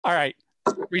All right.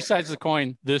 Three sides of the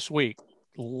coin this week.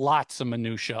 Lots of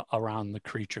minutia around the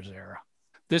Creatures era.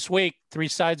 This week, three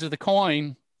sides of the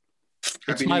coin.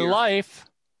 It's My Life.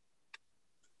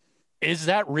 Is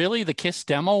that really the KISS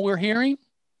demo we're hearing?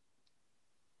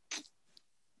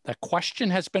 The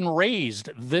question has been raised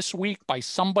this week by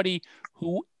somebody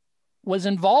who was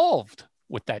involved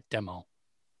with that demo.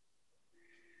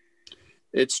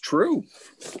 It's true.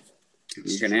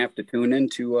 You're going to have to tune in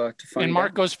to find And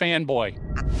Marco's fanboy.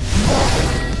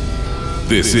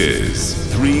 This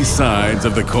is Three Sides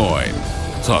of the Coin,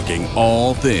 talking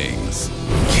all things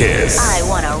KISS. I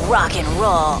want to rock and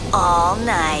roll all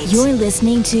night. You're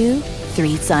listening to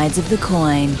Three Sides of the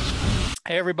Coin.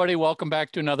 Hey, everybody. Welcome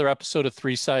back to another episode of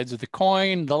Three Sides of the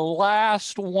Coin. The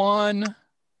last one.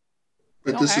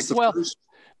 But this is the first.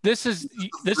 This is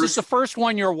the first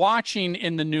one you're watching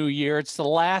in the new year. It's the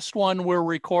last one we're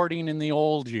recording in the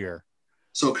old year.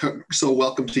 So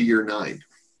welcome to year 9.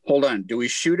 Hold on. Do we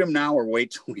shoot him now or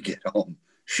wait till we get home?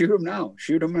 Shoot him now.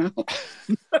 Shoot him now.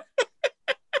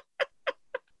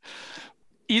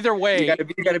 Either way,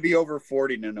 you got to be over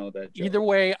 40 to know that joke. Either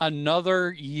way,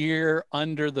 another year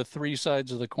under the Three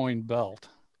Sides of the Coin belt.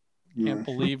 Can't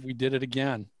believe we did it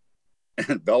again.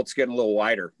 Belt's getting a little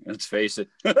wider. Let's face it.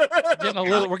 We're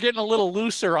getting a little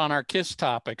looser on our KISS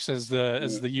topics as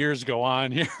the years go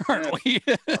on here, aren't we?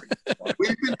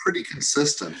 We've been pretty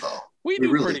consistent, though. We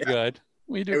do really pretty good.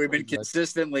 We've been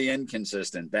consistently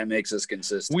inconsistent. That makes us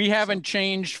consistent. We haven't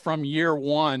changed from year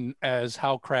one as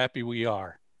how crappy we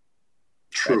are.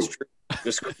 True.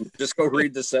 That's true. Just go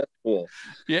read the set pool.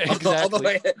 Yeah, exactly. Although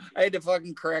I had to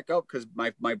fucking crack up because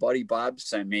my buddy Bob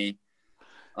sent me,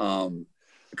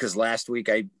 because last week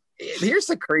here's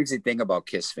the crazy thing about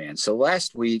KISS fans. So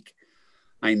last week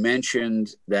I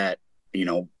mentioned that,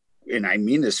 and I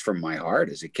mean this from my heart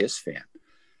as a KISS fan.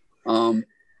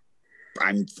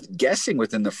 I'm guessing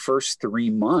within the first 3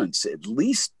 months, at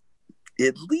least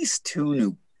 2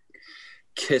 new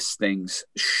KISS things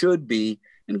should be.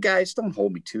 And guys, don't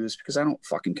hold me to this because I don't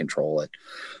fucking control it.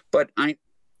 But I'm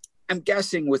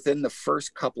guessing within the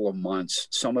first couple of months,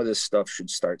 some of this stuff should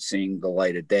start seeing the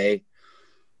light of day.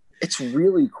 It's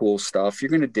really cool stuff.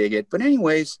 You're going to dig it. But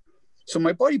anyways, so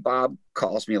my buddy Bob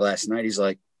calls me last night. He's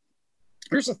like,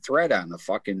 there's a thread on the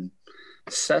fucking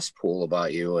cesspool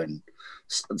about you and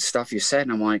stuff you said.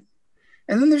 And I'm like,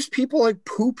 and then there's people like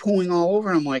poo-pooing all over.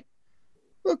 And I'm like,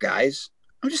 look, guys,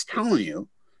 I'm just telling you,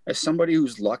 as somebody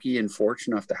who's lucky and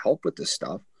fortunate enough to help with this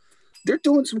stuff, they're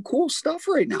doing some cool stuff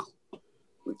right now.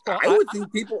 I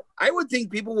would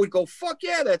think people would go, fuck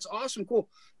yeah, that's awesome, cool.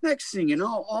 Next thing you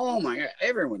know, oh my God,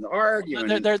 everyone's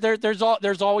arguing.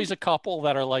 There's always a couple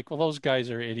that are like, well, those guys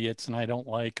are idiots and I don't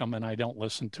like them and I don't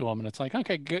listen to them. And it's like,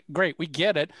 okay, great, we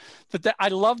get it. But I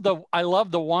love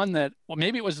the one that, well,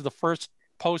 maybe it was the first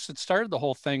post that started the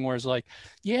whole thing where it's like,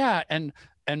 yeah, and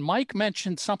Mike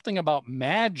mentioned something about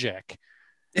magic.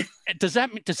 Does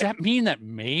that mean that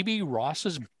maybe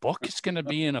Ross's book is going to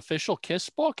be an official KISS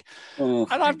book? And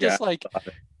I'm just like,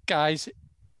 guys,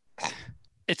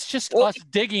 it's just us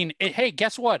digging. Hey,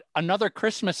 guess what? Another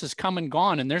Christmas is come and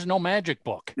gone, and there's no magic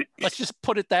book. Let's just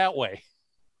put it that way.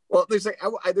 Well, there's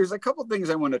a couple things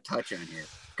I want to touch on here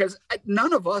because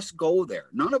none of us go there.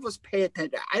 None of us pay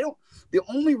attention. The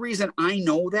only reason I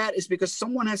know that is because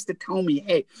someone has to tell me,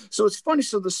 hey. So it's funny.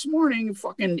 So this morning,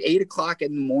 fucking 8 o'clock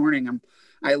in the morning,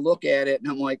 I look at it and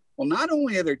I'm like, well, not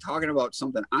only are they talking about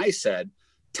something I said,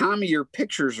 Tommy, your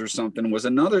pictures or something was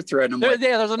another thread.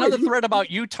 There's another thread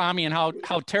about you, Tommy, and how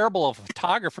terrible of a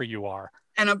photographer you are.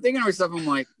 And I'm thinking to myself, I'm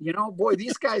like, boy,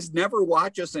 these guys never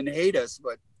watch us and hate us,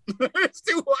 but there's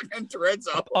 2 fucking threads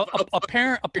up.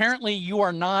 Apparently, you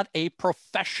are not a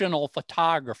professional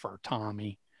photographer,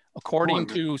 Tommy, according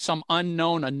to some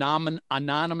unknown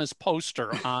anonymous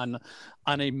poster on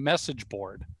a message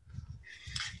board.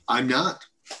 I'm not.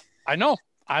 I know.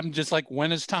 I'm just like,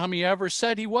 when has Tommy ever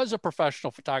said he was a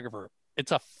professional photographer?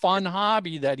 It's a fun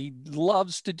hobby that he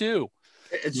loves to do.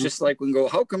 It's just like when we go,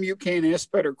 how come you can't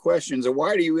ask better questions? Or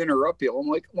why do you interrupt people? I'm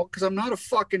like, well, because I'm not a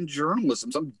fucking journalist.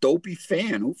 I'm some dopey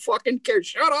fan. Who fucking cares?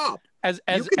 Shut up.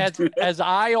 As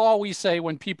I always say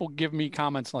when people give me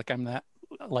comments like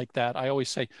that, I always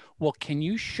say, well, can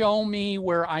you show me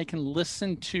where I can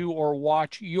listen to or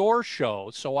watch your show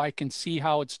so I can see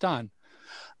how it's done?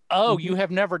 Oh, you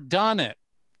have never done it.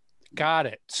 Got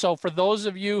it. So for those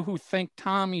of you who think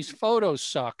Tommy's photos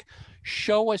suck,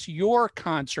 show us your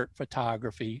concert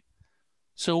photography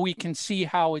so we can see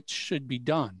how it should be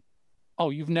done.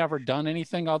 Oh, you've never done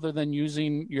anything other than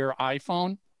using your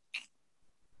iPhone?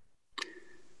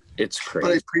 It's crazy.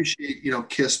 But I appreciate,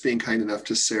 KISS being kind enough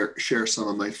to share some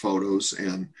of my photos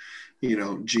and you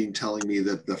know, Gene telling me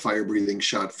that the fire breathing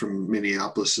shot from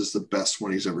Minneapolis is the best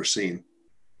one he's ever seen.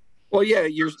 Well, yeah,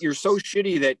 you're so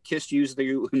shitty that KISS used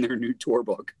you in their new tour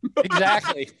book.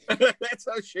 Exactly. That's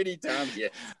how shitty Tom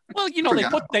gets. Well, you know,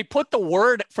 they put the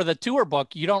word for the tour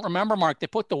book. You don't remember, Mark? They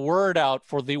put the word out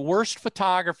for the worst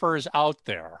photographers out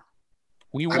there.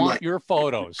 We want your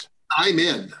photos. I'm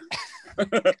in.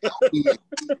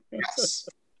 Yes.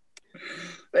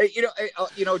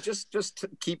 Just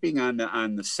keeping on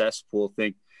the cesspool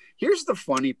thing. Here's the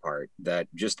funny part that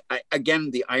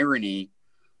again, the irony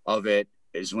of it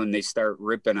is when they start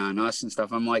ripping on us and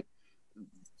stuff. I'm like,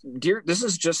 dear, this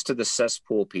is just to the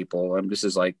cesspool people. This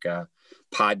is like a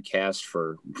podcast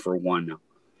for one.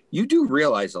 You do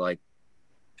realize, like,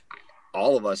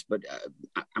 all of us, but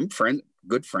I'm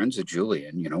good friends with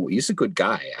Julian. You know, he's a good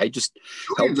guy. I just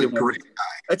helped him.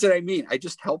 That's what I mean. I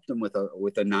just helped him with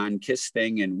a non-KISS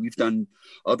thing, and we've done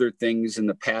other things in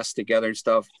the past together and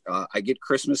stuff. I get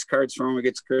Christmas cards from him. He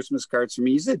gets Christmas cards from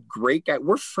me. He's a great guy.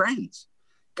 We're friends.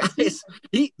 Guys,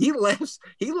 he laughs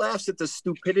at the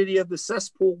stupidity of the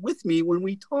cesspool with me when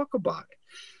we talk about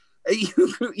it.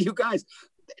 You guys,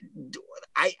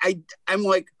 I'm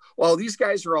like, well, these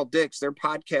guys are all dicks. Their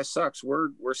podcast sucks. We're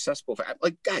cesspool.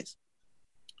 Like, guys,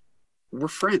 we're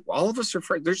friends. All of us are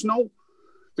friends. There's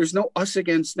no us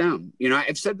against them. You know,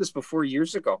 I've said this before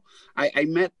years ago. I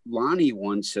met Lonnie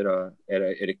once at a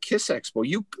KISS expo.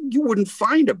 You wouldn't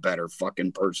find a better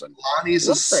fucking person. Lonnie's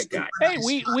that guy.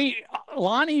 Hey,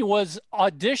 Lonnie was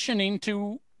auditioning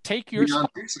to take your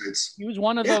spot. He was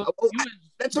one of the.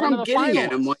 That's what I'm getting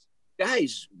at. I'm like,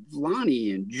 guys,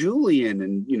 Lonnie and Julian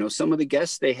and, you know, some of the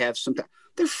guests they have, sometimes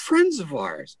they're friends of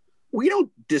ours. We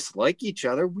don't dislike each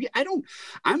other.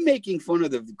 I'm making fun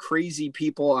of the crazy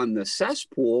people on the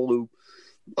cesspool who,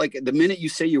 like, the minute you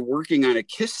say you're working on a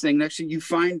KISS thing, next thing you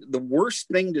find the worst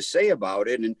thing to say about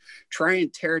it and try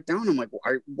and tear it down. I'm like,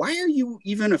 why are you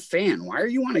even a fan? Why are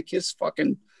you on a KISS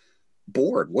fucking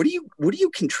board? What are you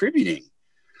contributing?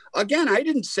 Again, I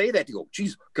didn't say that to go,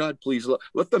 geez, God, please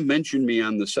let them mention me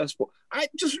on the cesspool. I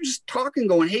just talking,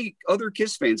 going, hey, other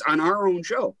KISS fans on our own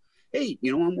show. Hey,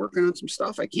 you know, I'm working on some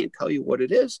stuff. I can't tell you what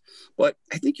it is, but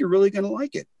I think you're really going to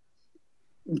like it.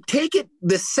 Take it.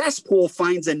 The cesspool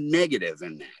finds a negative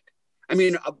in that. I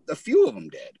mean, a few of them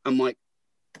did. I'm like,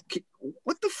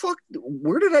 what the fuck?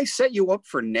 Where did I set you up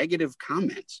for negative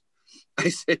comments? I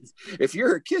said, if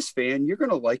you're a KISS fan, you're going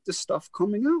to like the stuff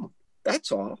coming out.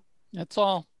 That's all. That's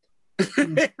all.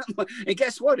 And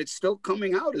guess what? It's still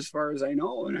coming out as far as I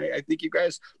know. And I think you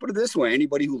guys put it this way.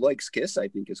 Anybody who likes KISS, I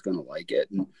think, is going to like it.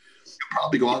 And you'll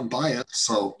probably go out and buy it.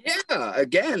 So yeah,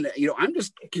 again, you know,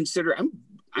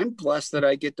 I'm blessed that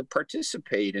I get to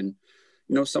participate, and,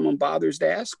 you know, someone bothers to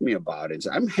ask me about it.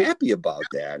 So I'm happy about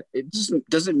that. It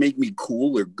doesn't make me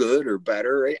cool or good or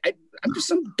better. I'm just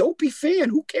some dopey fan.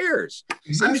 Who cares?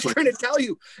 Exactly. I'm just trying to tell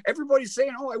you, everybody's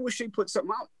saying, oh, I wish they put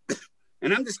something out.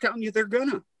 And I'm just telling you, they're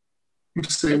gonna.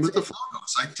 Same with the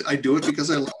photos. I do it because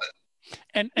I love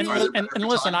it. And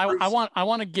listen, I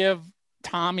want to give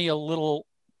Tommy a little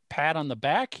pat on the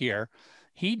back here.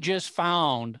 He just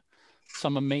found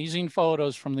some amazing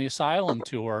photos from the Asylum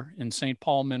tour in St.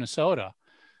 Paul, Minnesota,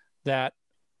 that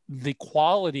the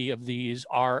quality of these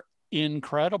are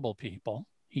incredible, people.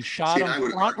 He shot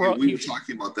them front row. We were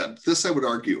talking about that. This I would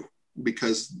argue,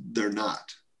 because they're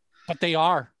not. But they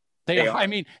are. They are. I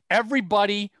mean,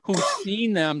 everybody who's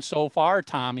seen them so far,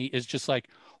 Tommy, is just like,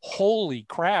 holy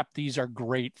crap, these are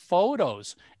great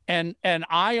photos. And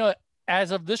I,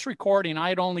 as of this recording, I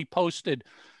had only posted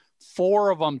 4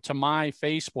 of them to my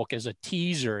Facebook as a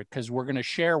teaser, because we're going to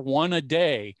share one a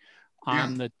day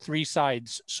on the 3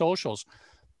 Sides socials.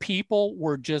 People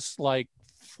were just like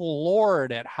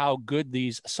floored at how good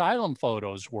these Asylum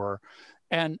photos were.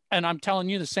 And I'm telling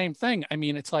you the same thing. I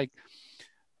mean, it's like,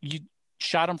 you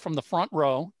shot them from the front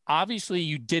row. Obviously,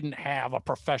 you didn't have a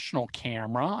professional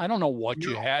camera. I don't know what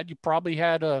you had. You probably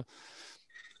had it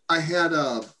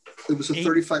was a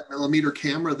 35 millimeter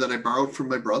camera that I borrowed from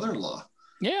my brother-in-law.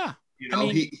 Yeah. You know,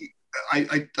 I mean,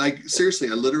 I seriously,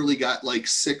 I literally got like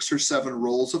 6 or 7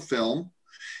 rolls of film,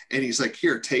 and he's like,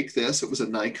 here, take this. It was a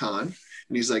Nikon.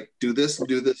 And he's like, do this and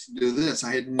do this and do this.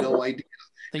 I had no idea.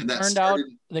 They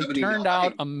turned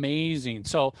out amazing.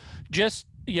 So just,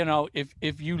 you know,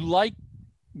 if you like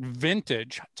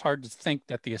vintage, it's hard to think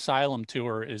that the Asylum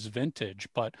tour is vintage,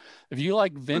 but if you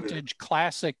like vintage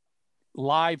classic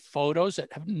live photos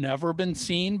that have never been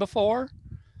seen before,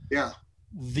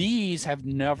 these have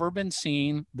never been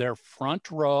seen. They're front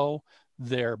row,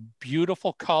 they're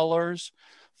beautiful colors.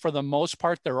 For the most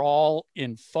part, they're all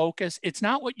in focus. It's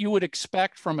not what you would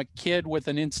expect from a kid with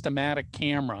an Instamatic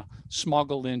camera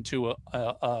smuggled into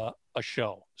a a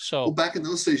show. So well, back in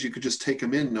those days, you could just take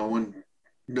them in. No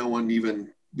one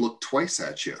even looked twice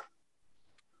at you.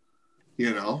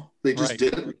 You know, they just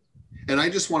didn't. And I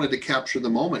just wanted to capture the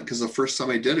moment because the first time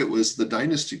I did it was the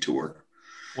Dynasty tour.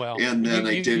 Well, and then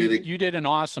I did it. You did an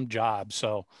awesome job.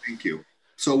 So thank you.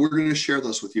 So we're going to share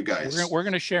those with you guys. We're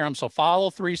going to share them. So follow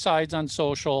Three Sides on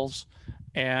socials,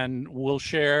 and we'll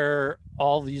share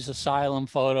all these Asylum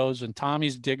photos. And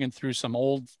Tommy's digging through some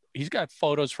old, he's got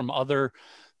photos from other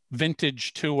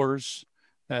vintage tours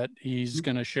that he's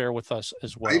going to share with us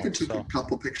as well. I even took a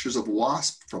couple pictures of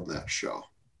Wasp from that show.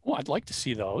 Oh, I'd like to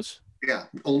see those. Yeah,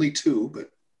 only 2,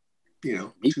 but you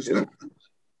know, 2's good.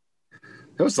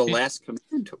 That was the last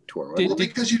Command tour. Well,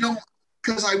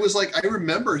 because I was like, I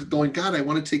remember going, God, I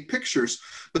want to take pictures.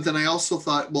 But then I also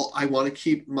thought, well, I want to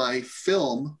keep my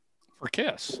film for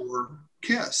KISS.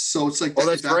 So it's like,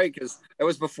 that's right. Because that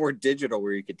was before digital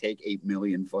where you could take 8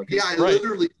 million photos. Yeah, I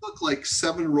literally took like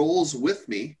 7 rolls with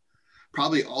me.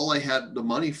 Probably all I had the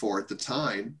money for at the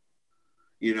time,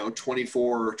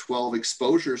 24 or 12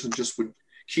 exposures, and just would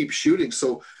keep shooting.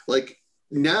 So like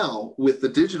now with the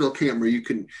digital camera,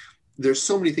 there's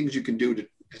so many things you can do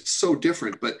it's so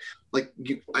different, but like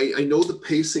I know the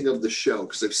pacing of the show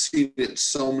because I've seen it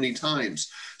so many times.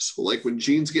 So like when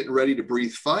Gene's getting ready to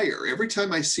breathe fire, every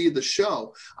time I see the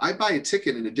show, I buy a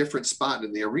ticket in a different spot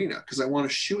in the arena because I want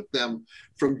to shoot them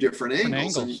from different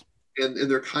angles. And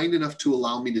they're kind enough to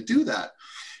allow me to do that.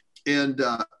 And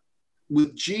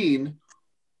with Gene,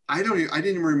 I didn't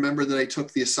even remember that I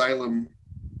took the Asylum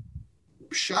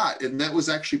shot, and that was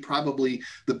actually probably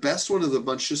the best one of the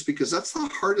bunch, just because that's the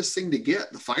hardest thing to get,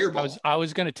 the fireball. I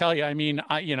was going to tell you, I mean,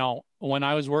 when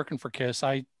I was working for KISS,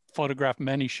 I photographed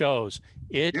many shows.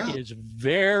 It is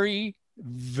very,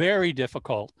 very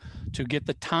difficult to get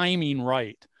the timing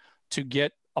right, to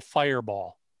get a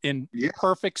fireball in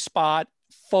perfect spot,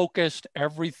 focused,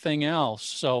 everything else.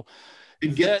 So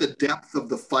and get the depth of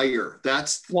the fire.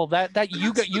 This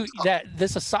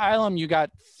Asylum, you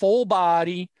got full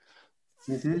body,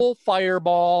 full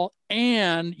fireball,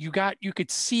 and you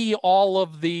could see all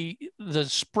of the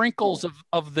sprinkles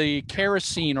of the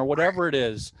kerosene or whatever it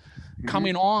is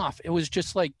coming off. It was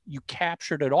just like you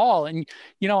captured it all. And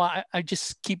I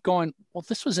just keep going, well,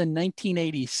 this was in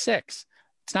 1986.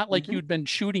 It's not like you'd been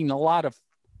shooting a lot of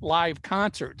live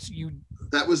concerts.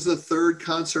 That was the 3rd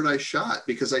concert I shot,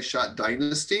 because I shot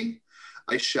Dynasty,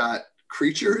 I shot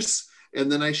Creatures,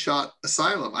 and then I shot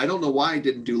Asylum. I don't know why I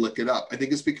didn't do Lick It Up. I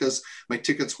think it's because my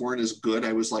tickets weren't as good.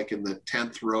 I was like in the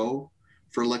 10th row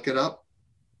for Lick It Up.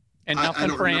 And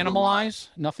nothing for Animalize?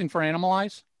 Nothing for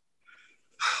Animalize?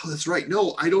 Oh, that's right.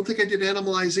 No, I don't think I did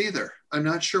Animalize either. I'm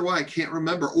not sure why. I can't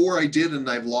remember. Or I did, and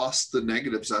I've lost the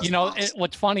negatives.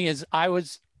 What's funny is I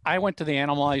went to the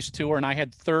Animalize tour, and I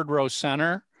had 3rd row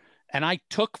center, and I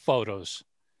took photos.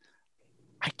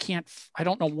 I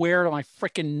don't know where my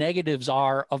freaking negatives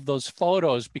are of those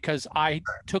photos, because I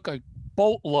took a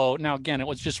boatload. Now, again, it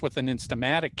was just with an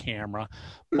Instamatic camera,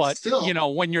 but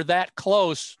still, when you're that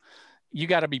close, you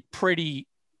got to be pretty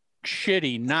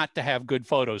shitty not to have good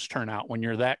photos turn out when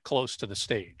you're that close to the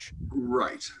stage.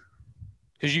 Right.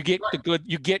 Because you get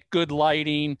good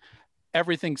lighting,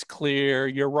 everything's clear,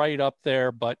 you're right up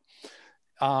there. But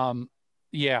I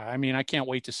mean, I can't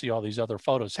wait to see all these other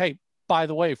photos. Hey, by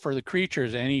the way, for the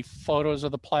Creatures, any photos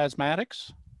of the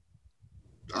Plasmatics?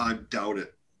 I doubt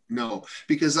it. No,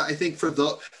 because I think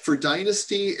for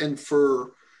Dynasty and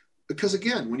because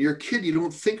again, when you're a kid, you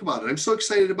don't think about it. I'm so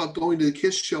excited about going to the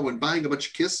KISS show and buying a bunch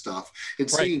of KISS stuff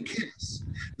and seeing KISS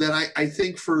that I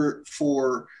think for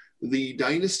the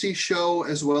Dynasty show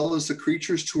as well as the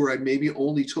Creatures tour, I maybe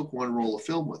only took 1 roll of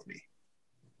film with me.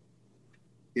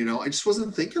 I just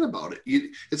wasn't thinking about it.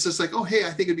 It's just like, oh, hey, I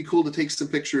think it'd be cool to take some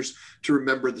pictures to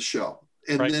remember the show.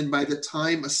 And then by the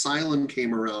time Asylum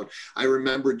came around, I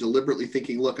remember deliberately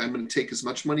thinking, look, I'm going to take as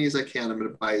much money as I can. I'm going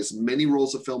to buy as many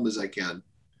rolls of film as I can.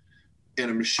 And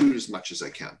I'm going to shoot as much as I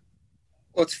can.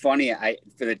 Well, it's funny.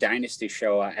 For the Dynasty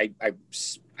show, I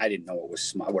didn't know it was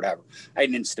small, whatever. I had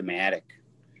an Instamatic.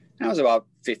 And I was about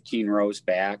 15 rows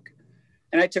back.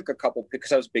 And I took a couple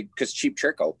because I was big, because Cheap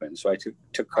Trick opened. So I took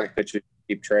a couple pictures of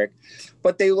Cheap Trick.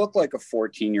 But they look like a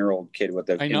 14-year-old kid with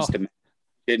an Instamatic.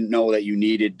 Didn't know that you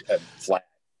needed a flash.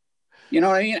 You know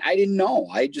what I mean? I didn't know.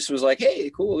 I just was like, hey,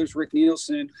 cool, there's Rick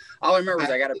Nielsen. All I remember is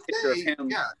I got a picture of him.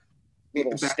 Yeah.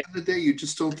 Back in the day, you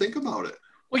just don't think about it.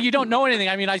 Well, you don't know anything.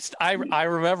 I mean, I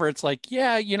remember it's like,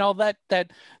 that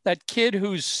kid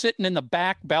who's sitting in the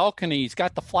back balcony, he's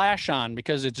got the flash on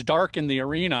because it's dark in the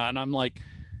arena. And I'm like,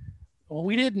 well,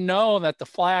 we didn't know that the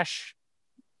flash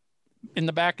in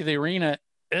the back of the arena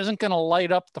isn't going to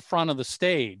light up the front of the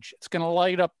stage. It's going to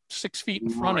light up 6 feet in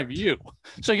front of you.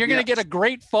 So you're going to get a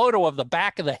great photo of the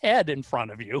back of the head in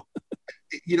front of you.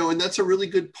 You know, and that's a really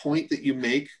good point that you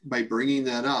make by bringing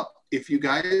that up. If you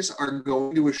guys are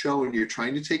going to a show and you're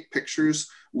trying to take pictures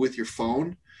with your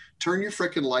phone, turn your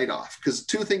freaking light off, because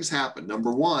 2 things happen.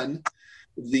 Number one,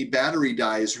 the battery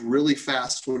dies really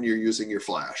fast when you're using your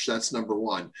flash. That's number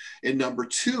one. And number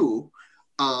two,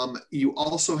 you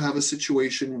also have a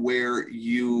situation where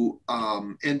you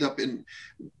end up in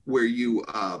where you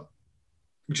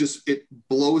just, it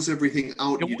blows everything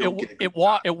out.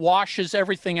 It washes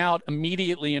everything out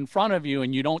immediately in front of you,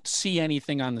 and you don't see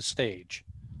anything on the stage.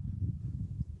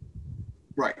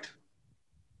 Right.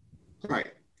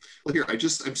 Well, here, I'm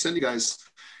sending you guys,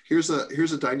 here's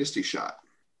a Dynasty shot.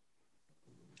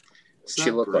 It's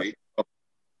not great.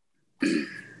 Let's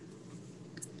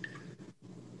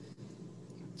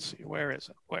see, where is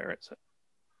it?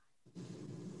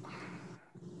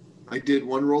 I did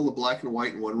 1 roll of black and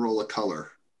white and 1 roll of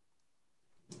color,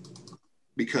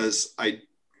 because I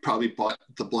probably bought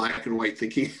the black and white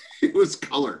thinking it was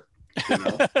color, you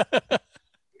know?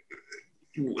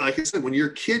 Like I said, when you're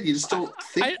a kid, you just don't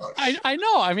think much. I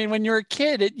know. I mean, when you're a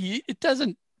kid, it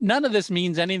doesn't, none of this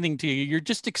means anything to you. You're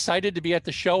just excited to be at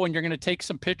the show, and you're going to take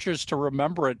some pictures to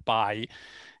remember it by.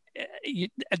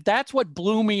 That's what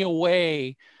blew me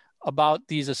away about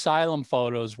these Asylum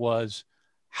photos, was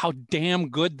how damn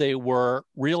good they were,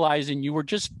 realizing you were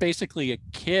just basically a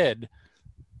kid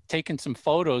taking some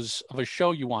photos of a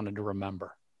show you wanted to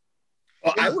remember.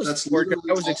 Well, I was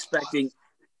expecting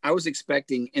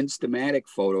Instamatic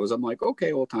photos. I'm like,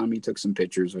 okay, well, Tommy took some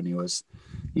pictures when he was,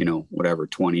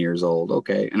 20 years old.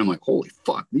 Okay. And I'm like, holy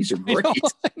fuck, these are great.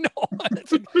 I know.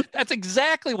 That's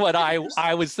exactly what I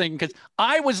was thinking, because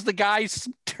I was the guy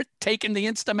taking the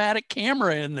Instamatic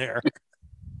camera in there.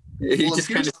 You just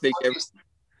kind of think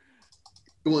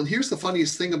well, and here's the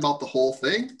funniest thing about the whole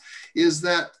thing is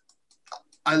that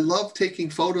I love taking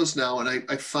photos now, and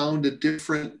I found a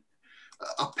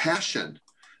passion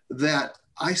that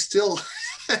I still,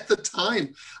 at the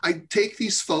time, I'd take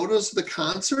these photos of the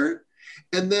concert,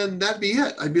 and then that'd be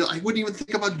it. I wouldn't even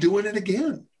think about doing it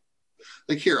again.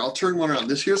 Like, here, I'll turn one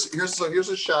around. Here's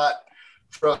a shot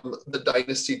from the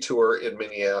Dynasty tour in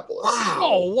Minneapolis. Wow.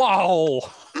 Oh, wow.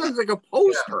 That looks like a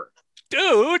poster. Yeah.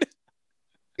 Dude.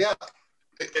 Yeah.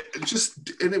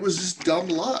 It was just dumb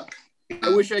luck. I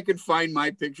wish I could find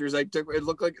my pictures I took. It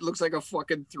looks like a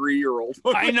fucking 3-year-old.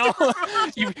 I know.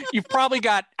 You've probably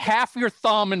got half your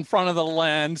thumb in front of the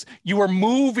lens. You were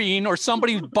moving, or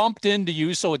somebody bumped into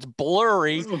you, so it's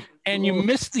blurry, and you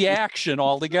missed the action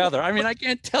altogether. I mean, I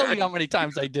can't tell you how many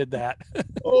times I did that.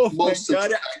 Oh my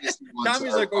God.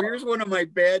 Tommy's like, oh, here's one of my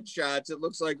bad shots. It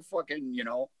looks like fucking,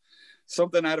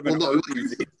 something out of an art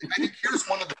museum. I think here's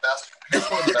one of the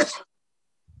best.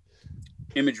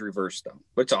 Image reverse though,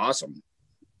 but it's awesome.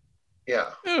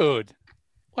 Yeah, dude,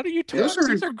 what are you talking?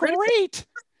 These are great.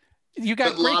 You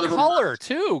got great color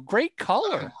too. Great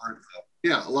color.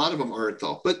 Yeah, a lot of them aren't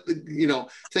though. But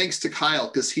thanks to Kyle,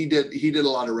 because he did a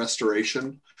lot of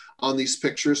restoration on these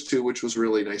pictures too, which was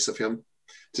really nice of him.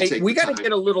 Hey, we got to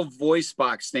get a little voice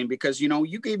box thing, because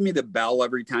you gave me the bell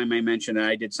every time I mentioned that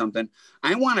I did something.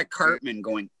 I want a Cartman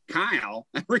going, Kyle,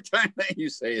 every time that you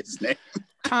say his name.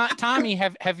 Tommy,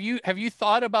 have you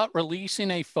thought about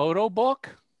releasing a photo book?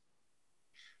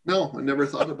 No, I never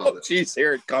thought about it. Geez,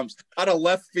 here it comes out of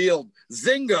left field.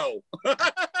 Zingo.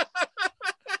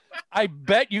 I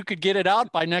bet you could get it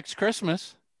out by next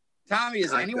Christmas. Tommy,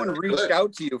 has anyone reached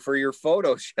out to you for your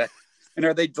photos yet? And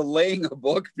are they delaying a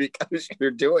book because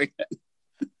you're doing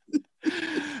it?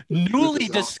 Newly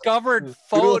discovered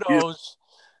photos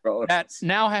that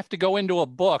now have to go into a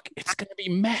book. It's going to be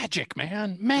magic,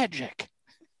 man. Magic.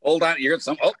 Hold on. You got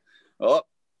some. Oh.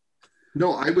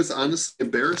 No, I was honestly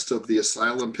embarrassed of the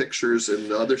Asylum pictures and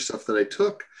the other stuff that I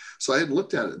took. So I hadn't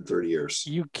looked at it in 30 years.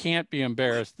 You can't be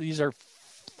embarrassed. These are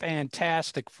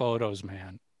fantastic photos,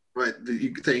 man. Right.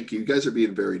 Thank you. You guys are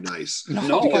being very nice.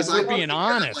 No, because I'm being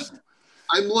honest.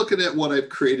 I'm looking at what I've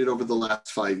created over the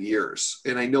last 5 years,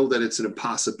 and I know that it's an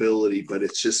impossibility, but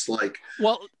it's just like,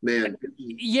 well, man.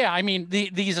 Yeah, I mean,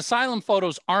 these Asylum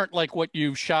photos aren't like what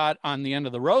you shot on the End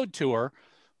of the Road tour,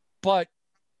 but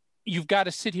you've got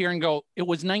to sit here and go, it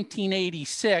was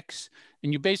 1986,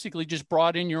 and you basically just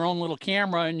brought in your own little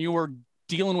camera, and you were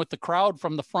dealing with the crowd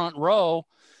from the front row.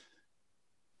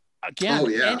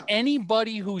 Again,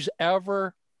 anybody who's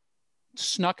ever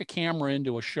snuck a camera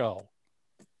into a show,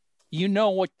 you know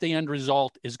what the end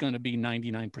result is going to be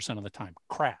 99% of the time.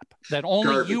 Crap that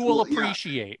only you will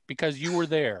appreciate because you were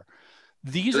there.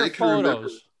 These are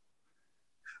photos.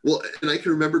 Well, and I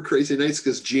can remember Crazy Nights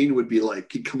because Gene would be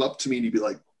like, he'd come up to me and he'd be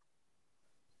like,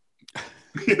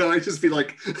 you know, I'd just be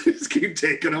like, just keep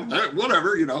taking them,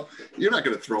 whatever, you know, you're not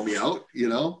going to throw me out, you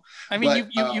know. I mean,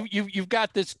 but, you've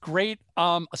got this great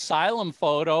Asylum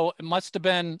photo. It must have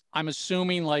been, I'm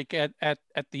assuming, like at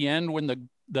the end when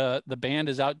the band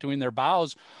is out doing their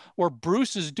bows, where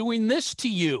Bruce is doing this to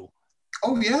you.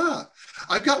 Oh yeah,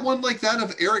 I've got one like that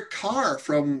of Eric Carr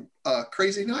from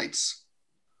Crazy Nights.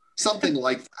 Something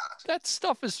like that. That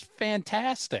stuff is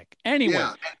fantastic. Anyway,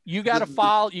 Yeah. you got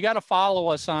to follow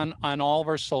us on all of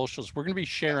our socials. We're going to be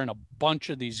sharing a bunch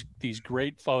of these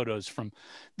great photos from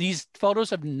these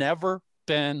photos have never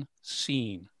been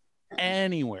seen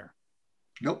anywhere.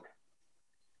 Nope.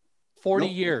 40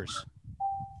 years.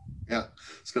 Yeah.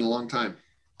 It's been a long time.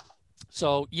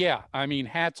 So yeah, I mean,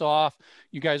 hats off.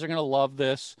 You guys are going to love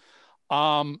this.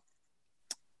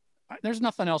 There's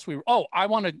nothing else I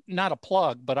want to, not a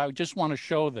plug, but I just want to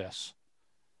show this.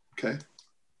 Okay.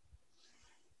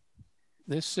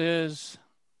 This is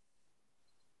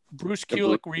Bruce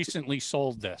Kulick recently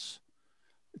sold this.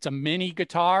 It's a mini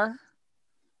guitar,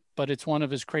 but it's one of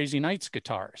his Crazy Nights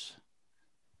guitars.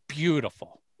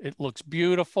 Beautiful. It looks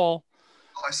beautiful.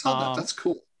 Oh, I saw that. That's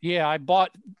cool. Yeah, I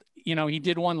bought, you know, he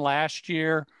did one last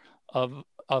year of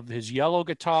his yellow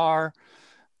guitar.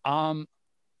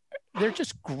 They're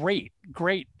just great.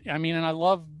 I mean, and I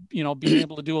love, you know, being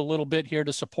able to do a little bit here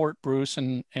to support Bruce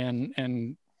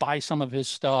and buy some of his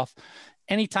stuff.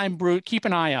 Anytime Bruce, keep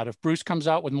an eye out. If Bruce comes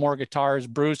out with more guitars,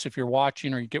 Bruce, if you're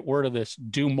watching or you get word of this,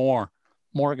 do more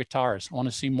guitars. I want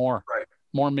to see more,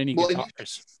 more mini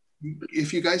guitars.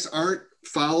 If you guys aren't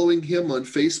following him on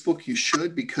Facebook, you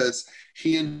should, because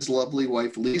he and his lovely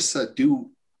wife, Lisa, do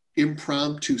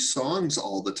impromptu songs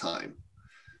all the time,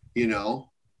 you know.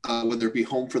 Whether it be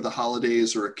Home for the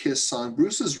Holidays or a KISS song.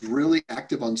 Bruce is really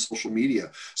active on social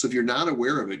media. So if you're not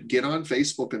aware of it, get on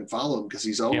Facebook and follow him, because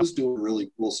he's always doing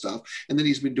really cool stuff. And then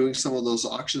he's been doing some of those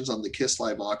auctions on the KISS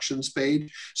Live auctions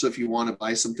page. So if you want to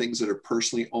buy some things that are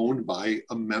personally owned by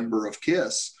a member of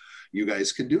KISS, you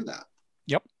guys can do that.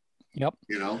 Yep.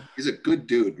 You know, he's a good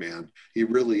dude, man. He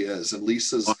really is. And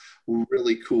Lisa's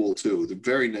really cool too. They're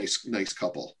very nice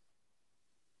couple.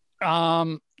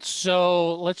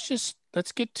 So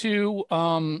let's get to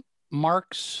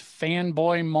Mark's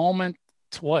fanboy moment.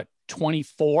 What,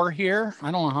 24 here?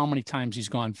 I don't know how many times he's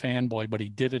gone fanboy, but he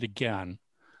did it again.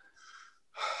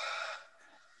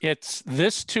 It's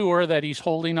this tour that he's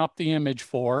holding up the image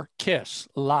for, KISS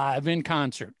live in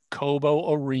concert,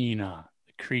 Cobo Arena,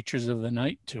 the Creatures of the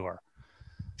Night tour.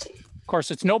 Of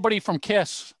course, it's nobody from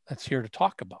KISS that's here to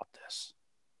talk about this.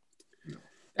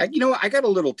 You know, I got a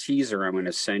little teaser I'm going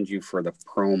to send you for the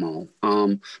promo.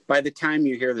 By the time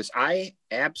you hear this, I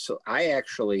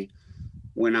actually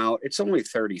went out. It's only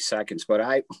 30 seconds, but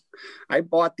I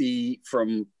bought I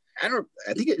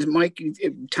think it Mike,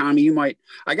 Tommy, you might.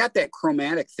 I got that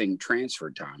chromatic thing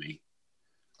transferred, Tommy.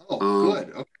 Oh,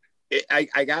 good. Okay.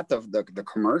 I got the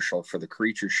commercial for the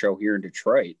Creatures show here in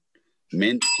Detroit,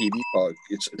 Mint TV. Oh,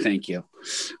 thank you,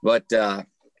 but.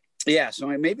 Yeah, so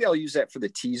maybe I'll use that for the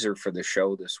teaser for the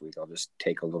show this week. I'll just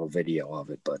take a little video of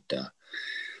it. But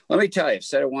let me tell you, I've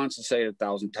said it once and say it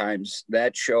 1,000 times.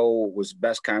 That show was the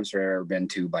best concert I've ever been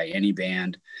to by any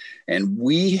band. And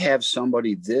we have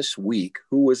somebody this week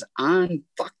who was on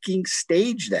fucking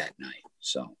stage that night.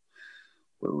 So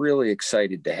we're really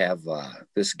excited to have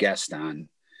this guest on.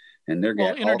 And they're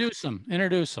going to introduce them.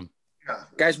 Yeah.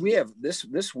 Guys, we have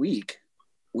this week,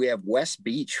 we have Wes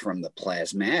Beech from the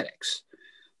Plasmatics.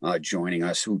 Joining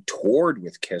us, who toured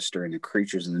with KISS during the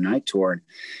Creatures of the Night tour. And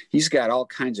he's got all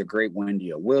kinds of great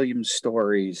Wendy O Williams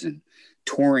stories and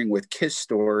touring with KISS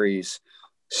stories,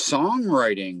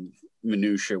 songwriting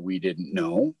minutia we didn't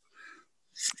know.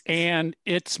 And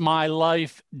It's My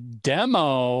Life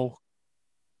demo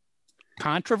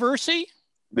controversy.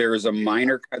 There is a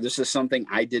minor, this is something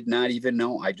I did not even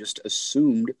know. I just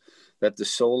assumed that the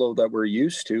solo that we're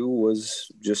used to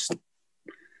was just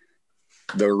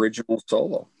the original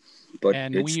solo. But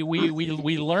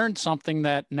we learned something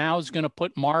that now is going to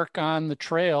put Mark on the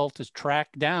trail to track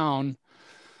down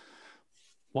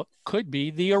what could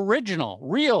be the original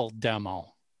real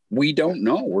demo. We don't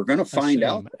know. We're going to find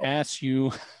out. Ask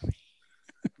you.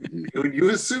 You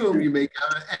assume, you make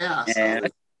an ass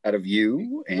out of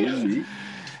you and me.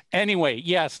 Anyway,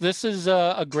 yes, this is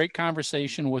a great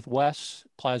conversation with Wes.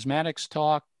 Plasmatics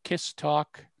talk, KISS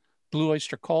talk, Blue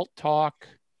Oyster Cult talk.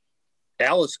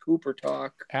 Alice Cooper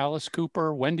talk. Alice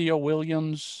Cooper, Wendy O.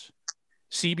 Williams,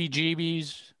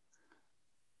 CBGBs.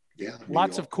 Yeah.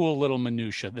 Lots of cool little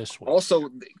minutia this week.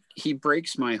 Also, he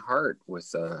breaks my heart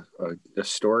with a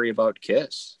story about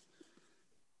KISS.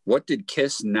 What did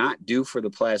KISS not do for the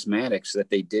Plasmatics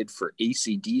that they did for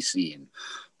AC/DC and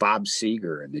Bob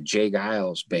Seger and the Jay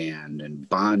Giles Band and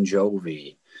Bon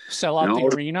Jovi? Sell out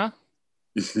the arena?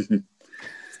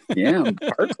 Yeah,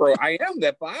 I am.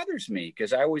 That bothers me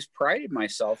because I always prided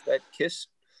myself that KISS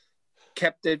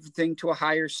kept everything to a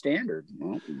higher standard.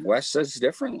 Well, Wes says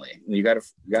differently. And you got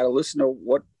to listen to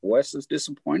what Wes is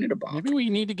disappointed about. Maybe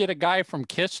we need to get a guy from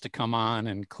KISS to come on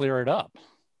and clear it up.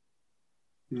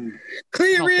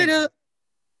 Clear it up.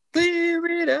 Clear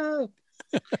it up.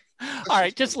 All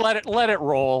right, just let it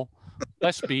roll.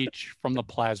 Wes Beech from the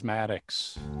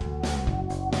Plasmatics.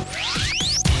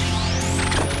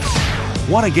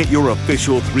 Want to get your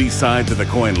official 3 Sides of the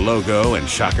Coin logo and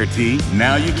shocker tee?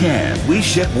 Now you can. We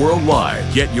ship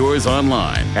worldwide. Get yours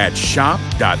online at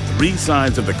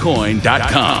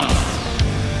shop.3sidesofthecoin.com.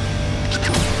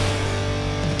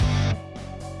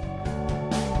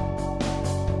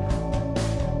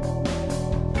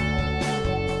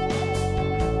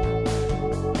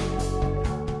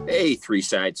 Hey, 3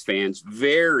 Sides fans,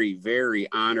 very, very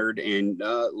honored. And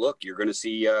look, you're going to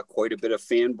see quite a bit of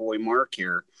fanboy Mark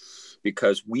here,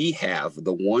 because we have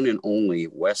the one and only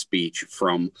Wes Beech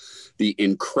from the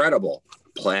incredible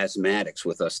Plasmatics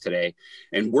with us today.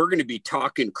 And we're going to be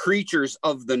talking Creatures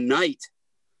of the Night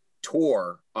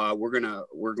tour. We're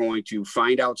going to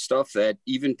find out stuff that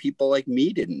even people like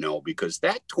me didn't know, because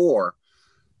that tour,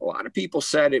 a lot of people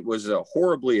said it was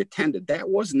horribly attended. That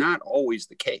was not always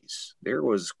the case. There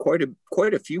was quite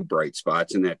a few bright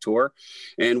spots in that tour.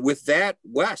 And with that,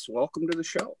 Wes, welcome to the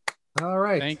show. All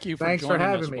right. Thank you. Thanks for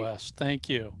having me, Wes. Thank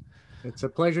you. It's a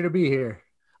pleasure to be here.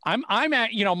 I'm at,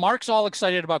 Mark's all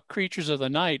excited about Creatures of the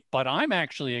Night, but I'm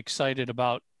actually excited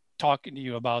about talking to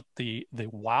you about the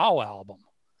Wow album.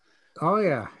 Oh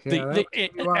yeah.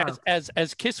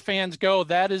 As KISS fans go,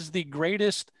 that is the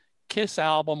greatest KISS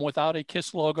album without a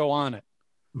KISS logo on it.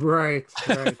 Right.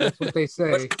 That's what they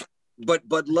say.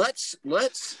 But let's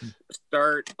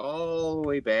start all the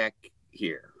way back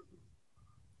here.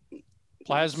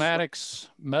 Plasmatics,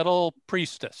 Metal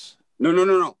Priestess.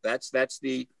 No. That's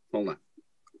the, hold on.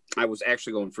 I was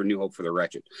actually going for New Hope for the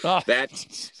Wretched. Oh.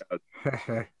 That's,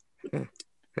 I'm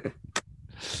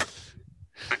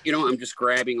just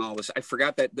grabbing all this. I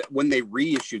forgot that when they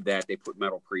reissued that, they put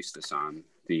Metal Priestess on.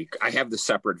 I have the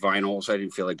separate vinyls. I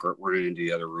didn't feel like running into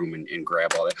the other room and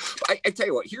grab all that. I tell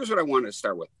you what, here's what I wanted to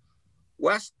start with.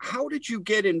 Wes, how did you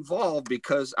get involved?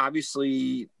 Because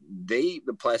obviously the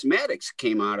Plasmatics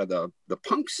came out of the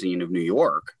punk scene of New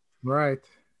York. Right.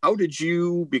 How did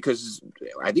you, because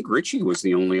I think Richie was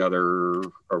the only other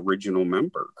original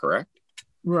member, correct?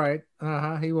 Right.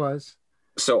 He was.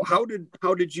 So how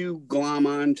did you glom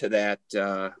on to that?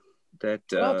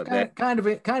 Kind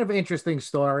of interesting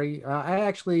story. I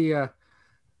actually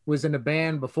was in a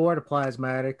band before the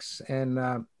Plasmatics,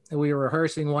 and we were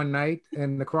rehearsing one night,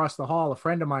 and across the hall, a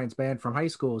friend of mine's band from high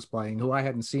school was playing, who I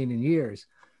hadn't seen in years.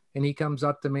 And he comes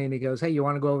up to me and he goes, "Hey, you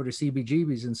want to go over to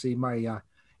CBGB's and see my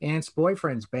aunt's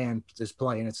boyfriend's band is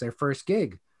playing? It's their first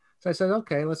gig." So I said,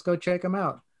 "Okay, let's go check them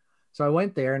out." So I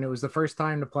went there, and it was the first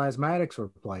time the Plasmatics were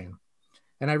playing.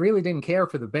 And I really didn't care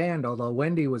for the band, although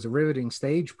Wendy was a riveting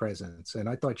stage presence, and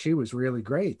I thought she was really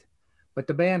great. But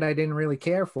the band I didn't really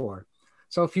care for.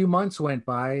 So a few months went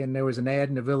by, and there was an ad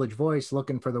in the Village Voice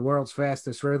looking for the world's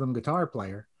fastest rhythm guitar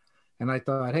player. And I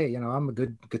thought, hey, I'm a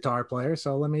good guitar player,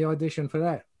 so let me audition for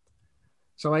that.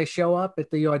 So I show up at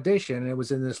the audition, and it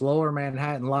was in this lower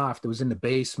Manhattan loft. It was in the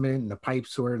basement, and the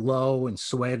pipes were low and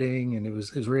sweating, and it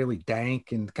was really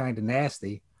dank and kind of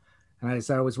nasty. And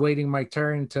as I was waiting my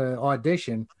turn to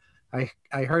audition, I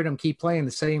heard him keep playing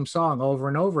the same song over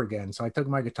and over again. So I took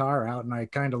my guitar out and I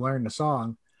kind of learned the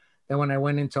song. Then when I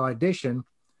went into audition,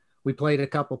 we played a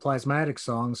couple Plasmatic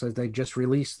songs as they just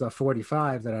released the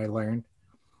 45 that I learned.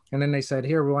 And then they said,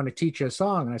 "Here, we want to teach you a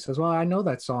song." And I says, "Well, I know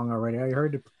that song already. I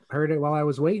heard it while I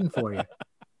was waiting for you."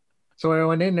 So I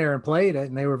went in there and played it,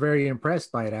 and they were very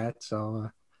impressed by that. So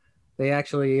they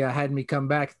actually had me come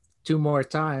back 2 more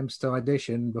times to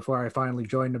audition before I finally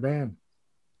joined the band.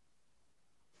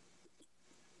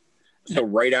 So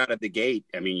right out of the gate,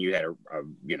 I mean, you had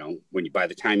by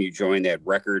the time you joined that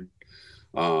record,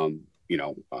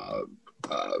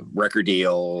 record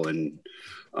deal and,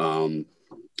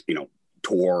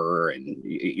 tour, and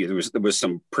there was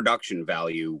some production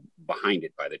value behind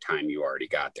it by the time you already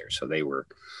got there. So they were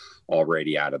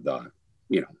already out of the,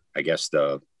 I guess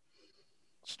the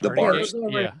bars.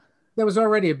 Yeah. There was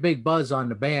already a big buzz on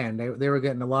the band. They were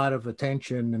getting a lot of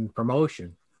attention and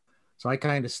promotion. So I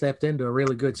kind of stepped into a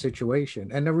really good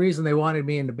situation. And the reason they wanted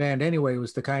me in the band anyway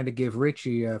was to kind of give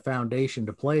Richie a foundation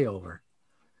to play over.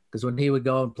 because when he would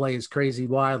go and play his crazy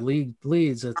wild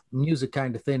leads, the music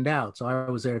kind of thinned out. So I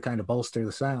was there to kind of bolster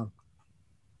the sound.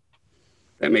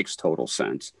 That makes total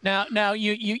sense. Now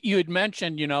you had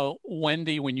mentioned, you know,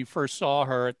 Wendy, when you first saw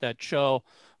her at that show,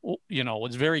 you know,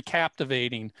 was very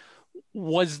captivating.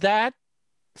 Was that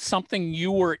something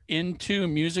you were into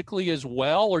musically as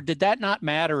well, or did that not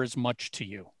matter as much to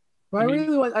you? Well,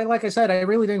 like I said, I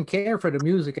really didn't care for the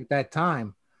music at that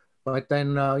time. But then,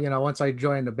 you know, once I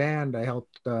joined the band, I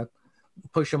helped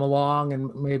push them along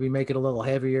and maybe make it a little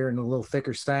heavier and a little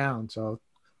thicker sound. So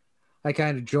I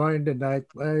kind of joined, and I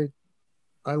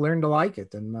learned to like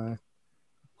it, and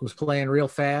was playing real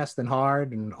fast and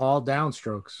hard and all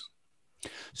downstrokes.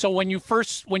 So when you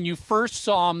first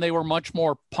saw them, they were much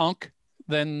more punk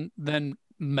than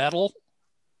metal.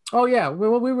 Oh yeah, we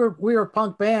were a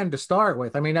punk band to start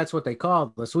with. I mean, that's what they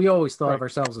called us. We always thought of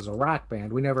ourselves as a rock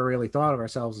band. We never really thought of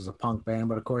ourselves as a punk band,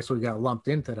 but of course we got lumped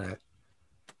into that.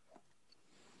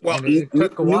 Well, it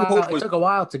took a while. It took a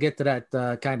while to get to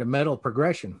that kind of metal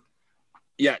progression.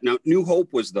 Yeah. Now, New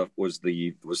Hope was the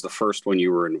first one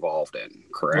you were involved in,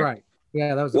 correct? Right.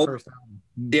 Yeah, that was the first album.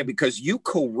 Yeah, because you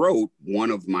co-wrote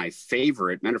one of my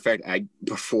favorite. Matter of fact,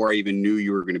 before I even knew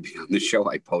you were going to be on the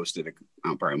show, I posted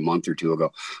probably a month or two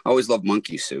ago. I always loved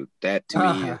Monkey Suit. That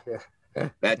to me,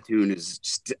 that tune is.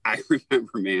 I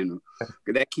remember, man,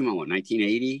 that came out in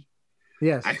 1980.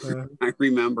 Yes, I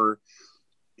remember,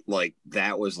 like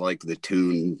that was like the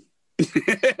tune.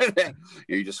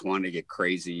 You just wanted to get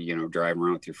crazy, you know, driving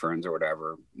around with your friends or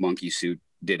whatever. Monkey Suit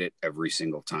did it every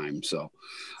single time. So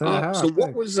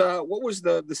what was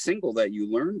the single that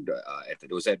you learned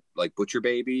was that like Butcher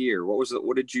Baby, or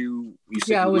what did you said?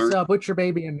 Yeah, it was Butcher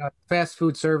Baby and Fast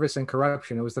Food Service and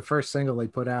Corruption. It was the first single they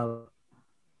put out.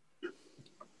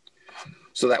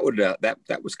 So that would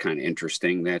that was kind of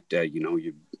interesting that you know,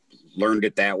 you learned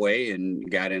it that way and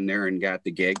got in there and got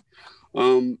the gig.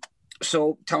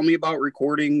 So tell me about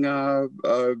recording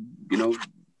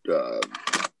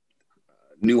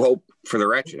New Hope for the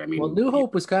Wretched. I mean, well, New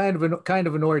Hope was kind of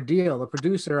an ordeal. The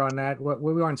producer on that,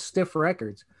 we were on Stiff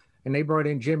Records, and they brought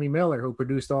in Jimmy Miller, who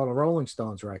produced all the Rolling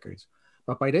Stones records.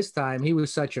 But by this time, he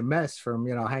was such a mess from,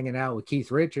 you know, hanging out with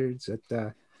Keith Richards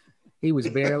that he was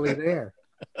barely there.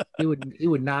 He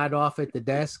would nod off at the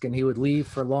desk, and he would leave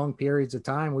for long periods of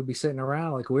time. We'd be sitting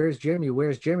around like, "Where's Jimmy?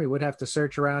 Where's Jimmy?" We'd have to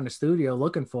search around the studio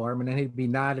looking for him, and then he'd be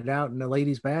nodded out in the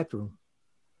ladies' bathroom.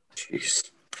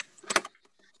 Jeez.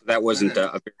 That wasn't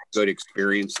a very good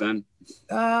experience then?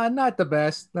 Not the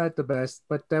best, but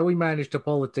we managed to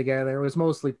pull it together. It was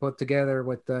mostly put together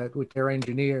with their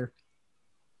engineer.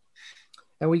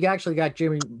 And we actually got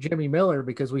Jimmy Miller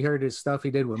because we heard his stuff he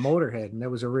did with Motorhead, and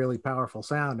that was a really powerful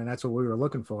sound, and that's what we were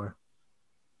looking for.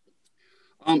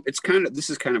 This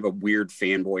is kind of a weird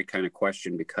fanboy kind of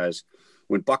question, because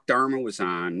when Buck Dharma was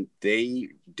on, they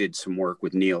did some work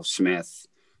with Neil Smith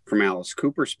from Alice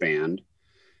Cooper's band.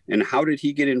 And how did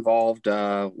he get involved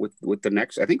with the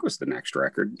next? I think it was the next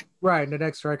record. Right, the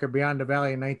next record, Beyond the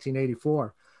Valley, in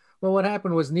 1984. Well, what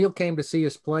happened was Neil came to see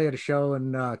us play at a show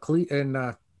in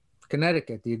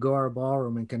Connecticut, the Agora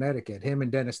Ballroom in Connecticut. Him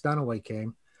and Dennis Dunaway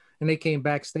came, and they came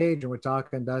backstage and were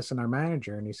talking to us and our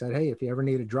manager. And he said, "Hey, if you ever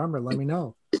need a drummer, let me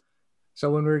know."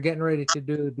 So when we were getting ready to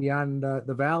do Beyond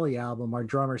the Valley album, our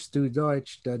drummer Stu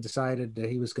Deutsch decided that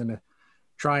he was going to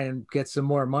try and get some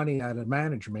more money out of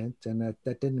management, and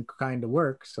that didn't kind of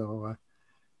work. So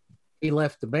he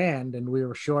left the band, and we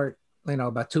were short, you know,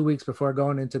 about 2 weeks before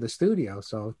going into the studio.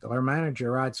 So our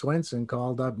manager, Rod Swenson,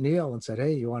 called up Neil and said,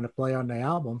 "Hey, you want to play on the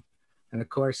album?" And of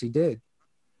course he did.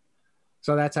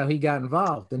 So that's how he got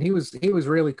involved. And he was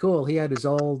really cool. He had his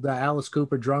old Alice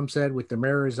Cooper drum set with the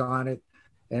mirrors on it.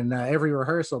 And every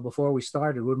rehearsal before we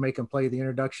started, we'd make him play the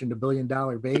introduction to $1 Billion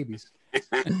Babies.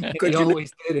 He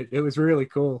always did it. It was really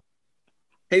cool.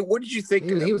 Hey, what did you think?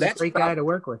 He was a great guy to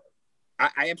work with.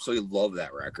 I absolutely love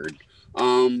that record.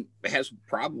 It has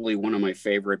probably one of my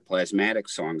favorite Plasmatic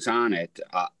songs on it.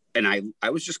 And I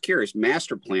was just curious.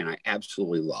 Master Plan, I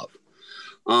absolutely love.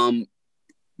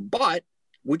 But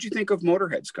what'd you think of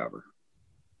Motorhead's cover?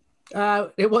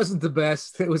 It wasn't the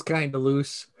best. It was kind of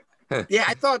loose.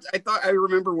 Yeah, I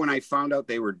remember when I found out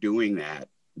they were doing that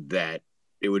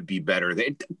it would be better.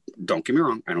 Don't get me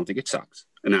wrong, I don't think it sucks,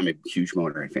 and I'm a huge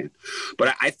Motorhead fan,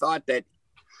 but I thought that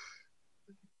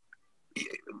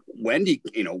Wendy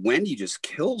just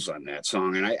kills on that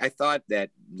song, and I thought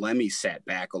that Lemmy sat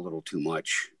back a little too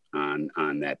much on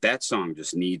that. That song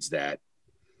just needs that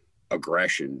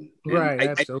aggression. And right,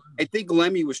 absolutely. I think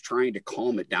Lemmy was trying to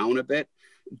calm it down a bit,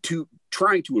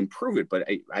 trying to improve it, but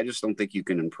I just don't think you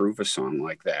can improve a song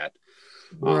like that.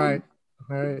 Right.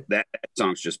 That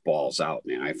song's just balls out,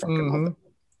 man. I fucking love it.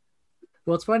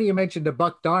 Well, it's funny you mentioned the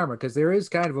Buck Dharma because there is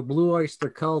kind of a Blue Oyster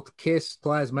Cult KISS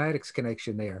Plasmatics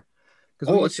connection there.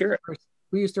 Oh, let's hear it.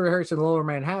 We used to rehearse in Lower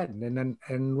Manhattan,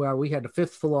 and we had the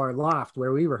 5th floor loft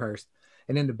where we rehearsed,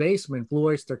 and in the basement, Blue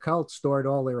Oyster Cult stored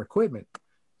all their equipment.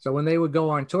 So when they would go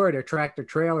on tour, their tractor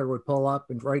trailer would pull up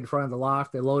and right in front of the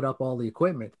loft, they load up all the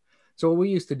equipment. So what we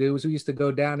used to do is we used to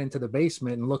go down into the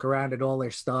basement and look around at all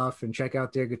their stuff and check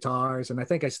out their guitars. And I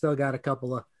think I still got a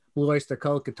couple of Blue Oyster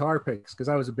Cult guitar picks because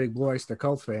I was a big Blue Oyster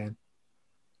Cult fan.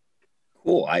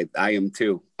 Cool. I am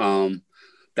too.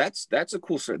 That's a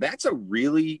cool story. That's a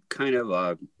really kind of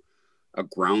a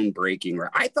groundbreaking.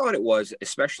 I thought it was,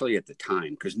 especially at the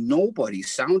time, because nobody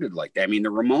sounded like that. I mean, the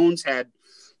Ramones had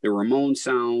the Ramones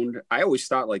sound. I always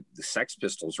thought like the Sex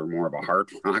Pistols were more of a hard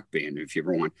rock band. If you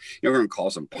ever want, everyone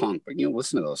calls them punk, but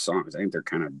listen to those songs. I think they're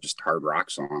kind of just hard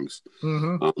rock songs.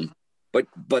 Mm-hmm. But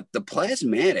the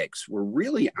Plasmatics were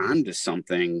really onto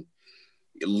something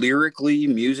lyrically,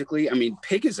 musically. I mean,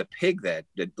 Pig is a Pig, that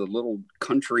the little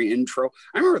country intro.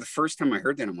 I remember the first time I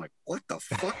heard that, I'm like, what the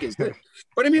fuck is this?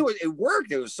 But I mean, it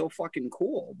worked. It was so fucking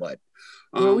cool. But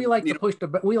well, we like to push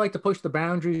the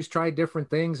boundaries, try different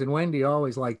things. And Wendy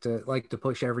always liked to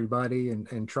push everybody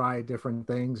and try different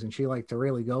things. And she liked to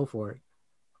really go for it.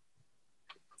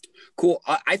 Cool.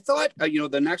 I thought,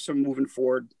 the next one moving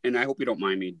forward, and I hope you don't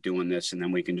mind me doing this, and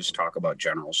then we can just talk about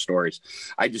general stories.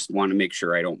 I just want to make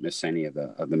sure I don't miss any of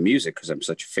the music because I'm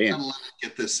such a fan. I'll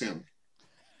get this in.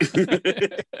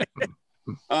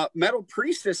 Metal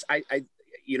Priestess,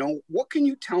 what can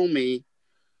you tell me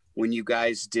when you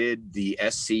guys did the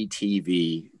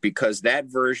SCTV? Because that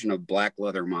version of Black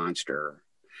Leather Monster,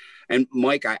 and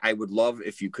Mike, I would love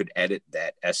if you could edit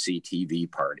that SCTV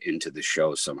part into the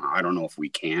show somehow. I don't know if we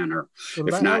can, or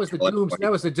if not. That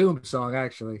was the Doom song,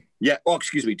 actually. Yeah. Oh,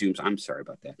 excuse me, Dooms. I'm sorry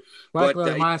about that. Black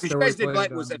Leather Monster you guys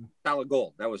did was at Solid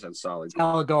Gold. That was on Solid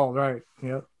Gold. Solid Gold, right?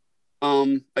 Yep.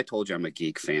 I told you I'm a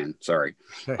geek fan. Sorry.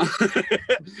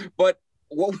 But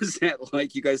what was that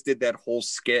like? You guys did that whole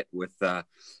skit with John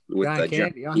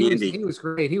Candy. He was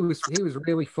great. He was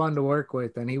really fun to work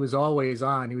with, and he was always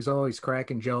on. He was always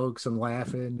cracking jokes and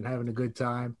laughing and having a good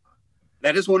time.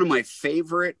 That is one of my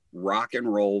favorite rock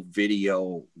and roll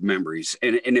video memories.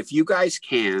 And if you guys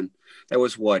can, that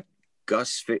was what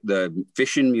Gus, the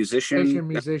fishing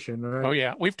musician. Right? Oh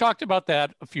yeah, we've talked about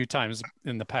that a few times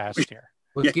in the past here.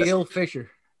 With yes. Gail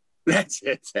Fisher. That's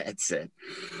it.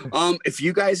 If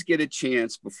you guys get a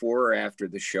chance before or after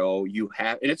the show, you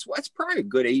have, and it's probably a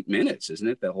good 8 minutes, isn't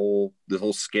it? The whole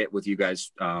skit with you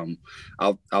guys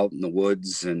out in the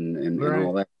woods and right.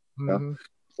 all that stuff. Mm-hmm.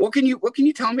 What can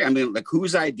you tell me? I mean, like,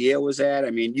 whose idea was that?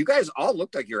 I mean, you guys all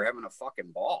looked like you were having a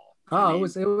fucking ball. It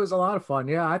was a lot of fun.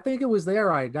 Yeah, I think it was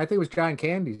their idea. I think it was John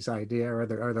Candy's idea, or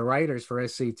the writers for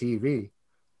SCTV,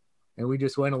 and we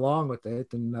just went along with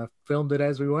it and filmed it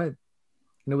as we went.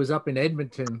 And it was up in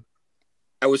Edmonton.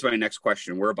 That was my next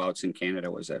question. Whereabouts in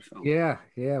Canada was that film? Yeah,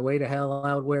 way to hell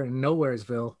out where in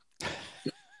Nowheresville.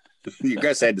 You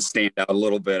guys had to stand out a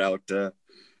little bit out in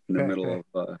the middle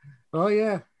of. Oh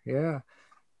yeah.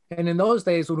 And in those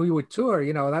days when we would tour,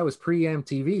 that was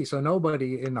pre-MTV, so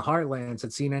nobody in the heartlands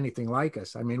had seen anything like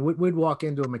us. I mean, we'd walk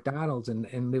into a McDonald's and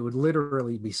it would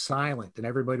literally be silent, and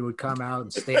everybody would come out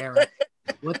and stare.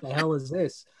 What the hell is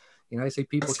this? I see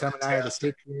people coming out of the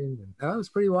kitchen. And that was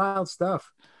pretty wild stuff.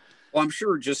 Well, I'm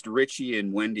sure just Richie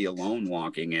and Wendy alone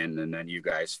walking in, and then you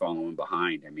guys following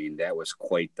behind. I mean, that was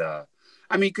quite the.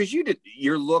 I mean, because you did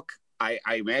your look. I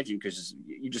imagine because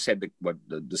you just had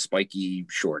the spiky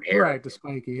short hair, right? The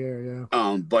spiky hair,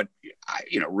 yeah. But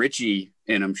Richie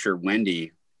and I'm sure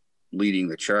Wendy leading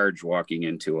the charge, walking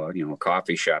into a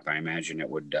coffee shop. I imagine it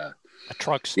would a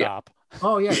truck stop. Yeah.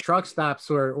 Oh yeah, truck stops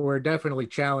were definitely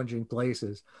challenging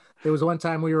places. There was one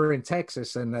time we were in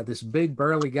Texas, and this big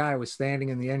burly guy was standing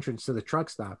in the entrance to the truck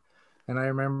stop. And I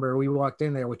remember we walked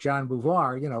in there with John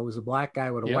Bouvard, it was a black guy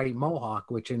with a white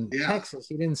mohawk, which in Texas,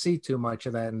 you didn't see too much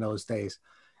of that in those days.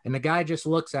 And the guy just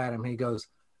looks at him. He goes,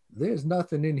 "There's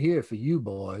nothing in here for you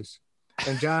boys."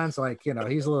 And John's like,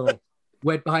 he's a little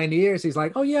wet behind the ears. He's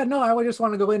like, "Oh yeah, no, I just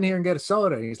want to go in here and get a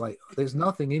soda." And he's like, "There's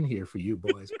nothing in here for you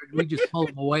boys." We just pull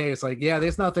him away. It's like, "Yeah,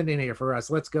 there's nothing in here for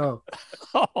us. Let's go."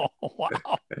 Oh,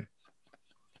 wow.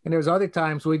 And there was other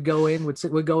times we'd go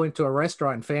into a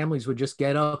restaurant and families would just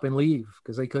get up and leave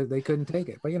because they couldn't take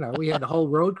it. But we had the whole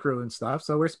road crew and stuff,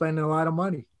 so we're spending a lot of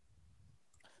money.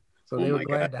 So they were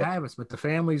glad to have us, but the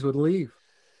families would leave.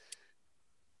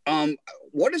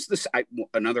 What is this?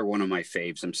 Another one of my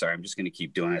faves. I'm sorry, I'm just going to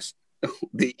keep doing this.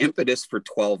 The impetus for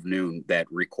 12 Noon, that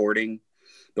recording,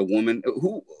 the woman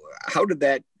how did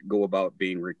that go about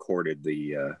being recorded?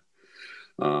 The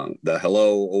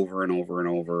hello over and over and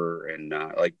over, and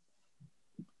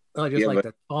Oh, just like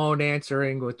the phone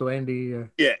answering with Wendy.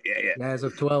 Yeah. As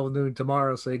of 12 noon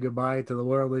tomorrow, say goodbye to the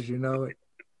world as you know it.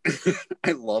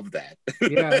 I love that.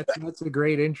 Yeah, that's a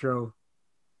great intro.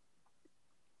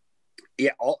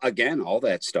 Yeah, all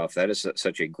that stuff. That is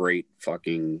such a great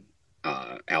fucking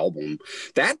album.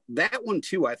 That one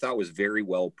too, I thought was very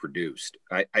well produced.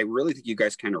 I really think you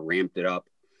guys kind of ramped it up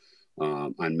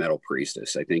on Metal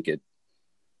Priestess. I think it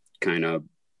kind of,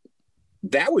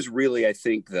 that was really, I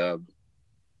think,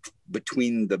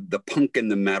 between the punk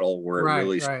and the metal where it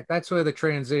really right. That's where the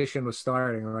transition was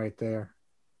starting right there.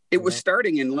 It was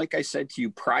starting, and like I said to you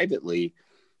privately,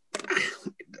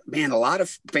 man, a lot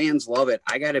of fans love it.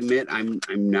 I gotta admit, I'm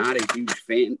not a huge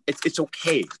fan. It's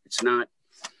okay. It's not,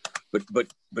 but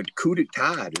Coup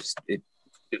d'etat, it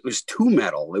was too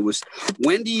metal. It was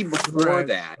Wendy before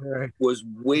that was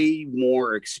way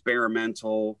more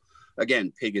experimental.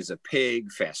 Again, Pig is a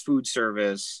Pig, fast food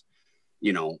service,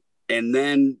 you know. And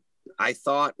then I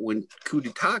thought when Coup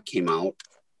d'etat came out,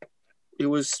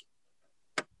 it's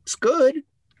good.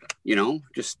 You know,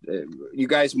 just you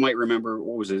guys might remember,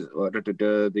 what was it?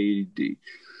 The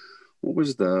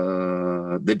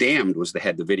Damned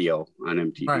had the video on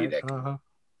MTV.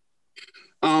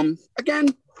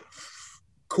 Again,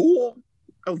 cool.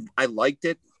 I liked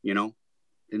it. You know,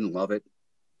 didn't love it.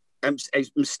 I'm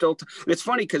still. It's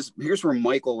funny because here's where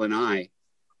Michael and I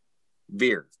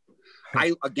veer.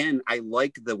 I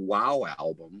like the Wow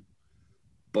album,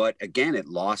 but again, it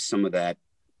lost some of that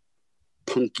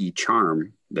punky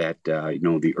charm that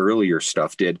the earlier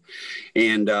stuff did.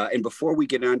 And before we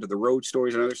get on to the road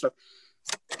stories and other stuff,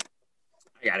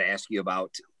 I got to ask you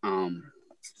about all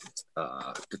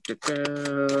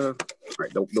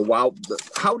right, the Wow.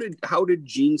 How did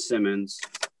Gene Simmons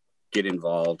get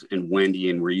involved, and Wendy,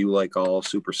 and were you like all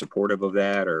super supportive of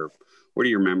that, or what are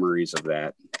your memories of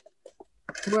that?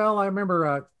 Well, I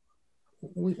remember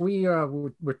we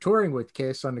were touring with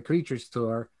KISS on the Creatures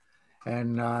tour,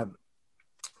 and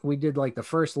we did like the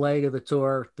first leg of the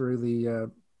tour through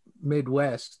the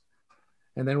Midwest,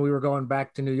 and then we were going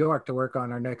back to New York to work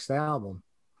on our next album.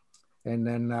 And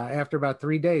then after about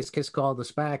 3 days, KISS called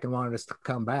us back and wanted us to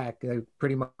come back. They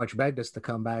pretty much begged us to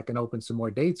come back and open some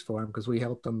more dates for them because we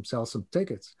helped them sell some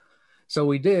tickets. So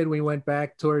we did. We went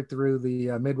back, toured through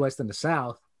the Midwest and the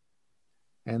South,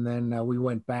 and then we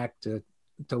went back to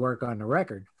work on the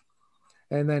record.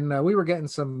 And then we were getting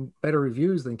some better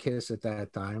reviews than KISS at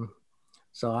that time.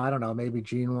 So I don't know, maybe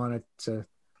Gene wanted to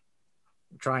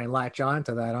try and latch on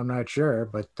to that. I'm not sure,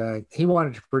 but he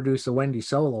wanted to produce a Wendy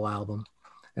solo album.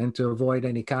 And to avoid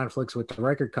any conflicts with the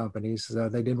record companies,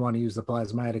 they didn't want to use the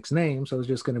Plasmatics name, so it was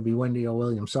just going to be Wendy O.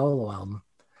 Williams solo album.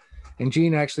 And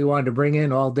Gene actually wanted to bring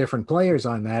in all different players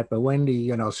on that, but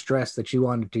Wendy, stressed that she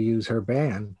wanted to use her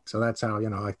band. So that's how,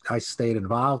 I stayed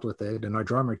involved with it. And our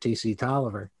drummer, T.C.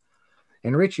 Tolliver.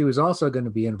 And Richie was also going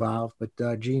to be involved,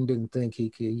 but Gene didn't think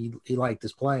he liked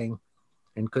his playing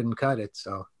and couldn't cut it.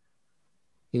 So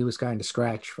he was kind of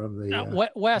scratched from the...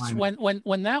 Wes,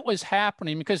 when that was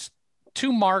happening, because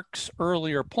to Mark's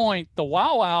earlier point, the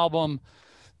Wow album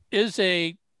is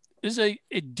a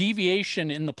deviation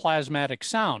in the Plasmatic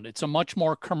sound. It's a much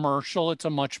more commercial. It's a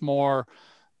much more,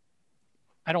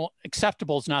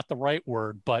 acceptable is not the right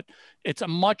word, but it's a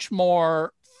much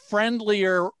more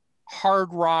friendlier hard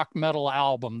rock metal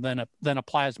album than a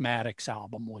Plasmatics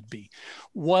album would be.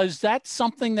 Was that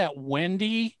something that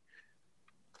Wendy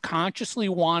consciously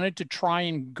wanted to try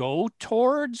and go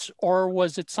towards, or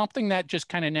was it something that just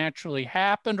kind of naturally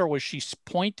happened, or was she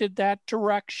pointed that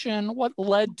direction? What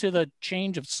led to the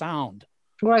change of sound?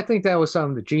 Well, I think that was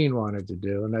something that Gene wanted to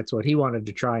do, and that's what he wanted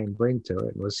to try and bring to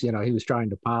it. Was he was trying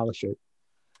to polish it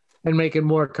and make it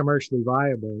more commercially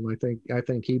viable. And I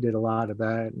think he did a lot of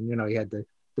that. And he had the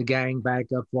gang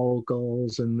backup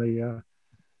vocals and the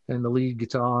lead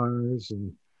guitars,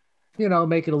 and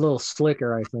make it a little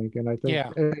slicker, I think. And I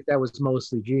think that was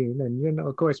mostly Gene. And,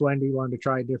 of course, Wendy wanted to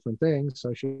try different things.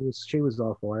 So she was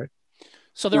all for it.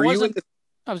 So there wasn't,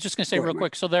 I was just going to say real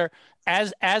quick. So there,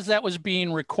 as that was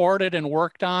being recorded and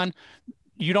worked on,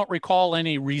 you don't recall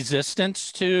any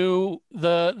resistance to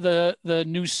the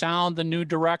new sound, the new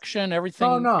direction, everything?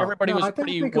 Oh, no. Everybody was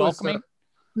pretty welcoming?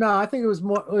 No, I think it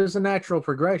was a natural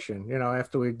progression,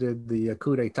 after we did the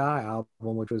Coup d'etat album,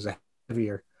 which was a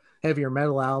heavier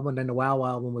metal album, and then the Wow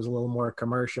album was a little more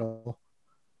commercial,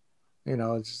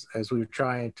 as we were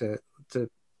trying to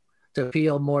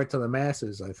appeal more to the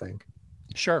masses, I think.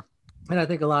 Sure. And I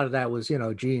think a lot of that was,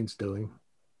 Gene's doing.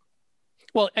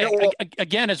 Well,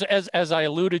 again, as I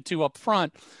alluded to up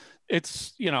front,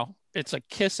 it's a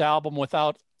KISS album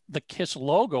without the KISS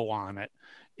logo on it.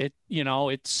 It, you know,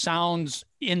 it sounds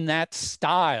in that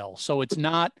style. So it's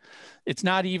not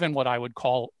even what I would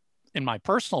call, in my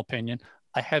personal opinion,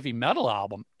 a heavy metal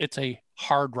album. It's a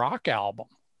hard rock album,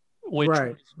 which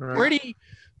Right.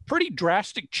 pretty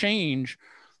drastic change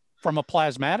from a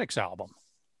Plasmatics album.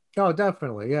 Oh,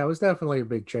 definitely. Yeah, it was definitely a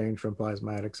big change from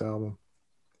Plasmatics album.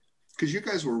 Because you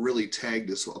guys were really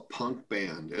tagged as a punk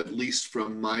band, at least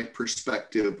from my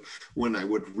perspective, when I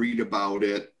would read about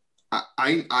it.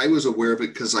 I was aware of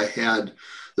it because I had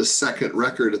the second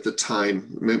record at the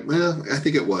time. Well, I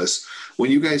think it was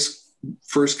when you guys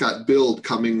first got billed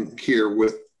coming here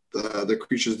with the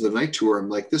Creatures of the Night tour. I'm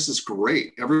like, this is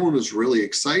great. Everyone was really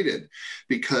excited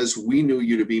because we knew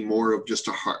you to be more of just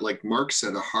a hard, like Mark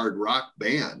said, a hard rock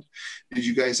band. Did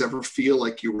you guys ever feel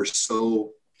like you were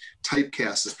so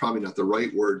typecast is probably not the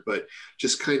right word, but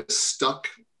just kind of stuck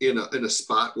in a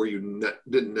spot where you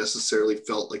didn't necessarily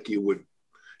felt like you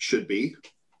should be?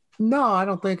 No, I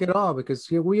don't think at all,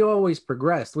 because we always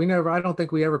progressed. I don't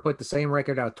think we ever put the same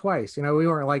record out twice. You know, we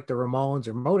weren't like the Ramones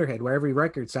or Motorhead, where every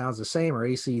record sounds the same, or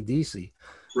AC/DC.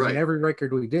 Right. I mean, every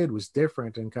record we did was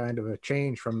different and kind of a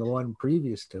change from the one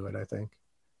previous to it, I think.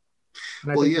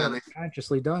 And I think that was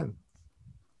consciously done.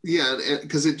 Yeah,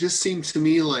 because it just seemed to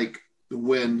me like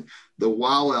when the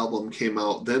Wow album came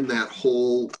out, then that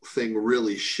whole thing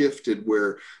really shifted,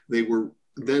 where they were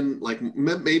then like,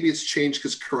 maybe it's changed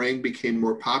because Kerrang became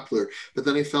more popular, but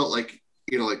then I felt like,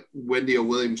 you know, like Wendy O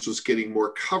was getting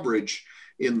more coverage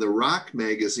in the rock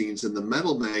magazines and the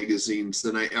metal magazines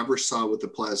than I ever saw with the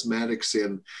Plasmatics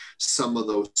in some of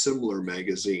those similar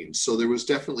magazines. So there was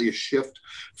definitely a shift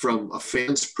from a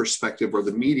fan's perspective, or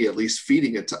the media at least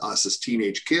feeding it to us as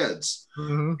teenage kids.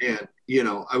 Mm-hmm. And, you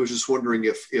know, I was just wondering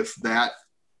if that,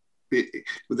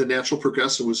 the natural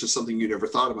progression was just something you never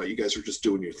thought about. You guys were just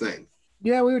doing your thing.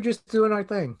 Yeah, we were just doing our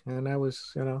thing. And that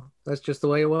was, you know, that's just the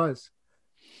way it was.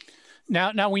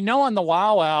 Now we know on the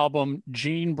Wow album,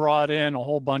 Gene brought in a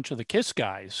whole bunch of the KISS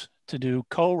guys to do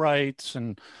co-writes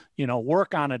and, you know,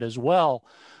 work on it as well.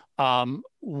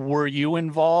 Were you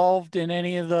involved in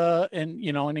any of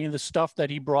the stuff that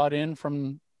he brought in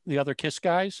from the other KISS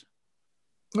guys?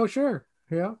 Oh, sure.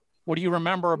 Yeah. What do you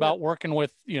remember about working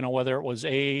with, you know, whether it was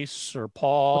Ace or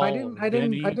Paul? Well, I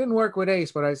didn't work with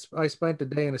Ace, but I spent a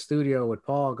day in the studio with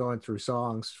Paul going through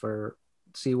songs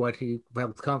see what he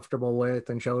felt comfortable with,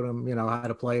 and showed him, you know, how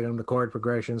to play them, the chord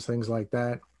progressions, things like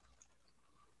that.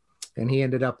 And he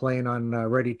ended up playing on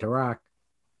Ready to Rock.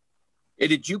 Hey,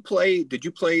 did you play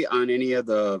on any of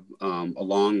the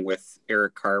along with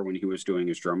Eric Carr when he was doing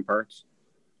his drum parts?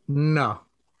 No.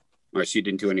 Or so you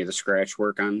didn't do any of the scratch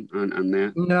work on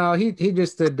that? No, he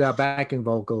just did backing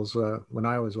vocals when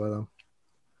I was with him.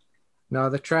 No,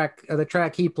 the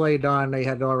track he played on, they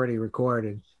had already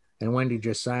recorded, and Wendy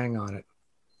just sang on it.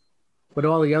 But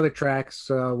all the other tracks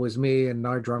was me and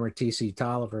our drummer TC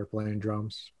Tolliver playing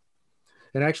drums.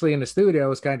 And actually in the studio it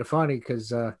was kind of funny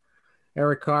because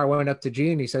Eric Carr went up to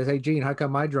Gene. He says, "Hey Gene, how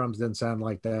come my drums didn't sound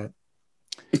like that?"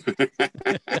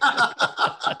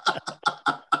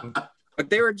 But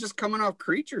they were just coming off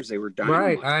Creatures. They were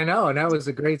dynamite. Right, I know, and that was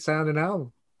a great sounding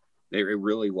album. It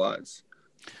really was.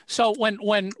 So when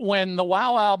the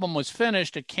Wow album was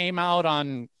finished, it came out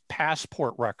on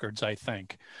Passport Records, I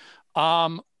think.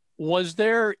 Was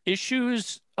there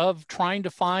issues of trying to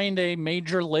find a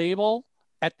major label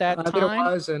at that time?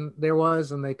 There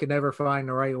was, and they could never find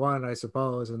the right one, I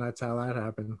suppose, and that's how that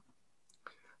happened.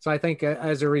 So I think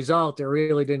as a result, it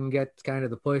really didn't get kind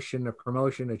of the push and the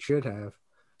promotion it should have.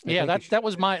 That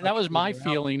was my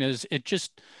feeling. Is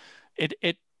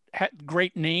it had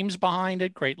great names behind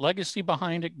it, great legacy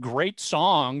behind it, great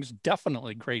songs,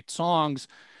 definitely great songs,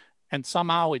 and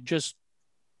somehow it just,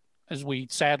 as we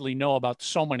sadly know about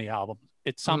so many albums,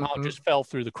 it somehow just fell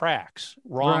through the cracks.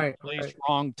 Wrong place,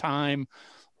 wrong time,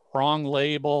 wrong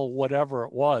label, whatever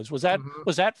it was. Was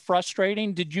that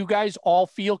frustrating? Did you guys all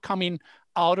feel coming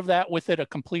out of that with it a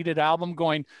completed album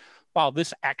going, wow,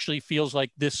 this actually feels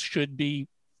like this should be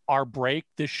our break,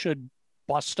 this should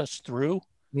bust us through?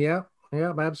 Yeah,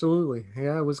 absolutely.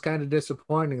 Yeah, it was kind of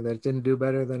disappointing that it didn't do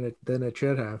better than it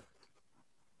should have.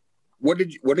 What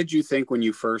did you think when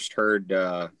you first heard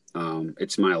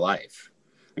It's My Life?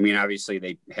 I mean, obviously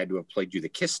they had to have played you the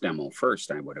KISS demo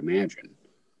first, I would imagine.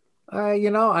 You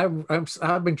know,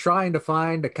 I've been trying to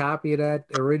find a copy of that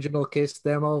original KISS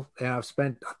demo, and I've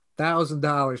spent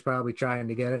 $1,000 probably trying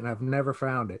to get it, and I've never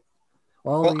found it.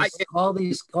 All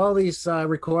these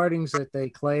recordings that they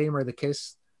claim are the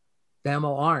KISS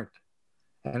demo aren't,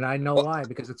 and I know why,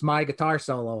 because it's my guitar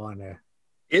solo on there.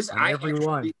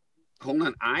 Hold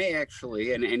on, I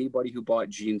actually, and anybody who bought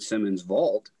Gene Simmons'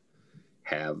 Vault,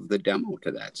 have the demo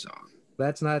to that song.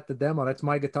 That's not the demo. That's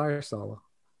my guitar solo.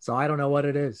 So I don't know what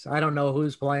it is. I don't know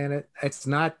who's playing it. It's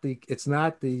not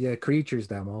the Creatures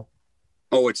demo.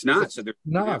 Oh, it's not. So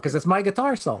no, because it's my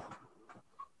guitar solo.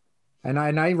 And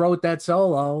I wrote that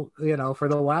solo, for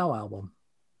the Wow album.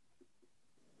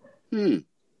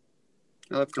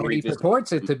 I'll have to and he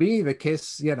purports it to be the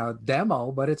KISS,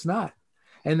 demo, but it's not.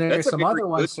 And there's some other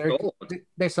ones.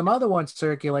 There's some other ones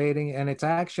circulating, and it's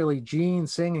actually Gene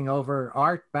singing over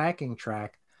art backing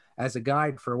track as a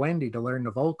guide for Wendy to learn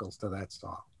the vocals to that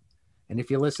song. And if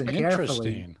you listen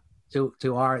carefully to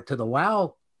the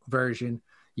Wow version,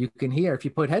 you can hear, if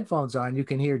you put headphones on, you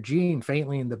can hear Gene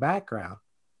faintly in the background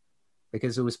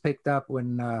because it was picked up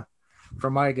when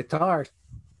from my guitar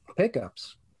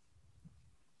pickups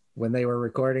when they were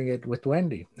recording it with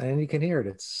Wendy, and you can hear it.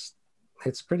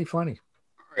 It's pretty funny.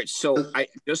 All right, so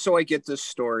I get this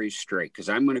story straight, because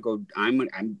I'm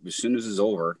as soon as it's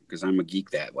over, because I'm a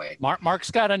geek that way.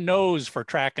 Mark's got a nose for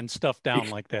tracking stuff down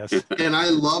like this. And I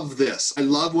love this. I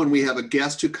love when we have a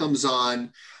guest who comes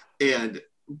on and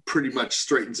pretty much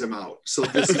straightens him out. So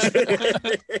this is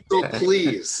so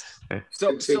please.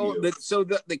 So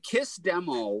the KISS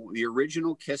demo, the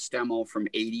original KISS demo from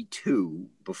 '82,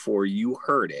 before you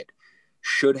heard it,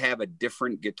 should have a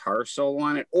different guitar solo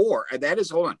on it, or that is,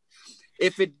 hold on.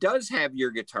 If it does have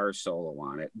your guitar solo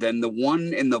on it, then the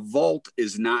one in the vault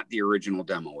is not the original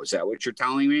demo. Is that what you're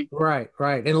telling me? Right.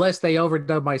 Unless they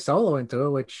overdub my solo into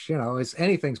it, which, is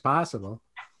anything's possible.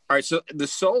 All right. So the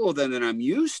solo then that I'm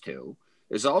used to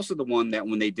is also the one that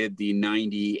when they did the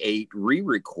 '98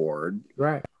 re-record.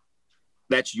 Right.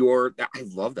 I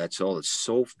love that solo. It's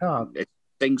so, it's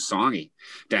sing-songy.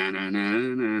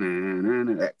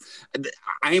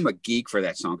 I am a geek for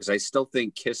that song because I still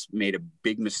think KISS made a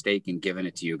big mistake in giving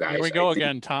it to you guys. Here we go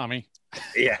again, Tommy.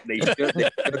 Yeah, they should.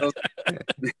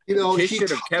 KISS should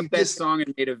have kept that song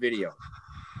and made a video.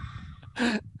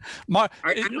 Mark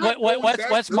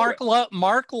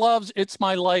loves It's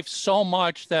My Life so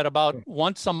much that about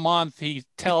once a month he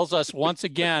tells us once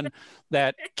again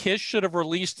that KISS should have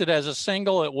released it as a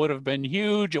single. It would have been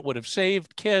huge. It would have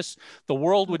saved KISS. The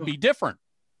world would be different.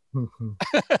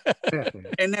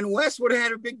 And then Wes would have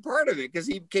had a big part of it because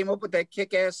he came up with that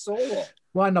kick-ass solo.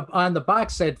 Well, on the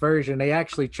box set version, they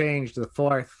actually changed the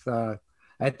fourth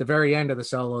at the very end of the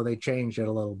solo. They changed it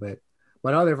a little bit.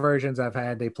 But other versions I've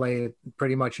had, they play it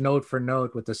pretty much note for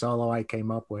note with the solo I came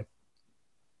up with.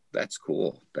 That's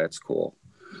cool.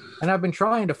 And I've been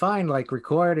trying to find like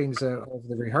recordings of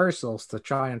the rehearsals to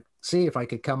try and see if I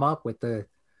could come up with the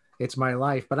It's My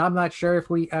Life. But I'm not sure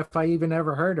if I even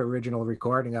ever heard an original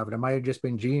recording of it. It might have just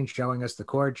been Gene showing us the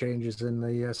chord changes in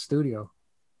the studio.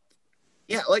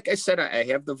 Yeah, like I said, I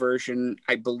have the version.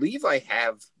 I believe I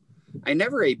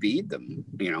never AB'd them.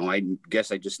 I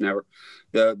guess I just never.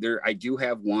 I do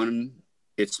have one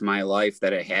It's My Life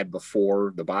that I had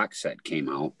before the box set came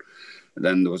out.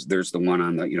 Then there's the one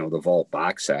on the vault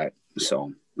box set.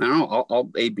 So I don't know. I'll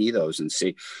AB those and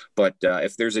see. But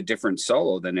if there's a different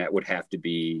solo, then that would have to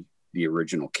be the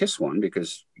original KISS one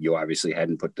because you obviously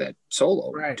hadn't put that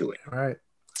solo to it. Right.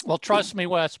 Well, trust me,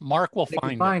 Wes. Mark will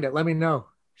find it. Let me know.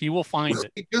 He will find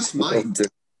it. He just might.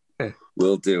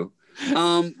 Will do.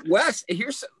 Wes,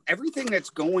 here's everything that's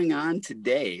going on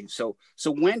today. So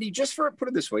Wendy, just put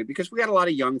it this way, because we got a lot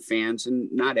of young fans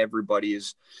and not everybody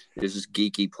is this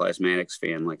geeky Plasmatics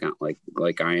fan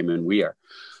like I am and we are.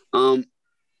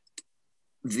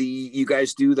 You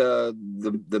guys do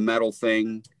the metal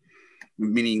thing,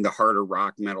 meaning the harder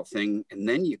rock metal thing, and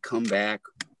then you come back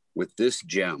with this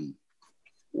gem,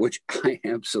 which I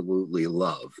absolutely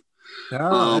love.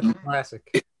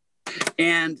 Classic.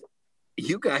 And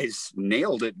you guys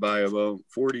nailed it by about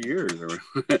 40 years.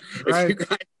 If you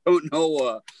guys don't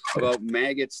know about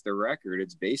Maggots, the record,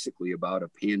 it's basically about a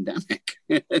pandemic.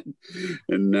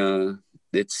 and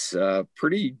it's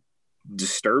pretty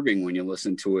disturbing when you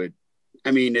listen to it.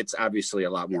 I mean, it's obviously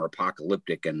a lot more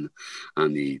apocalyptic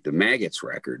on the Maggots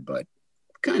record, but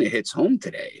kind of hits home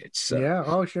today. It's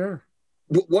sure.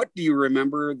 What do you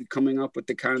remember coming up with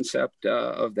the concept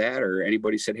of that, or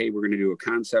anybody said, hey, we're going to do a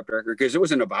concept record? Because it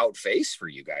was an about face for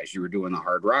you guys. You were doing the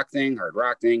hard rock thing,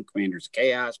 Commanders of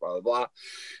Chaos, blah, blah, blah.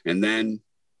 And then,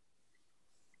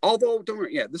 although,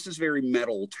 this is very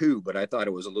metal too, but I thought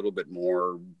it was a little bit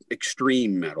more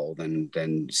extreme metal than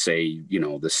say,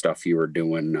 the stuff you were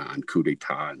doing on Coup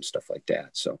d'etat and stuff like that.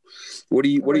 So what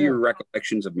are your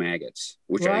recollections of Maggots?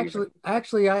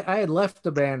 Actually, I had left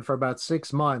the band for about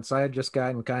 6 months. I had just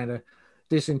gotten kind of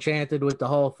disenchanted with the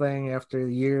whole thing after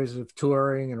years of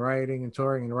touring and writing and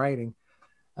touring and writing.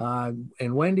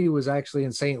 And Wendy was actually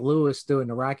in St. Louis doing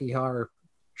the Rocky Horror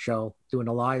show, doing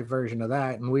a live version of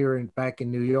that. And we were back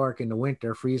in New York in the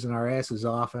winter, freezing our asses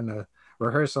off in a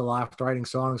rehearsal loft, writing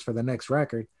songs for the next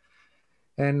record.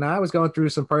 And I was going through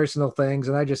some personal things,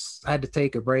 and I just had to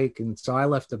take a break. And so I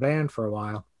left the band for a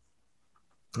while.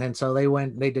 And so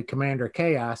they did Commander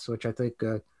Chaos, which I think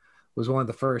was one of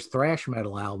the first thrash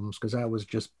metal albums, because that was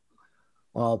just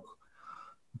all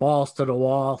balls to the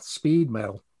wall speed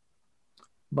metal.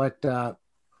 But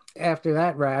after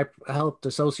that, I helped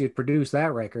associate produce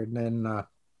that record. And then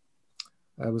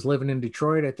I was living in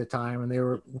Detroit at the time, and they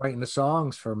were writing the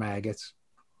songs for Maggots.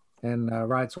 And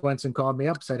Rod Swenson called me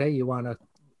up and said, "Hey, you want to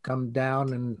come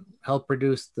down and help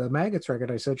produce the Maggots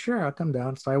record?" I said, "Sure, I'll come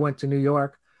down." So I went to New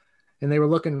York, and they were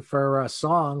looking for a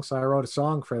song. So I wrote a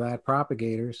song for that,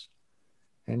 Propagators.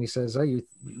 And he says, "Oh, you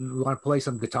want to play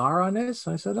some guitar on this?"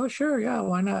 I said, "Oh, sure. Yeah,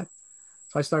 why not?"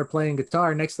 So I started playing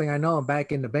guitar. Next thing I know, I'm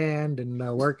back in the band and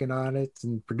working on it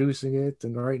and producing it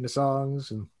and writing the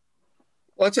songs. And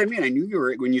well, that's what I mean. I knew you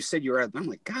were, when you said you were out, I'm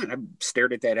like, God, I've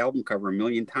stared at that album cover a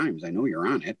million times. I know you're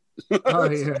on it. Oh,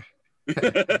 yeah.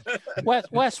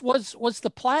 Wes, was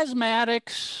the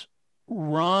Plasmatics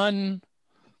run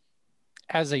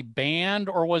as a band,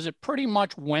 or was it pretty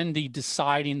much Wendy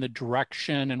deciding the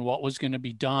direction and what was going to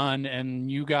be done,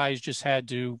 and you guys just had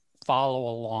to follow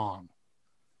along?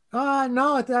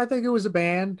 No, I think it was a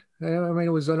band. I mean, it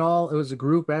was a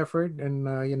group effort,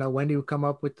 and Wendy would come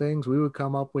up with things, we would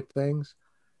come up with things,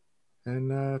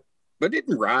 and but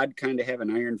didn't Rod kind of have an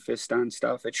iron fist on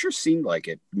stuff? It sure seemed like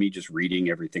it. Me just reading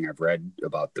everything I've read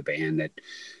about the band, that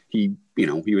he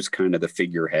was kind of the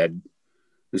figurehead.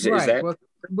 Is that?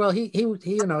 Well, he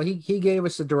gave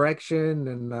us the direction,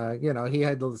 and he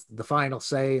had the final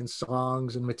say in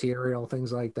songs and material,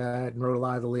 things like that, and wrote a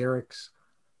lot of the lyrics.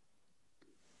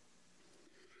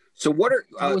 So what are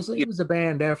it was a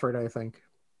band effort, I think.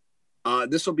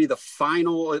 This will be the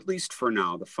final, at least for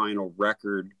now, the final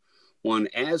record one.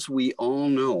 As we all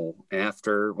know,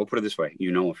 after, we'll put it this way,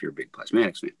 if you're a big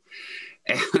Plasmatics fan,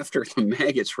 after the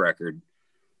Maggots record,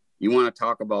 you want to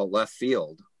talk about left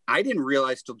field. I didn't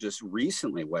realize till just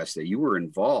recently, Wes, that you were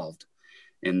involved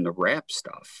in the rap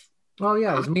stuff. Oh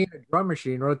yeah, it was me and the Drum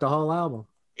Machine wrote the whole album.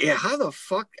 Yeah, how the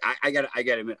fuck? I gotta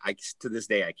admit, to this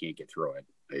day I can't get through it.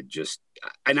 It just,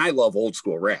 and I love old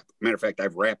school rap. Matter of fact,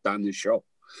 I've rapped on this show.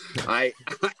 I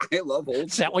love old.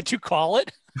 Is that what you call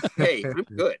it? Hey, I'm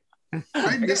good.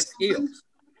 I got skills.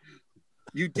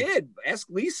 You did. Ask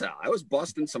Lisa. I was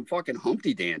busting some fucking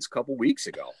Humpty Dance a couple weeks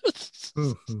ago.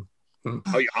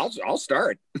 Oh, I'll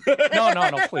start.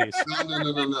 No, please.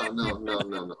 No.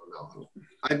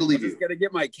 I believe you. I'm just gonna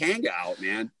get my Kanga out,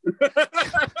 man.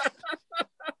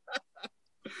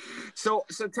 So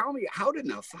tell me, how in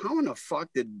the fuck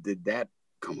did that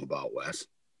come about, Wes?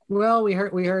 Well, we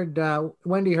heard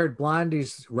Wendy heard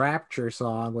Blondie's Rapture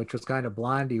song, which was kind of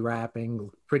Blondie rapping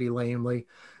pretty lamely,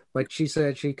 but she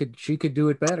said she could do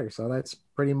it better. So that's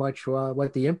pretty much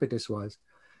what the impetus was.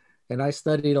 And I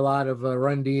studied a lot of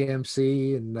Run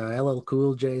DMC and LL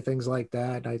Cool J, things like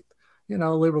that. I,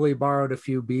 liberally borrowed a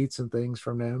few beats and things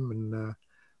from them, and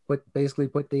basically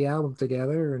put the album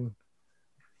together, and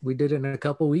we did it in a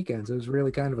couple weekends. It was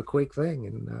really kind of a quick thing,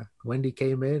 and Wendy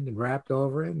came in and rapped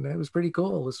over it, and it was pretty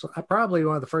cool. It was probably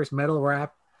one of the first metal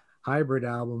rap hybrid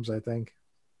albums, I think.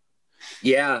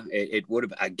 Yeah, it would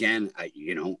have. Again,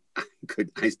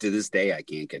 to this day I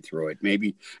can't get through it.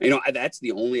 Maybe that's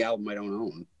the only album I don't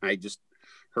own. I just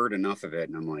heard enough of it,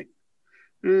 and I'm like,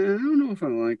 I don't know if I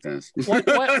like this.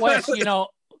 Wes,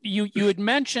 you had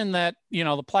mentioned that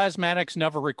the Plasmatics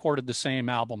never recorded the same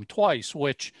album twice,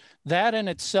 which that in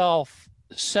itself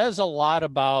says a lot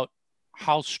about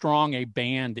how strong a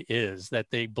band is,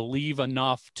 that they believe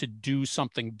enough to do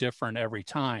something different every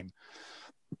time.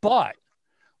 But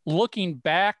looking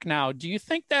back now, do you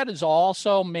think that is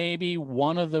also maybe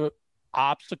one of the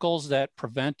obstacles that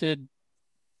prevented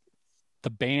the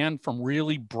band from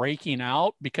really breaking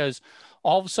out? Because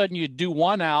all of a sudden you do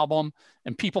one album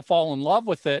and people fall in love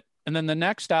with it, and then the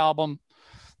next album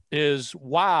is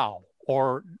wow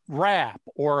or rap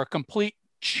or a complete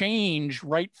change,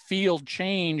 right field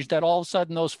change, that all of a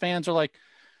sudden those fans are like,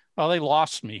 oh, they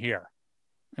lost me here.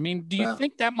 I mean, do you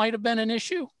think that might have been an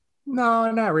issue? No,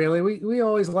 not really. We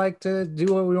always liked to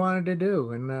do what we wanted to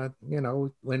do, and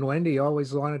when Wendy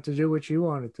always wanted to do what she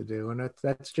wanted to do, and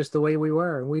that's just the way we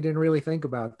were, and we didn't really think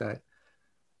about that.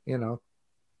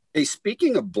 Hey,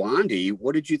 speaking of Blondie,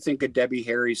 what did you think of Debbie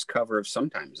Harry's cover of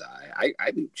Sometimes I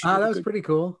think that was pretty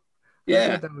cool.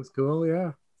 Yeah, that was cool.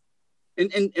 Yeah,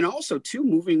 and also too,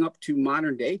 moving up to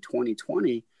modern day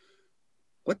 2020.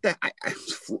 What the? I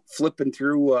was flipping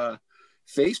through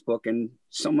Facebook, and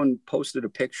someone posted a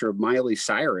picture of Miley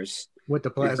Cyrus with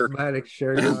the Plasmatic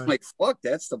shirt and I'm on. like, fuck,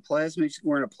 that's the Plasmatic. She's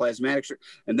wearing a Plasmatic shirt.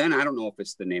 And then I don't know if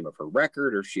it's the name of her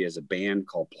record or she has a band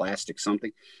called Plastic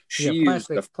something. She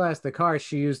used Plastic Heart.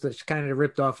 She kind of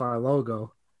ripped off our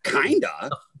logo. Kinda.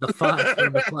 The font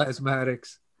from the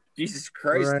Plasmatics. Jesus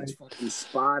Christ, Right. it's fucking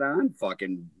spot on,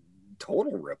 fucking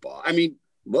total ripoff. I mean,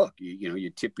 look, you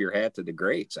tip your hat to the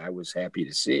greats. I was happy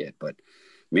to see it, but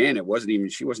man,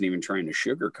 she wasn't even trying to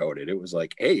sugarcoat it. It was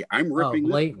like, hey, I'm ripping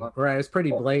blatant. Right, it's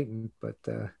pretty blatant, but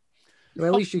well,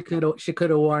 at least she could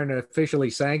have worn an officially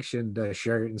sanctioned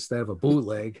shirt instead of a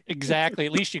bootleg. Exactly.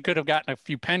 At least you could have gotten a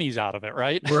few pennies out of it,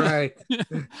 right? Right.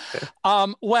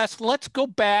 Wes, let's go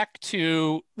back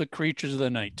to the Creatures of the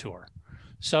Night tour,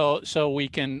 so we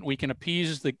can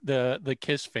appease the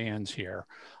KISS fans here.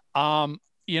 In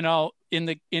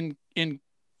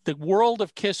the world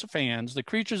of KISS fans, the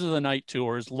Creatures of the Night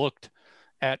tour is looked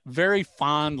at very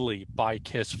fondly by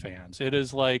KISS fans. It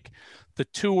is like the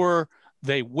tour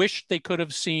they wished they could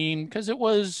have seen, because it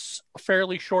was a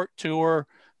fairly short tour,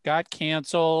 got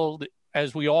canceled.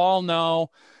 As we all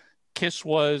know, KISS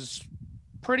was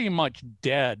pretty much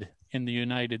dead in the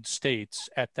United States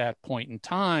at that point in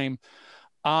time.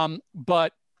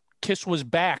 But KISS was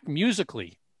back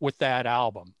musically with that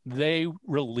album. They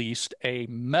released a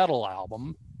metal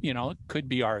album, it could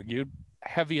be argued,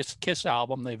 heaviest KISS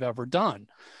album they've ever done.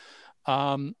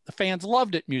 The fans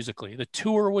loved it musically. The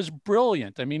tour was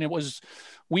brilliant. I mean,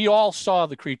 we all saw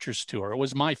the Creatures tour. It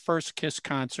was my first KISS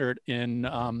concert in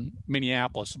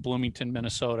Minneapolis, Bloomington,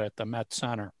 Minnesota at the Met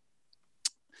Center.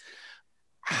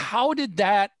 How did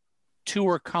that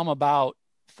tour come about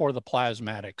for the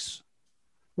Plasmatics?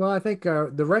 Well, I think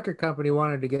the record company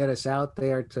wanted to get us out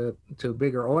there to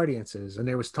bigger audiences. And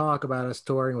there was talk about us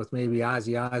touring with maybe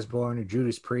Ozzy Osbourne or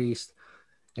Judas Priest.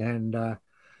 And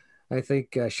I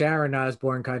think Sharon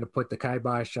Osbourne kind of put the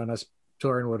kibosh on us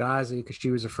touring with Ozzy because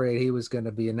she was afraid he was going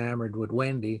to be enamored with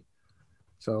Wendy.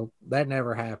 So that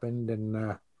never happened.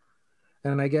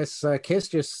 And I guess KISS,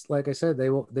 just like I said,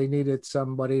 they needed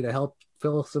somebody to help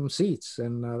fill some seats.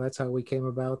 And that's how we came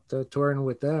about touring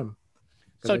with them.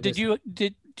 So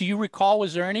do you recall,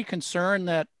 was there any concern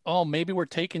that, maybe we're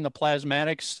taking the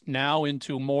Plasmatics now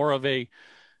into more of a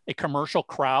commercial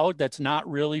crowd that's not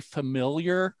really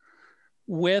familiar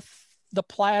with the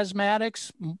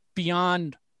Plasmatics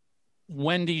beyond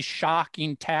Wendy's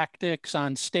shocking tactics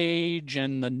on stage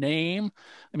and the name?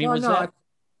 I mean,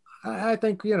 I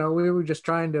think, we were just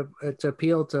trying to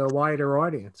appeal to a wider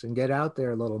audience and get out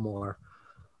there a little more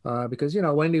because,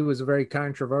 Wendy was a very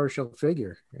controversial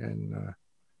figure, and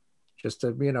just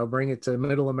to, bring it to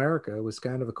middle America was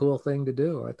kind of a cool thing to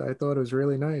do. I thought it was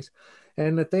really nice.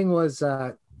 And the thing was,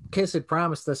 KISS had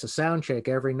promised us a sound check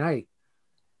every night.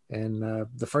 And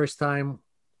the first time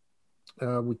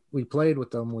we played with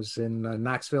them was in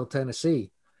Knoxville, Tennessee.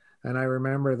 And I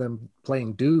remember them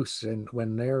playing Deuce and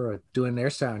when they were doing their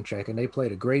sound check, and they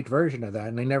played a great version of that.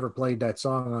 And they never played that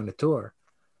song on the tour.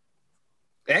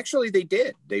 Actually, they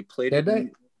did. They played it. Did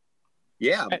they?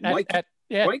 Yeah.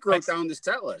 Mike wrote down the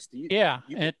set list.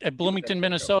 At Bloomington,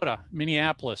 Minnesota,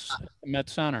 Minneapolis, Met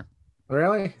Center.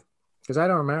 Really? Because I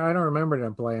don't remember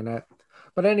them playing that.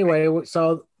 But anyway,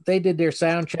 so they did their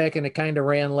sound check, and it kind of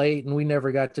ran late, and we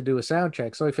never got to do a sound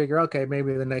check. So we figure, okay,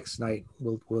 maybe the next night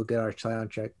we'll get our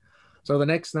sound check. So the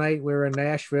next night we were in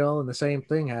Nashville, and the same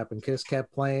thing happened. KISS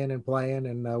kept playing,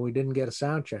 and we didn't get a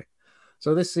sound check.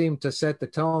 So this seemed to set the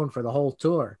tone for the whole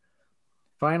tour.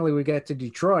 Finally, we get to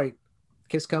Detroit.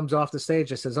 KISS comes off the stage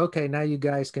and says, okay, now you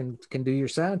guys can do your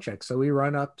sound check. So we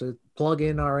run up to plug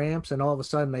in our amps, and all of a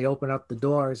sudden they open up the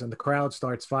doors and the crowd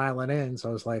starts filing in. So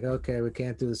I was like, okay, we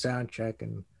can't do the sound check.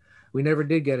 And we never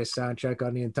did get a sound check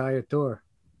on the entire tour.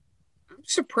 I'm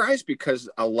surprised because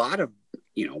a lot of,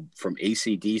 from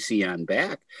AC/DC on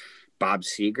back, Bob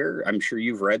Seger, I'm sure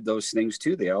you've read those things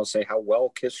too. They all say how well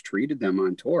KISS treated them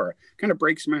on tour. Kind of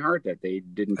breaks my heart that they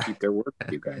didn't keep their word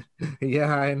with you guys.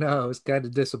 Yeah, I know. It was kind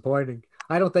of disappointing.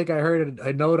 I don't think I heard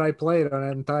a note I played on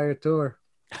that entire tour.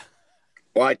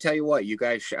 Well, I tell you what, you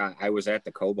guys, I was at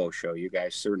the Kobo show. You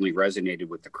guys certainly resonated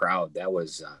with the crowd. That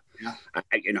was,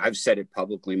 I've said it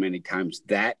publicly many times.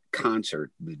 That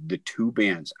concert, the two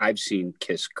bands, I've seen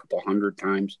KISS a couple hundred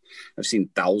times. I've seen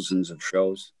thousands of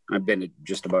shows. I've been at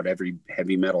just about every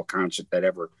heavy metal concert that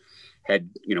ever had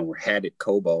at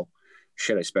Kobo.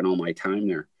 Shit, I spent all my time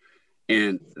there.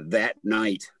 And that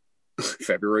night,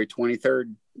 February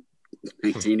 23rd,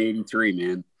 1983,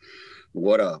 man,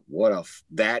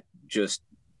 that just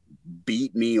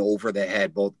beat me over the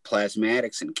head. Both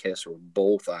Plasmatics and KISS were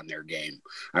both on their game.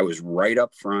 I was right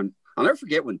up front. I'll never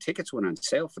forget when tickets went on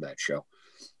sale for that show.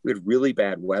 we had really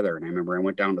bad weather. And I remember I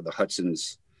went down to the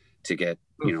Hudson's to get,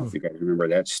 you know, if you guys remember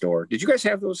that store. Did you guys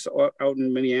have those out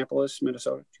in Minneapolis,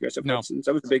 Minnesota? Did you guys have Hudson's?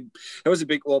 That was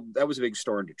a big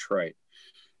store in Detroit.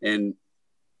 And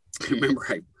I remember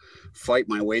I fight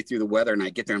my way through the weather and I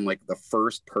get there, I'm like the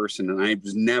first person, and I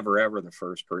was never ever the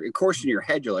first person. Of course, in your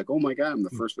head, you're like, oh my God, I'm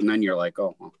the first, and then you're like,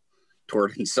 oh, well,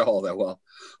 Toward and saw that well.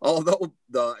 Although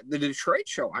the Detroit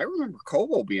show, I remember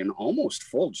Cobo being almost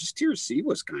full. Just Tier C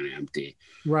was kind of empty.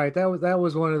 Right. That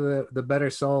was one of the better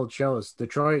sold shows.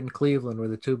 Detroit and Cleveland were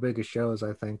the two biggest shows,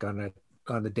 I think, on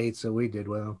the dates that we did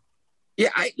with them. Yeah,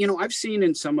 I've seen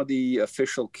in some of the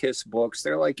official KISS books,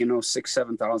 they're like, 6,000,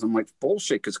 7,000. I'm like,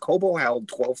 bullshit, because Cobo held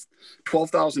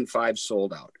 12,005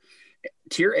 sold out.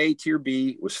 Tier A, Tier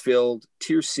B was filled.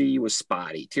 Tier C was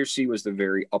spotty. Tier C was the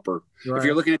very upper. Right. If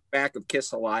you're looking at the back of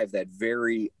KISS Alive, that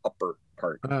very upper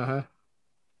part. Uh-huh.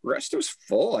 The rest was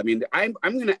full. I mean, I'm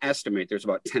going to estimate there's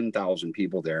about 10,000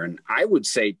 people there. And I would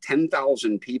say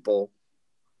 10,000 people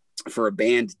for a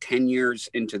band 10 years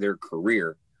into their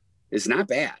career is not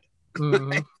bad.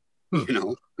 Mm-hmm.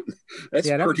 That's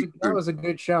pretty. That was a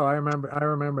good show. I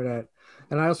remember that.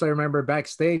 And I also remember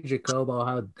backstage at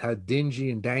Cobo how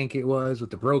dingy and dank it was with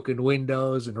the broken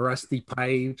windows and rusty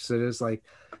pipes. And it's like,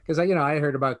 because I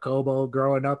heard about Cobo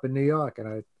growing up in New York,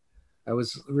 and I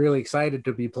was really excited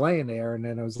to be playing there, and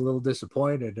then I was a little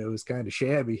disappointed. It was kind of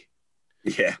shabby.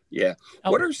 Yeah.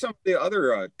 Oh. What are some of the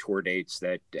other tour dates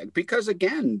that? Because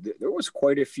again, there was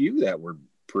quite a few that were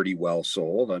pretty well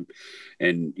sold,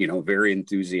 and very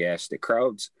enthusiastic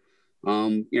crowds.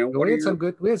 We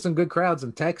had some good crowds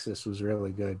in Texas. Was really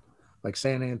good, like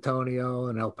San Antonio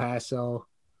and El Paso.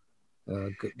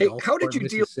 How did you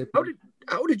deal?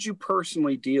 How did you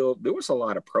personally deal? There was a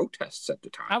lot of protests at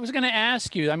the time. I was going to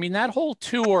ask you. I mean, that whole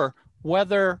tour,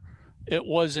 whether it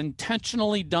was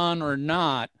intentionally done or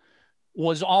not,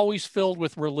 was always filled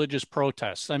with religious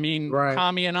protests. I mean, right.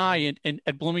 Tommy and I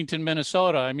at Bloomington,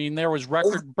 Minnesota, I mean, there was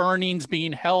record burnings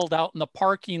being held out in the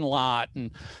parking lot,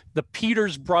 and the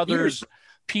Peters brothers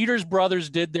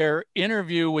did their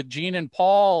interview with Gene and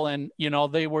Paul, and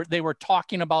they were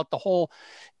talking about the whole,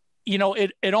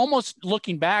 it almost,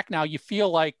 looking back now, you feel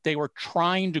like they were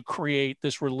trying to create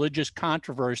this religious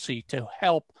controversy to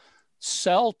help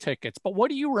sell tickets. But what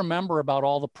do you remember about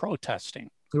all the protesting?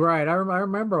 Right. I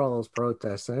remember all those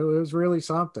protests. It was really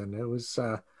something. It was,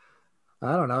 I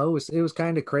don't know. It was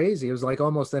kind of crazy. It was like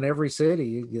almost in every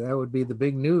city, that would be the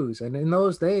big news. And in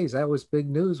those days, that was big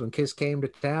news. When KISS came to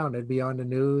town, it'd be on the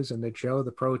news, and they'd show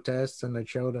the protests, and they'd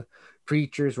show the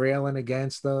preachers railing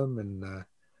against them.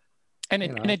 It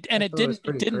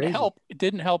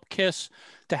didn't help KISS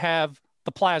to have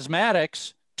the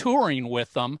Plasmatics touring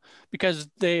with them, because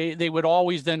they would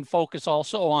always then focus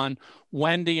also on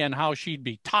Wendy and how she'd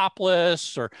be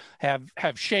topless or have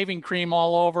shaving cream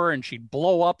all over, and she'd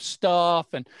blow up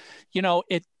stuff. And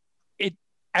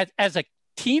as a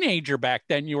teenager back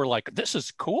then, you were like, this is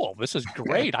cool, this is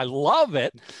great, I love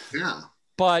it. Yeah.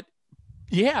 But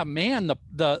yeah, man,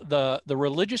 the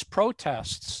religious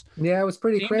protests, it was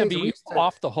pretty crazy. To be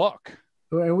off the hook.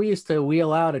 And we used to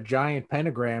wheel out a giant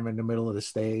pentagram in the middle of the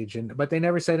stage, but they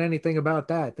never said anything about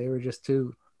that. They were just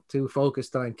too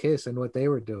focused on KISS and what they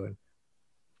were doing.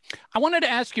 I wanted to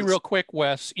ask you real quick,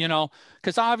 Wes,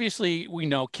 because obviously we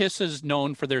know KISS is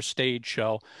known for their stage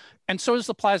show, and so is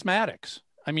the Plasmatics.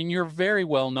 I mean, you're very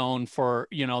well known for,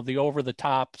 the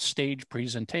over-the-top stage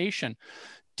presentation.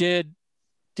 Did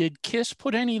KISS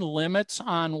put any limits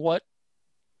on what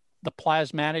the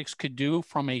Plasmatics could do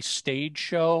from a stage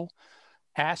show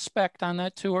aspect on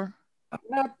that tour?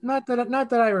 Not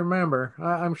that I remember.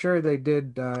 I'm sure they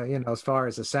did, as far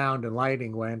as the sound and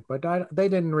lighting went, but they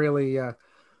didn't really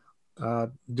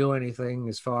do anything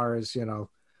as far as,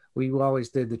 we always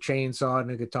did the chainsaw and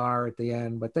the guitar at the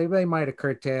end, but they might have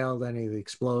curtailed any of the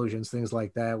explosions, things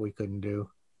like that we couldn't do.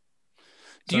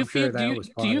 Do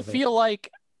you feel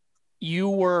like you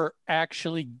were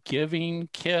actually giving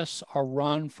KISS a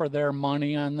run for their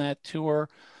money on that tour?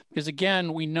 Because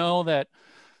again, we know that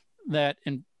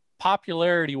in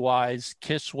popularity wise,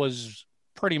 KISS was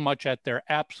pretty much at their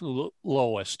absolute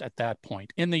lowest at that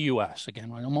point in the US.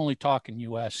 Again, I'm only talking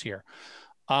US here.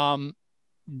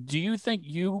 Do you think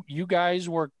you guys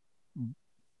were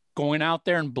going out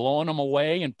there and blowing them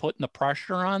away and putting the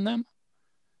pressure on them?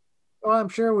 Well, I'm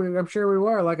sure we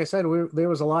were. Like I said, there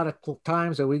was a lot of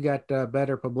times that we got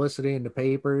better publicity in the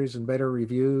papers and better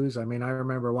reviews. I mean, I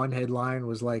remember one headline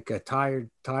was like a tired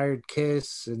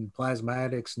KISS and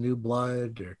Plasmatics, new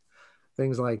blood, or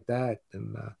things like that.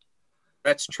 And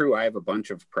that's true. I have a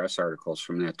bunch of press articles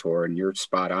from that tour, and you're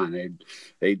spot on.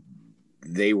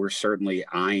 They were certainly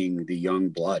eyeing the young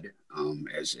blood.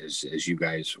 as you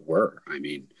guys were. I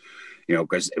mean, you know,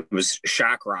 because it was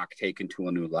shock rock taken to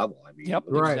a new level. I mean, Yep,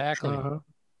 Right. exactly.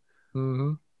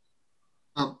 Mm-hmm.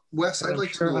 Wes, I'd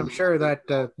like to know. I'm sure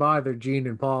that bothered Gene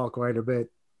and Paul quite a bit.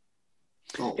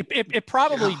 Oh, It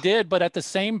probably did, but at the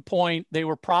same point, they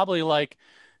were probably like,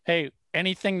 "Hey,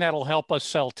 anything that'll help us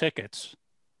sell tickets,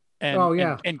 and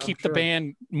and keep the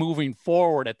band moving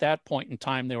forward." At that point in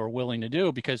time, they were willing to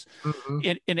do, because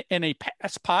in a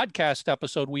past podcast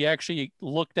episode, we actually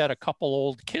looked at a couple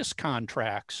old KISS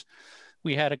contracts.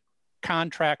 We had a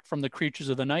contract from the Creatures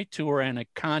of the Night tour and a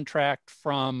contract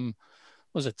from,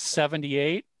 was it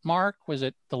 78, Mark? Was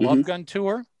it the Love Gun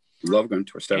tour? Love Gun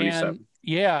tour, 77. And,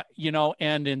 yeah, you know,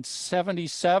 and in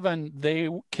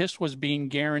 77, KISS was being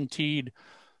guaranteed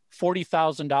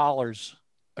 $40,000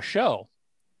 a show.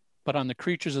 But on the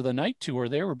Creatures of the Night tour,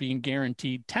 they were being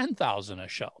guaranteed $10,000 a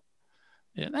show.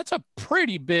 And that's a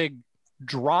pretty big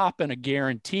drop in a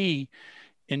guarantee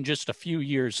in just a few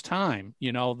years' time.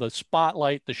 You know, the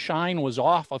spotlight, the shine was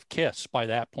off of KISS by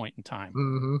that point in time.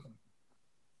 Mm-hmm.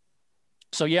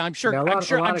 So yeah, I'm sure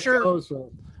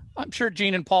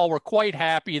Gene and Paul were quite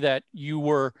happy that you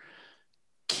were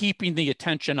keeping the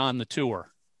attention on the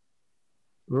tour.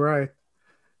 Right.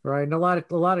 And a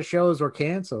lot of shows were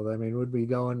canceled. I mean, we'd be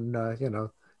going,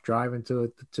 driving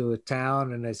to a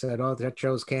town, and they said, "Oh, that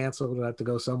show's canceled. We'll have to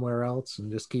go somewhere else,"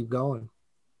 and just keep going.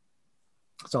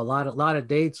 So a lot of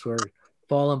dates were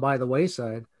falling by the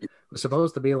wayside. It was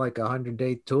supposed to be like a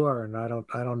 100-date tour, and I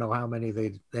don't know how many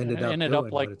they ended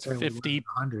up like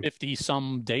 50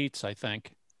 some dates, I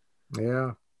think.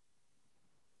 Yeah.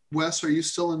 Wes, are you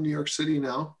still in New York City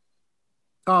now?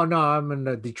 Oh no, I'm in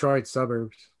the Detroit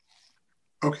suburbs.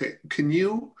 Okay, can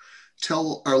you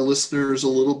tell our listeners a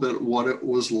little bit what it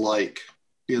was like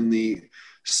in the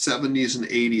 70s and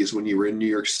 80s when you were in New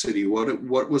York City?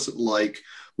 What was it like?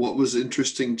 What was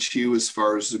interesting to you as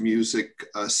far as the music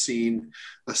scene,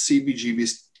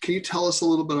 CBGBs? Can you tell us a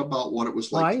little bit about what it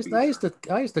was like? I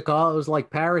used to call it was like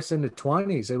Paris in the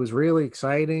 20s. It was really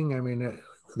exciting. I mean,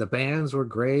 the bands were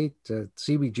great.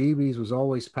 CBGBs was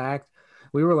always packed.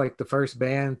 We were like the first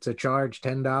band to charge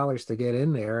 $10 to get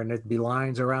in there, and there'd be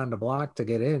lines around the block to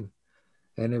get in.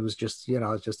 And it was just,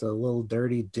 it's just a little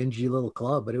dirty, dingy little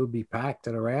club, but it would be packed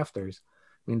to the rafters.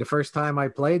 I mean, the first time I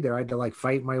played there, I had to like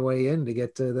fight my way in to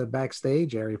get to the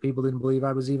backstage area. People didn't believe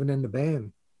I was even in the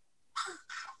band.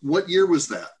 What year was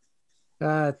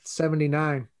that?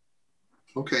 79.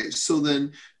 Okay, so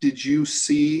then did you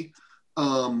see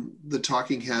the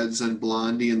Talking Heads and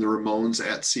Blondie and the Ramones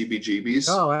at CBGB's?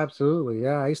 Oh, absolutely.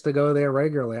 Yeah, I used to go there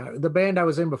regularly. The band I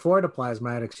was in before the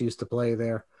Plasmatics used to play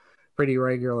there pretty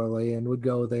regularly, and would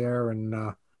go there.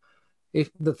 And if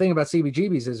the thing about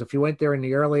CBGB's is if you went there in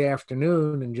the early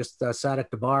afternoon and just sat at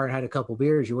the bar and had a couple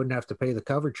beers, you wouldn't have to pay the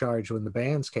cover charge when the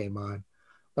bands came on.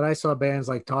 But I saw bands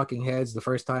like Talking Heads the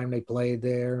first time they played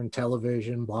there, and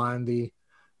Television, Blondie,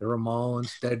 the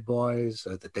Ramones, Dead Boys,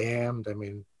 the Damned. I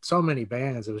mean, so many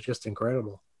bands. It was just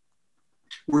incredible.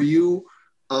 Were you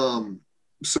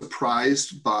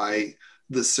surprised by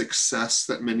the success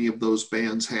that many of those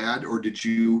bands had, or did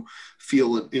you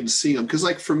feel in seeing them? Because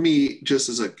like for me, just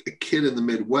as a kid in the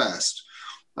Midwest,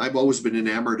 I've always been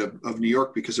enamored of New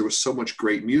York because there was so much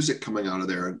great music coming out of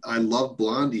there. And I love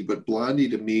Blondie, but Blondie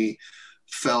to me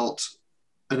felt,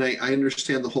 and I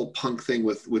understand the whole punk thing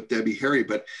with Debbie Harry,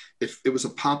 but it was a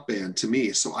pop band to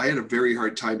me. So I had a very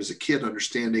hard time as a kid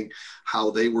understanding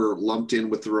how they were lumped in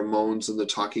with the Ramones and the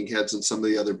Talking Heads and some of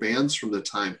the other bands from the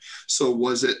time. So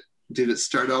did it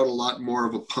start out a lot more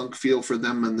of a punk feel for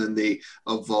them and then they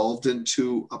evolved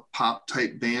into a pop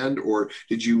type band? Or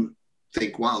did you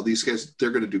think, wow, these guys,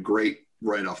 they're going to do great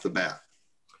right off the bat?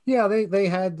 Yeah, they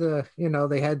had the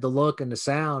look and the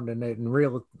sound and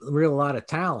real lot of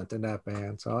talent in that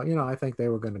band. So, I think they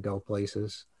were going to go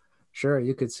places. Sure,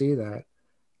 you could see that.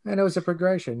 And it was a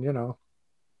progression,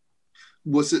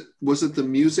 Was it the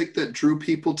music that drew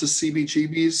people to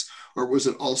CBGB's, or was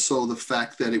it also the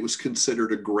fact that it was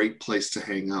considered a great place to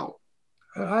hang out?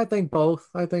 I think both.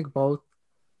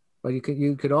 But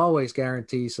you could always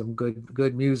guarantee some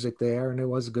good music there, and it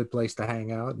was a good place to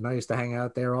hang out. And I used to hang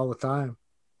out there all the time.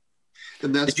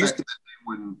 And that's back in the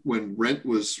day when rent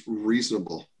was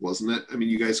reasonable, wasn't it? I mean,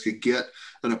 you guys could get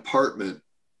an apartment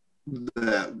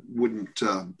that wouldn't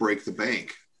break the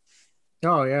bank.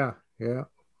 Oh yeah.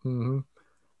 Mm-hmm.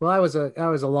 Well, I was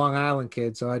a Long Island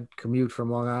kid, so I'd commute from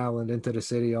Long Island into the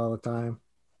city all the time.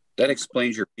 That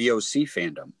explains your VOC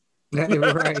fandom.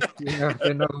 Right. Yeah,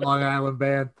 another Long Island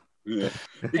band. Yeah.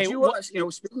 Did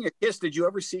you, speaking of KISS, did you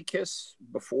ever see KISS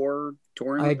before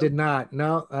touring? I did not.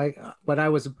 No, but I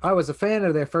was a fan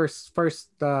of their first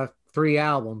 3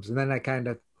 albums, and then I kind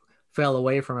of fell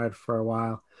away from it for a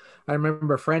while. I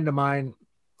remember a friend of mine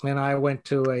and I went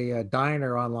to a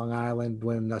diner on Long Island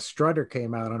when Strutter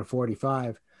came out on a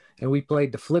 45, and we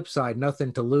played the flip side,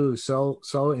 Nothing to Lose,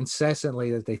 so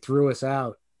incessantly that they threw us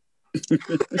out,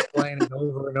 playing it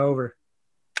over and over.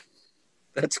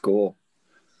 That's cool.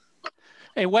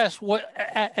 Hey, Wes,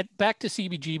 back to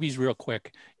CBGB's real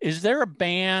quick. Is there a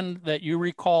band that you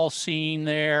recall seeing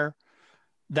there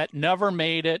that never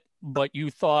made it, but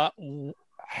you thought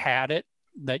had it,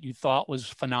 that you thought was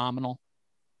phenomenal?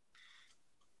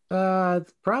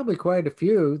 Probably quite a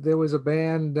few. There was a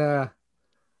band, so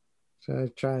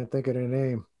I'm trying to think of their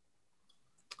name.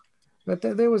 But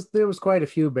there was quite a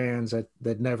few bands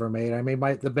that never made. I mean,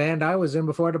 the band I was in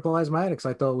before the Plasmatics,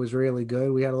 I thought was really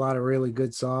good. We had a lot of really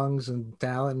good songs and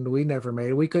talent, and we never made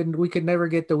it. We could never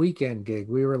get the weekend gig.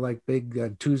 We were like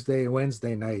big Tuesday and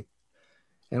Wednesday night,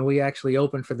 and we actually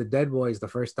opened for the Dead Boys the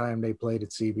first time they played at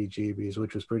CBGB's,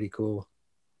 which was pretty cool.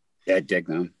 Yeah, I dig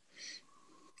them.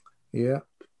 Yeah.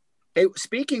 Hey,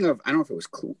 speaking of, I don't know if it was,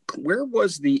 where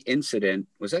was the incident?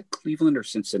 Was that Cleveland or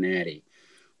Cincinnati?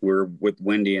 Where with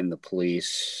Wendy and the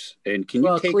police? And can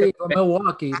you take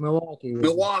Milwaukee?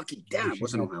 Milwaukee. Damn, it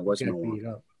wasn't Ohio. Wasn't Milwaukee.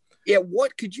 Yeah,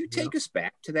 what could you take us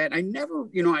back to that? I never,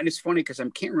 and it's funny because I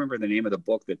can't remember the name of the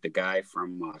book that the guy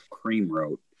from Cream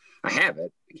wrote. I have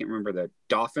it. I can't remember the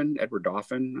Edward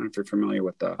Dauphin. I don't know if you're familiar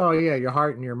with the. Oh yeah, Your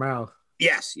Heart in Your Mouth.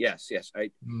 Yes.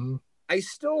 I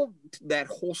still, that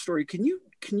whole story. Can you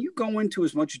go into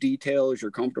as much detail as you're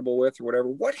comfortable with or whatever?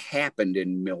 What happened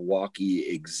in Milwaukee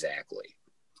exactly?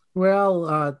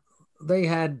 Well, they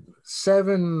had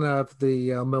 7 of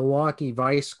the Milwaukee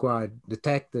Vice Squad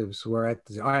detectives were at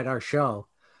our show,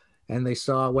 and they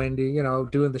saw Wendy,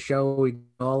 doing the show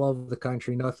all over the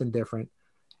country, nothing different.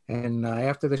 And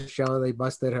after the show, they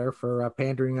busted her for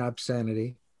pandering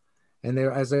obscenity. And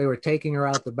as they were taking her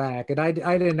out the back, and I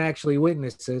didn't actually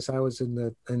witness this, I was in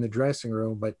the dressing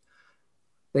room, but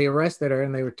they arrested her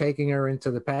and they were taking her into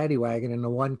the paddy wagon, and the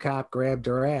one cop grabbed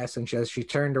her ass, and as she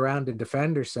turned around to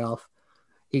defend herself,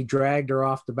 he dragged her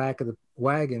off the back of the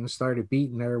wagon and started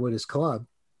beating her with his club.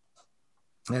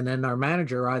 And then our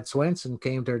manager, Rod Swenson,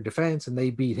 came to her defense, and they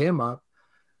beat him up.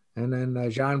 And then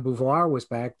Jean Beauvoir was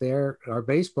back there, our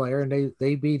bass player, and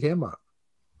they beat him up.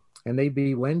 And they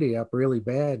beat Wendy up really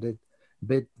bad.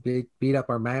 Beat up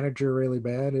our manager really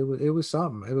bad. It was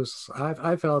something. It was,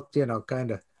 I felt,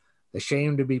 kind of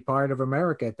ashamed to be part of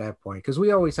America at that point, because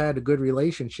we always had a good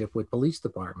relationship with police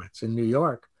departments in New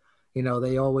York.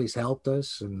 They always helped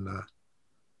us, and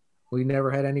we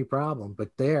never had any problem. But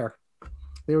they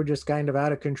were just kind of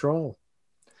out of control.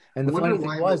 And the funny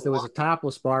thing was, there was a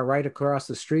topless bar right across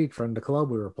the street from the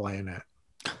club we were playing at.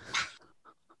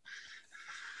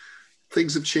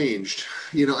 Things have changed.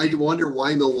 I wonder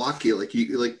why Milwaukee, like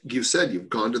you said, you've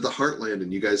gone to the heartland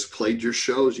and you guys played your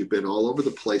shows. You've been all over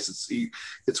the place.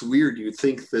 It's weird. You'd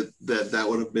think that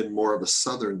would have been more of a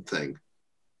Southern thing.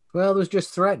 Well, it was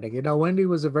just threatening. Wendy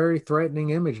was a very threatening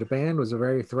image. The band was a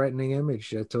very threatening image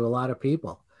to a lot of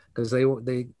people, because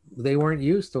they weren't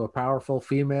used to a powerful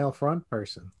female front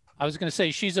person. I was going to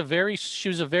say she was a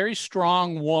very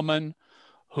strong woman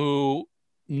who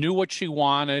knew what she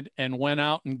wanted and went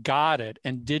out and got it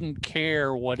and didn't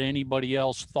care what anybody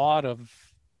else thought of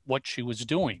what she was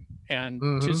doing.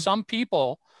 And to some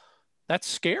people, that's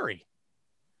scary.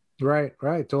 Right.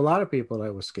 To a lot of people,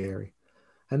 that was scary.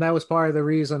 And that was part of the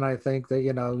reason, I think,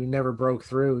 that, we never broke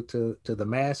through to the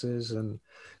masses, and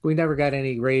we never got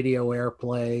any radio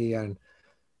airplay. And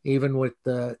even with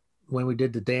when we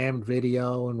did the Damned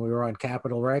video and we were on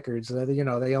Capitol Records,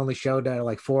 they only showed that at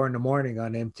like 4 a.m.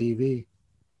 on MTV.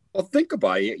 Well, think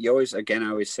about it. I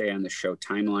always say on the show,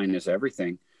 timeline is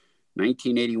everything.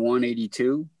 1981,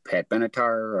 82, Pat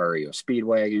Benatar, REO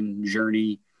Speedwagon,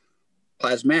 Journey,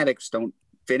 Plasmatics don't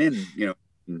fit in,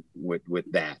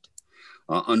 with that,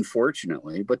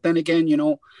 unfortunately. But then again,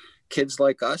 kids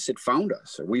like us, it found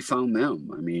us, or we found them.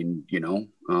 I mean,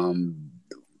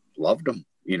 loved them,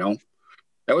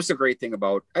 That was the great thing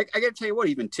about, I got to tell you what,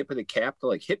 even Tip of the Cap to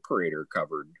like Hit Parader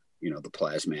covered, the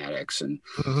Plasmatics, and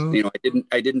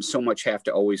I didn't so much have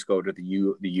to always go to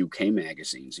the UK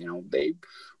magazines. They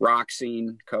Rock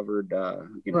Scene covered,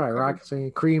 Rock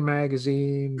Scene, Cream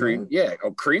magazine,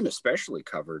 Cream especially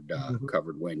covered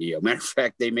Wendy O. Matter of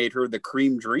fact, they made her the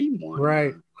Cream Dream one,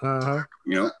 right? So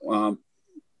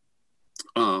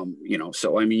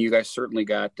I mean, you guys certainly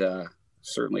got the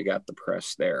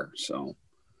press there. So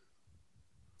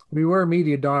we were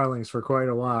media darlings for quite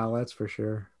a while, that's for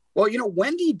sure. Well,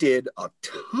 Wendy did a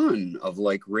ton of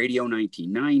like Radio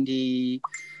 1990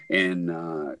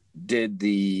 and did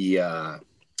the,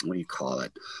 what do you call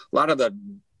it? A lot of the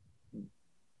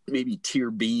maybe tier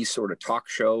B sort of talk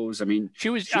shows. I mean,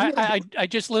 I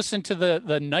just listened to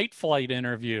the Night Flight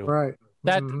interview. Right.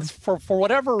 That for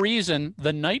whatever reason,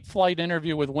 the Night Flight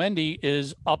interview with Wendy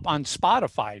is up on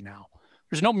Spotify now.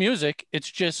 There's no music. It's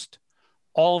just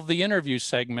all of the interview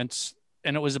segments,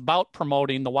 and it was about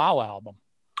promoting the WoW album.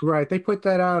 Right. They put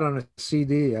that out on a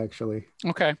CD, actually.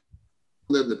 Okay. And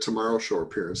then the Tomorrow Show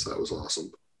appearance, that was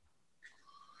awesome.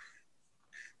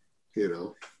 You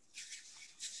know.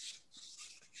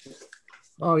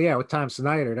 Oh yeah, with Tom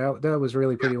Snider, that was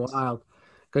really pretty wild,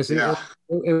 because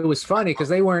it was funny because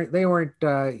they weren't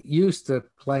used to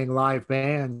playing live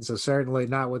bands, so certainly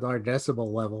not with our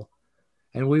decibel level.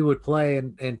 And we would play,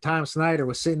 and Tom Snider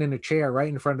was sitting in a chair right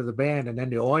in front of the band, and then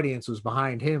the audience was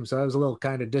behind him, so that was a little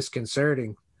kind of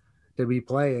disconcerting to be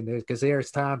playing it, because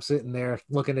there's Tom sitting there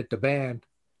looking at the band.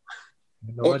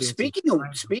 Well,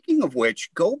 speaking of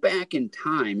which, go back in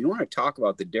time. You want to talk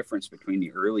about the difference between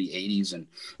the early 80s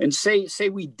and say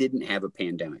we didn't have a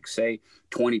pandemic. Say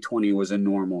 2020 was a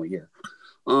normal year.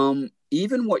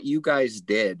 Even what you guys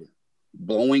did,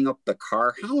 blowing up the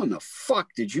car, how in the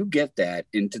fuck did you get that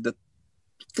into the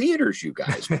theaters you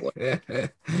guys played?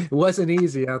 It wasn't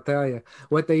easy, I'll tell you.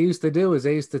 What they used to do is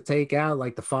they used to take out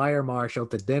like the fire marshal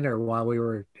to dinner while we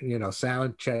were,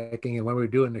 sound checking and when we were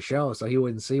doing the show, so he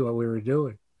wouldn't see what we were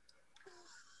doing.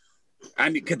 I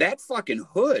mean, cause that fucking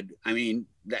hood, I mean,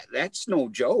 that's no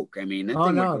joke. I mean,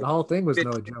 the whole thing was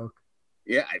no joke.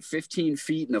 Yeah, 15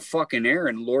 feet in the fucking air,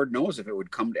 and Lord knows if it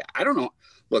would come down. I don't know.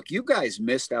 Look, you guys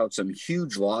missed out some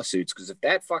huge lawsuits, because if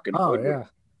that fucking hood went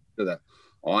to the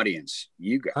audience,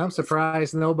 I'm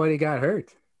surprised nobody got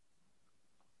hurt.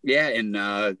 Yeah, and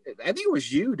I think it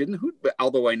was you,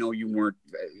 although I know you weren't.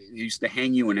 Used to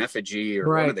hang you in effigy, or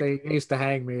right? They used to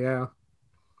hang me. Yeah.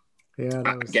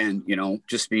 Again,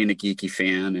 just being a geeky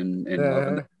fan and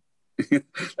loving it.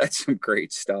 That's some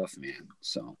great stuff, man.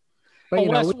 So, but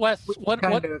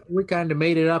we kind of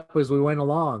made it up as we went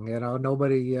along.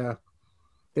 Nobody.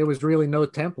 There was really no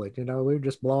template, we were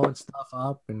just blowing stuff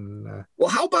up. And well,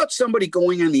 how about somebody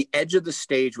going on the edge of the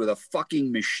stage with a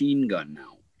fucking machine gun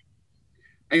now?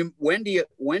 I mean,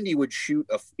 Wendy would shoot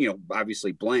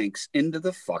obviously blanks into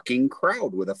the fucking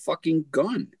crowd with a fucking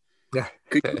gun. Yeah.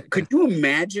 Could you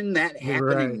imagine that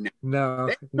happening? Right. No,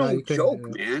 that's no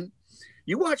joke, man.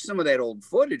 You watch some of that old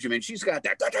footage. I mean, she's got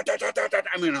that.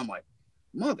 I mean, I'm like,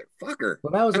 motherfucker.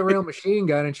 Well, that was a real machine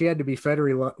gun, and we had to be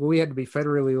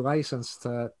federally licensed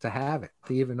to have it,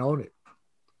 to even own it.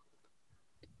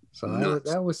 So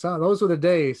that was those were the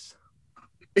days.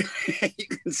 You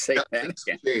can say that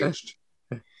again.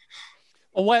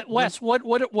 Well, Wes,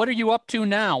 what are you up to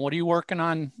now? What are you working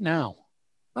on now?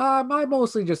 I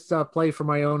mostly just play for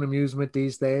my own amusement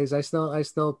these days. I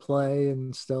still play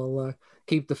and still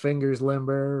keep the fingers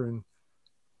limber and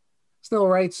still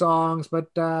write songs, but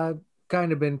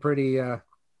kind of been pretty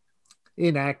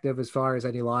inactive as far as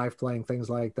any live playing, things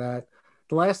like that.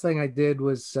 The last thing I did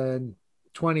was in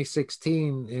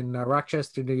 2016 in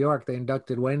Rochester, New York. They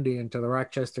inducted Wendy into the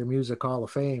Rochester Music Hall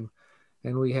of Fame,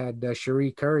 and we had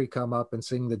Cherie Curry come up and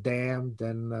sing The Damned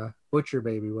and Butcher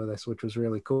Baby with us, which was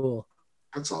really cool.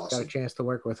 That's awesome. Got a chance to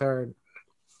work with her.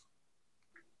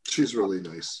 She's really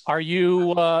nice. Are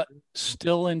you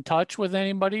still in touch with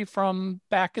anybody from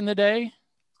back in the day?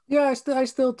 Yeah, I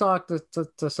still talk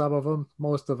to some of them,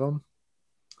 most of them.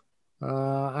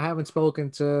 I haven't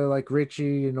spoken to like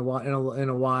Richie in a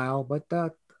while, but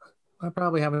I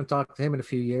probably haven't talked to him in a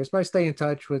few years. But I stay in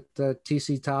touch with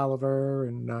T.C. Tolliver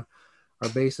and our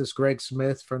bassist Greg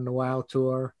Smith from the WoW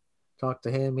tour. Talk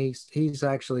to him. He's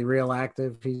actually real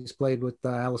active. He's played with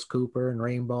Alice Cooper and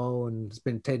Rainbow, and has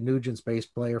been Ted Nugent's bass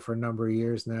player for a number of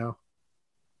years now.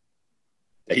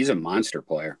 He's a monster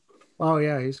player. Oh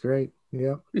yeah, he's great.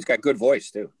 Yeah, he's got good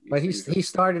voice too. But he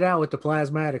started out with the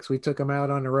Plasmatics. We took him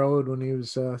out on the road when he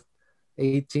was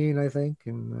 18, I think,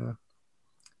 and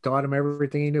taught him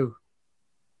everything he knew.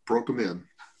 Broke him in.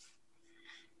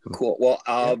 Cool. Well,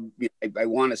 I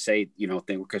want to say,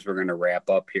 because we're going to wrap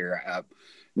up here.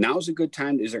 Now's a good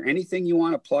time. Is there anything you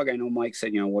want to plug? I know Mike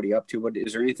said, what are you up to? But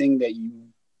is there anything that you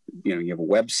have a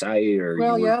website or?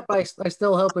 Well, I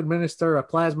still help administer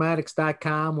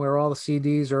Plasmatics.com, where all the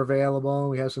CDs are available.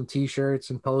 We have some T-shirts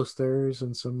and posters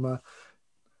and some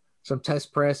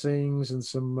test pressings and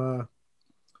some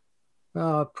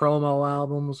promo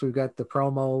albums. We've got the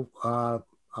promo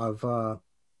of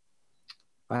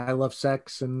I Love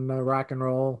Sex and Rock and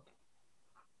Roll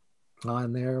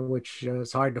on there, which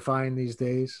is hard to find these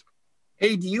days.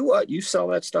 Hey, do you sell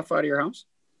that stuff out of your house?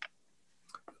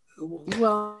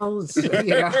 Well,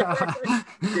 yeah.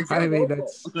 I mean,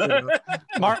 that's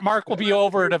Mark will be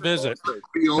over to visit.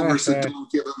 Be over, so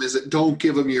don't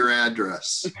give him your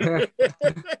address.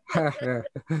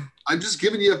 I'm just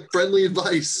giving you friendly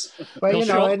advice. But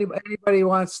anybody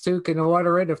wants to can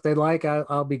order it if they like.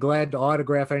 I'll be glad to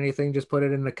autograph anything. Just put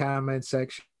it in the comment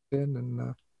section,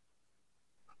 and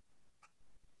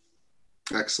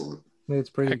excellent.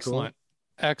 It's pretty excellent.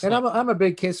 Cool. Excellent. And I'm a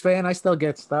big KISS fan. I still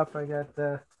get stuff. I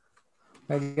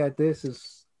got this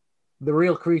is the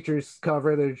Real Creatures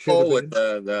cover that it should have been. With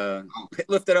the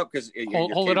lift it up because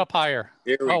hold it up higher.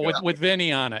 With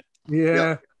Vinnie on it.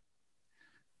 Yeah.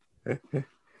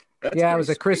 Yeah, it was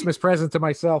a Christmas present to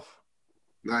myself.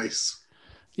 Nice.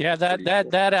 Yeah,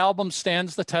 that album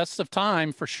stands the test of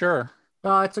time for sure.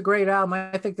 Oh, it's a great album.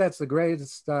 I think that's the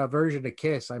greatest version of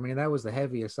KISS. I mean, that was the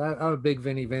heaviest. I'm a big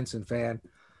Vinnie Vincent fan,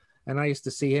 and I used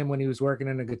to see him when he was working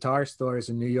in the guitar stores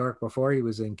in New York before he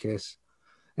was in KISS.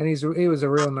 And he was a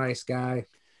real nice guy.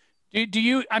 Do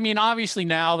you, I mean, obviously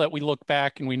now that we look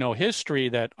back and we know history,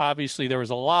 that obviously there was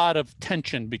a lot of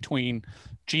tension between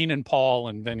Gene and Paul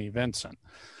and Vinnie Vincent.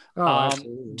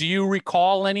 Do you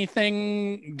recall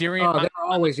anything during? Oh, they were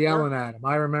always yelling at him.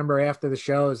 I remember after the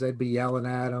shows, they'd be yelling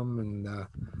at him and,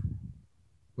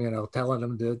 telling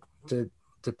him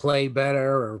to play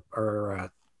better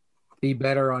or be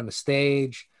better on the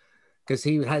stage. Because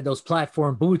he had those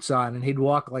platform boots on and he'd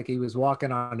walk like he was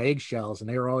walking on eggshells, and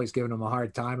they were always giving him a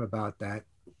hard time about that.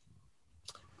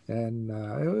 And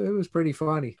it was pretty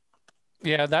funny.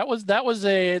 Yeah, that was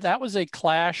a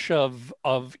clash of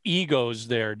egos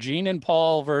there. Gene and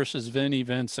Paul versus Vinnie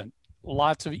Vincent.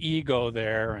 Lots of ego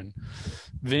there, and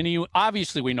Vinnie.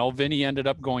 Obviously, we know Vinnie ended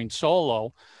up going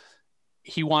solo.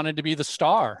 He wanted to be the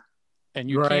star, and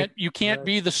you can't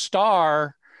be the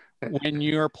star when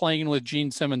you're playing with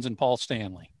Gene Simmons and Paul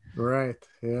Stanley. Right.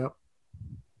 Yeah.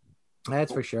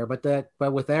 That's for sure.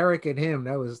 But with Eric and him,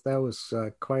 that was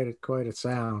quite a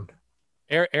sound.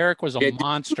 Eric was a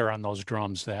monster on those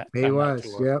drums. He was.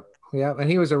 Yep. Yep. And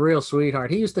he was a real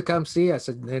sweetheart. He used to come see us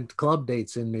in club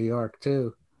dates in New York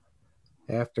too,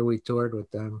 after we toured with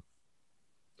them.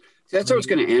 That's what I was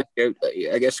going to ask you.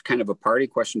 I guess kind of a party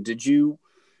question. Did you,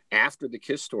 after the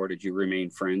KISS tour, did you remain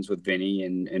friends with Vinnie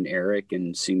and Eric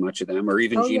and see much of them, or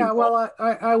even Gene? Yeah, well,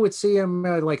 I would see him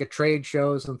like at trade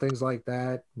shows and things like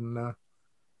that, and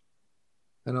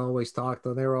always talked to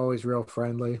them. They were always real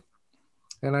friendly.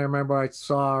 And I remember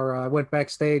I went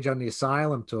backstage on the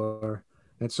Asylum tour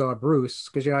and saw Bruce,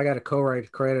 because I got a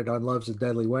co-write credit on Love's a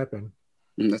Deadly Weapon.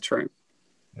 That's right.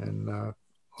 And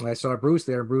I saw Bruce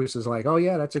there, and Bruce is like, "Oh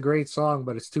yeah, that's a great song,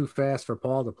 but it's too fast for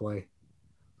Paul to play."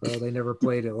 So they never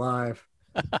played it live.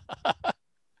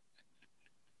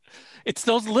 It's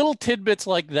those little tidbits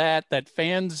like that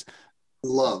fans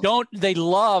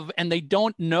love, and they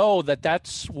don't know that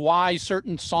that's why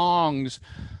certain songs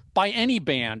by any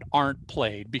band aren't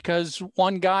played, because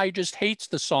one guy just hates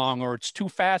the song, or it's too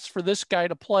fast for this guy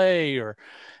to play, or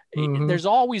there's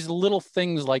always little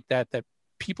things like that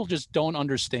people just don't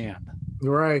understand.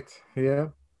 Right. Yeah.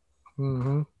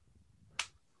 Mm-hmm.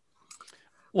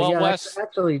 Well, yeah, Wes,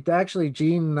 actually,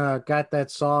 Gene got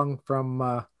that song from.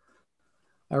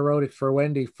 I wrote it for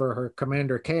Wendy for her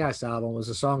Commander Chaos album. It was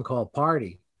a song called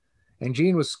 "Party," and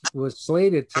Gene was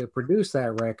slated to produce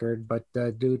that record, but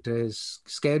due to his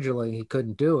scheduling, he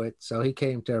couldn't do it. So he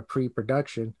came to a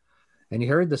pre-production, and he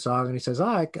heard the song, and he says,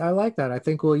 "Oh, I like that. I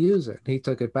think we'll use it." And he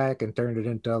took it back and turned it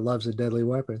into "Love's a Deadly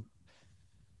Weapon."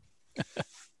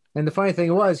 And the funny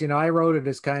thing was, I wrote it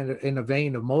as kind of in a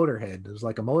vein of Motorhead. It was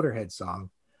like a Motorhead song.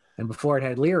 And before it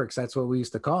had lyrics, that's what we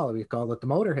used to call it. We called it the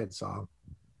Motorhead song.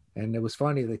 And it was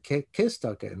funny that KISS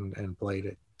took it and played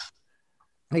it.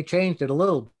 They changed it a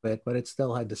little bit, but it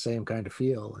still had the same kind of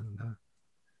feel. And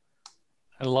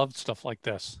I loved stuff like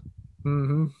this.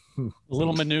 Mm-hmm. A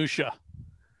little minutia.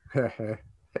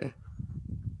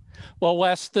 Well,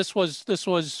 Wes, this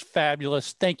was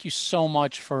fabulous. Thank you so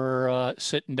much for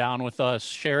sitting down with us,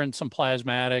 sharing some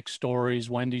Plasmatic stories,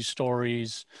 Wendy's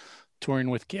stories, touring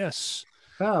with KISS.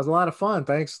 Oh, it was a lot of fun.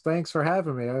 Thanks for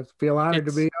having me. I feel honored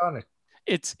to be on it.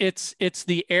 It's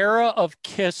the era of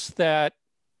KISS that,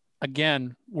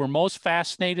 again, we're most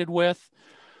fascinated with,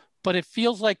 but it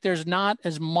feels like there's not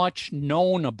as much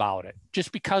known about it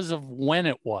just because of when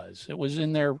it was. It was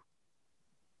in their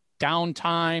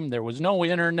downtime. There was no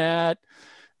internet.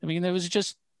 I mean, there was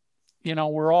just,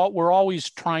 we're always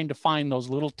trying to find those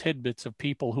little tidbits of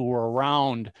people who were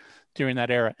around during that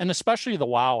era, and especially the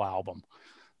Wow album.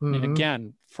 Mm-hmm. And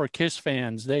again, for KISS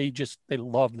fans, they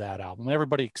love that album.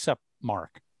 Everybody except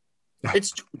Mark.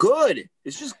 It's good.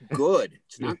 It's just good.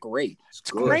 It's not great. It's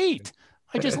good. Great.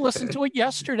 I just listened to it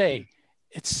yesterday.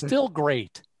 it's still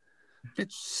great.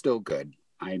 It's still good.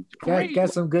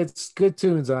 Got some good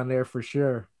tunes on there for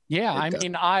sure. Yeah, I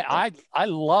mean, I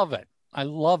love it. I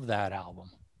love that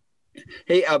album.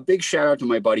 Hey, a big shout out to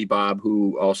my buddy Bob,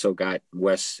 who also got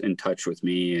Wes in touch with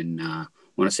me, and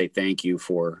want to say thank you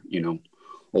for, you know,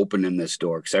 opening this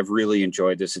door, because I've really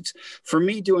enjoyed this. It's for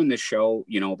me doing this show,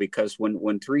 you know, because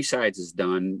when Three Sides is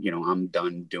done, you know, I'm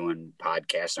done doing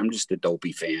podcasts. I'm just a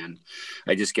dopey fan.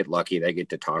 I just get lucky that I get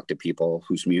to talk to people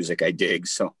whose music I dig.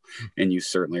 So, and you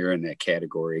certainly are in that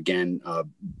category. Again, a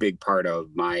big part of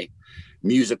my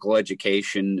musical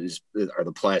education are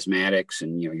the Plasmatics,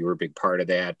 and you know, you were a big part of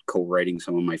that, co-writing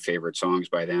some of my favorite songs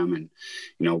by them, and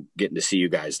you know, getting to see you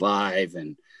guys live.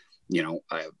 And you know,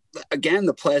 again,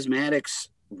 the Plasmatics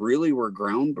really were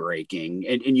groundbreaking,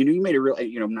 and you know, you made a real,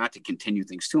 you know, not to continue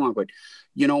things too long, but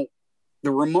you know, the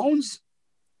Ramones,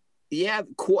 yeah,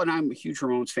 cool, and I'm a huge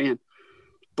Ramones fan,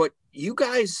 but you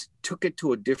guys took it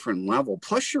to a different level.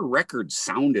 Plus your record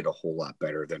sounded a whole lot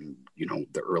better than, you know,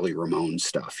 the early Ramones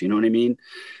stuff. You know what I mean?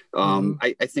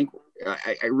 I think,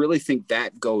 I really think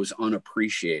that goes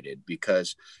unappreciated,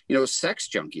 because, you know, Sex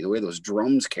Junkie, the way those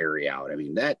drums carry out, I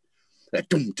mean, that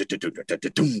doom,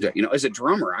 you know, as a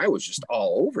drummer, I was just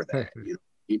all over that, you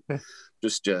know,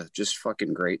 just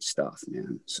fucking great stuff,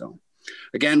 man. So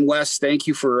again, Wes, thank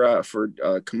you for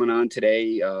coming on today.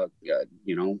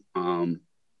 You know,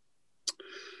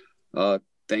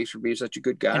 thanks for being such a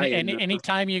good guy. And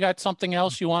anytime you got something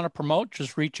else you want to promote,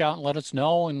 just reach out and let us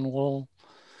know, and we'll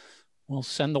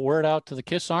send the word out to the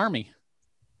KISS Army.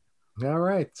 All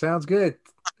right. Sounds good.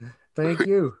 Thank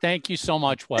you. Thank you so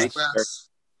much, Wes.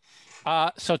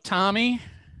 So Tommy,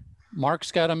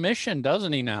 Mark's got a mission,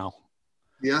 doesn't he now?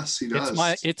 Yes, he does.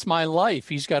 It's my life.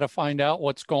 He's got to find out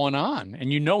what's going on,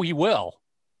 and you know he will.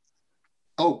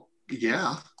 Oh,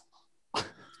 yeah.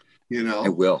 You know, I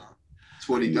will. That's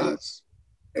what he does.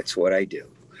 It's what I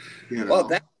do. You know?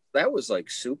 Well, that was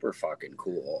like super fucking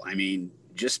cool. I mean,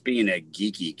 just being a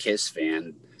geeky KISS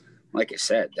fan, like I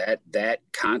said, that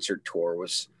concert tour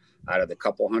was, out of the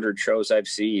couple hundred shows I've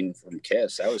seen from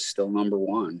KISS, that was still number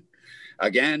one.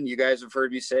 Again, you guys have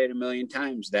heard me say it a million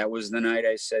times. That was the night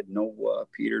I said, no,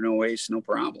 Peter, no Ace, no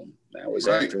problem. That was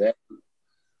right after that.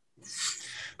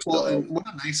 Well, So, and what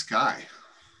a nice guy.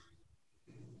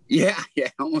 Yeah,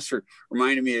 almost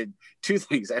reminded me of two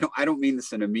things. I don't mean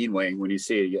this in a mean way. When you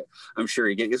say it, I'm sure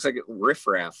you get, it's like a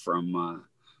riffraff from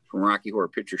Rocky Horror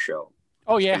Picture Show.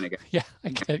 Oh yeah, kind of yeah, I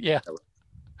get it, yeah.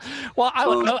 Well,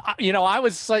 I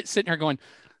was sitting here going,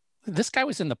 this guy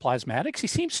was in the Plasmatics. He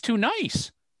seems too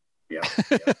nice. Yeah.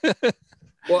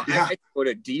 Well, yeah. What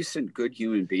a decent, good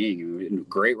human being.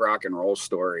 Great rock and roll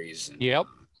stories. And, yep.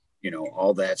 You know,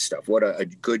 all that stuff. What a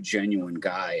good, genuine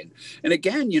guy. And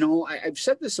again, you know, I've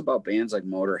said this about bands like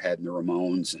Motorhead and the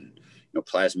Ramones and, you know,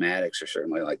 Plasmatics are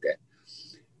certainly like that.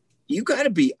 You got to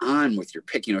be on with your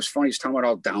pick. You know, it's funny. He's talking about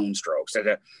all downstrokes.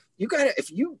 You got to, if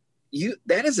you,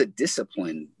 that is a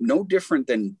discipline, no different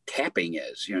than tapping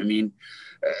is. You know what I mean?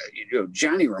 You know,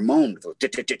 Johnny Ramone,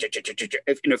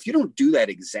 if you don't do that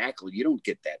exactly, you don't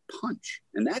get that punch.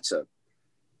 And that's a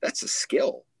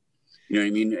skill. You know what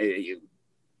I mean?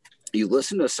 You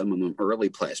listen to some of them early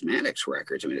Plasmatics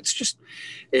records. I mean,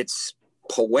 it's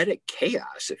poetic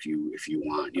chaos if you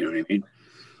want, you know what I mean?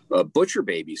 Butcher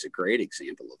Baby's a great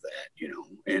example of that, you know?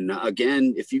 And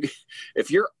again,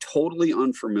 if you're totally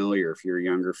unfamiliar, if you're a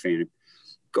younger fan,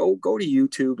 go to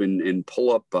YouTube and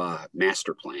pull up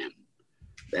Master Plan.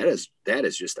 That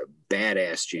is just a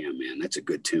badass jam, man. That's a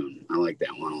good tune. I like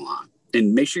that one a lot.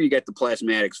 And make sure you get the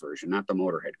Plasmatics version, not the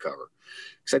Motorhead cover.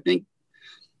 Because I think,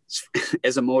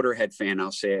 as a Motorhead fan,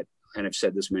 I'll say it, and I've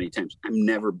said this many times, I've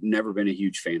never been a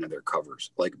huge fan of their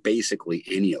covers, like basically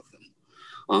any of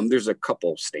them. There's a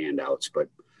couple standouts, but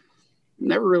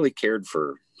never really cared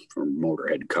for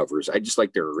Motorhead covers. I just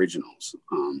like their originals.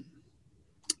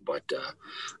 But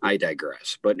I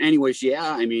digress. But anyways, yeah,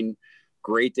 I mean,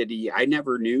 great that I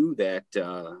never knew that,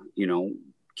 you know,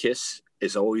 KISS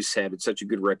has always had such a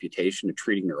good reputation of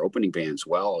treating their opening bands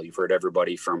well. You've heard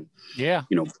everybody from, you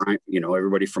know,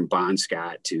 everybody from Bon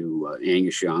Scott to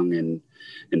Angus Young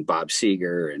and Bob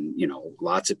Seger, and, you know,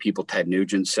 lots of people. Ted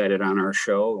Nugent said it on our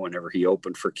show. Whenever he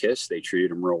opened for KISS, they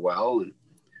treated him real well. And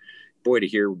boy, to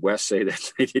hear Wes say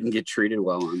that they didn't get treated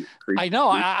well on Creep. I know.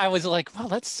 I was like, well,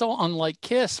 that's so unlike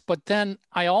KISS. But then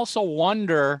I also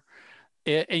wonder,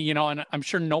 you know, and I'm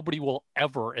sure nobody will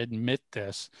ever admit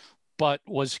this, but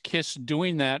was KISS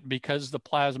doing that because the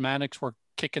Plasmatics were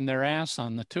kicking their ass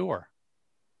on the tour?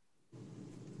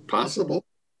 Possible.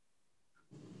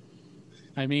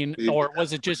 I mean, or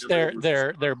was it just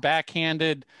their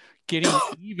backhanded getting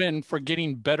even for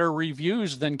getting better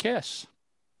reviews than KISS?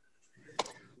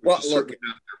 Well, is look, certainly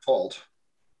not their fault.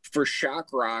 For shock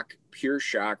rock, pure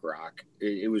shock rock,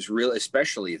 it was real,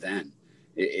 especially then.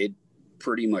 It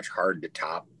pretty much hard to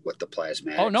top what the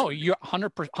Plasmatics. Oh no, you're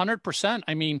 100%.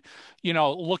 I mean, you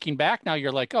know, looking back now,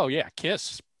 you're like, oh yeah,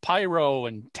 Kiss, Pyro,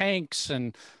 and Tanks,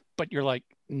 but you're like,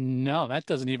 no, that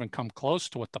doesn't even come close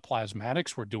to what the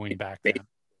Plasmatics were doing back then.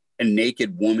 A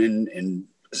naked woman in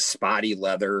spotty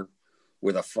leather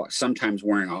with sometimes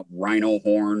wearing a rhino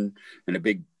horn and a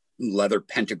big leather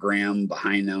pentagram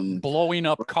behind them, blowing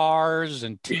up cars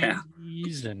and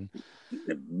TVs and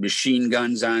machine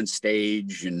guns on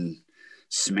stage and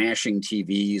smashing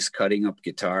TVs, cutting up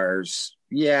guitars.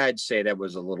 Yeah, I'd say that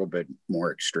was a little bit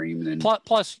more extreme than.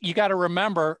 Plus, you got to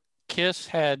remember, Kiss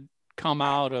had come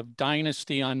out of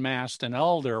Dynasty, Unmasked, and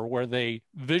Elder, where they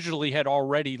visually had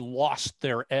already lost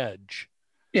their edge.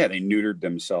 Yeah, they neutered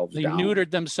themselves down. They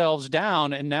neutered themselves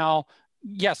down, and now,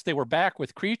 yes, they were back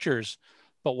with Creatures,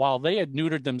 but while they had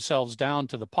neutered themselves down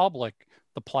to the public,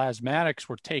 the Plasmatics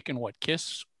were taking what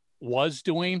Kiss was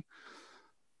doing.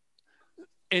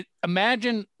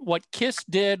 Imagine what Kiss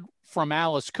did from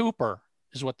Alice Cooper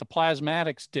is what the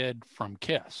Plasmatics did from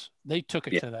Kiss. They took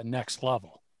it to the next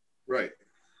level. Right.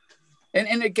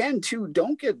 And again, too,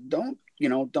 don't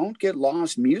get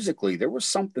lost musically. There was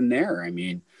something there. I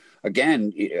mean,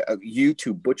 again,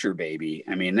 U2 Butcher Baby.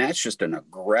 I mean, that's just an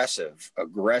aggressive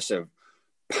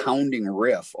pounding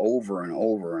riff over and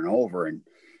over and over. And,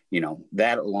 you know,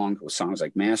 that along with songs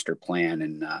like Master Plan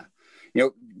and, you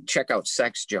know, check out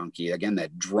Sex Junkie. Again,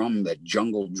 that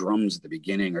jungle drums at the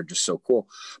beginning are just so cool.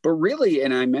 But really,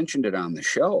 and I mentioned it on the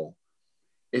show,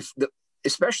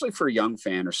 especially for a young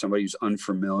fan or somebody who's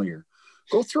unfamiliar,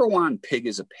 go throw on Pig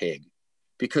is a Pig,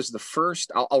 because the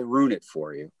first, I'll ruin it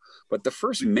for you, but the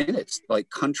first minute's like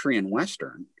country and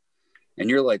Western. And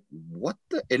you're like, what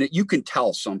the, and you can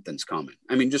tell something's coming.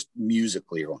 I mean, just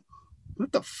musically, you're going,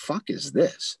 what the fuck is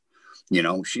this? You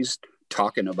know, she's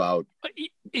talking about.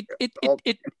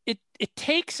 It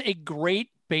takes a great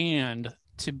band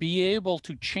to be able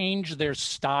to change their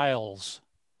styles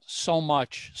so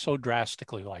much, so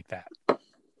drastically like that.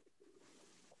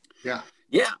 Yeah.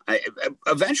 Yeah.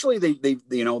 Eventually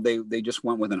they just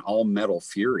went with an all metal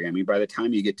Fury. I mean, by the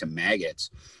time you get to Maggots,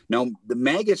 now the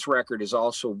Maggots record is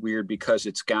also weird because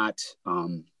it's got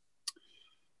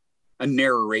a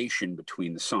narration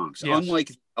between the songs. Yes.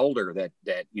 Unlike Elder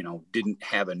that, you know, didn't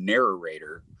have a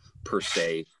narrator per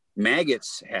se.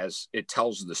 Maggots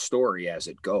tells the story as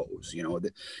it goes, you know,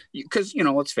 because, you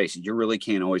know, let's face it, you really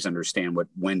can't always understand what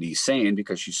Wendy's saying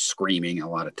because she's screaming a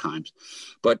lot of times.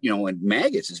 But, you know, and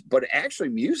Maggots but actually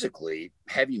musically,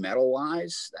 heavy metal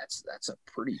wise, that's a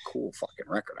pretty cool fucking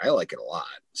record. I like it a lot.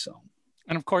 So,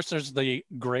 and of course, there's the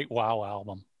great Wow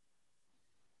album.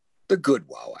 The good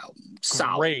Wow album.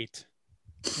 Solid. Great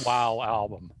Wow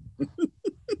album.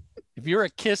 If you're a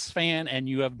Kiss fan and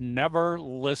you have never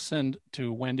listened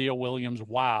to Wendy O. Williams'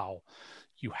 Wow,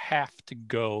 you have to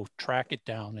go track it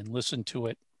down and listen to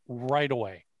it right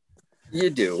away.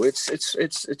 You do.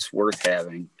 It's worth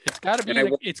having. It's got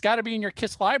to be in your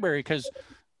Kiss library because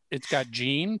it's got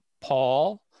Gene,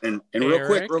 Paul, and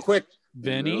Eric, real quick,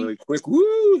 Vinny, real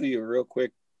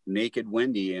quick, naked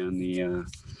Wendy on the.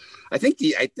 I think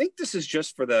this is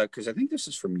just for because I think this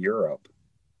is from Europe.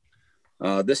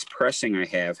 This pressing I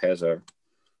have has a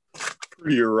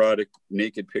pretty erotic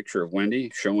naked picture of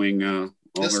Wendy showing all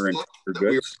this her book that goods.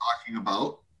 we were talking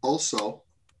about. Also,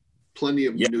 plenty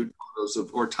of nude photos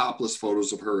or topless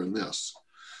photos of her in this.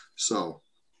 So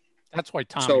that's why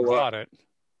Tommy bought it.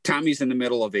 Tommy's in the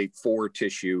middle of a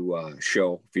 4-tissue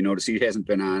show. If you notice, he hasn't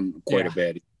been on quite a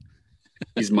bit.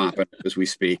 He's mopping as we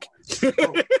speak.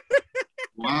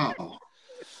 Wow.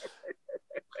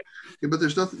 Yeah, but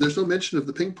there's no mention of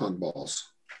the ping pong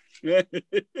balls. That's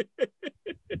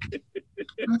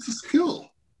a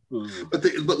skill. But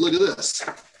look at this.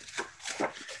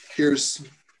 Here's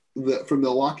from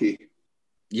Milwaukee.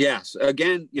 Yes.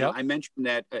 Again, you know, I mentioned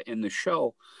that in the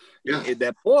show. Yeah.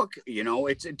 That book, you know,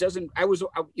 it doesn't.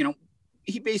 You know,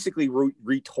 he basically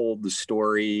retold the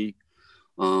story.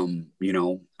 You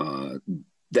know,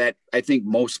 that I think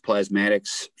most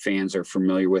Plasmatics fans are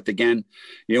familiar with. Again,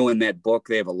 you know, in that book,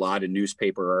 they have a lot of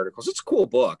newspaper articles. It's a cool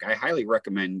book. I highly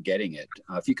recommend getting it.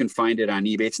 If you can find it on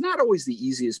eBay, it's not always the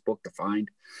easiest book to find,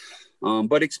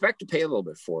 but expect to pay a little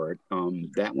bit for it.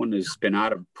 That one has been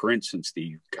out of print since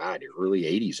the early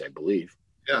 80s, I believe.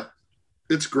 Yeah.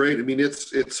 It's great. I mean,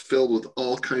 it's filled with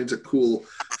all kinds of cool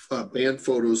band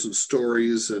photos and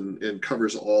stories and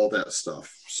covers all that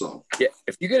stuff. So yeah,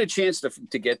 if you get a chance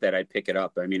to get that, I'd pick it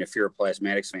up. I mean, if you're a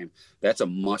Plasmatics fan, that's a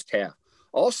must-have.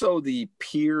 Also, the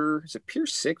Pier, is it Pier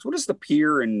 6? What is the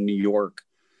Pier in New York?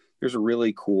 There's a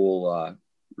really cool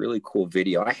really cool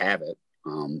video. I have it.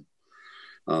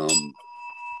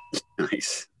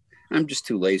 Nice. I'm just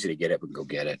too lazy to get it and go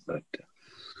get it.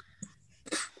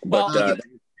 But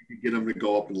you get them to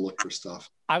go up and look for stuff.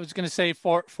 I was going to say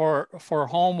for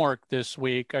homework this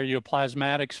week, are you a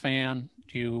Plasmatics fan?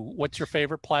 What's your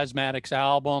favorite Plasmatics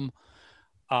album?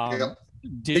 Yep.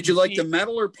 Did you like the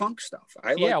metal or punk stuff?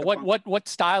 What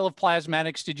style of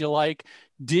Plasmatics did you like?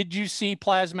 Did you see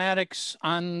Plasmatics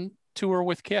on tour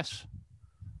with KISS?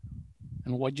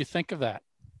 And what'd you think of that?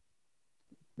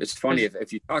 It's funny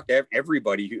if you talk to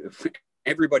everybody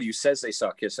who says they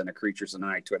saw KISS on a Creatures of the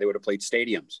Night tour, they would have played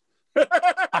stadiums.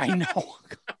 I know.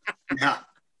 Yeah,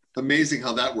 amazing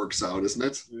how that works out, isn't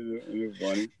it? It's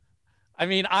funny. I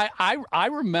mean, I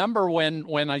remember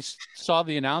when I saw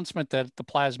the announcement that the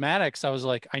Plasmatics, I was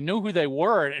like, I knew who they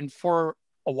were, and for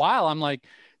a while I'm like,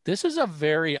 this is a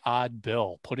very odd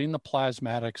bill putting the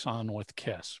Plasmatics on with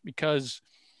KISS, because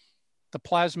the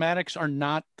Plasmatics are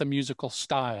not the musical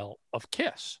style of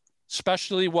KISS,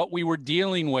 especially what we were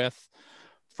dealing with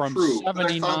from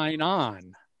 79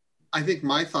 on. I think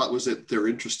my thought was that they're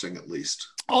interesting, at least.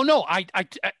 Oh no, I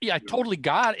totally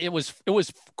got it. It was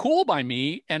cool by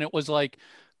me, and it was like,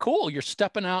 cool, you're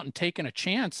stepping out and taking a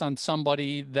chance on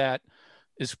somebody that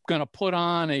is going to put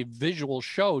on a visual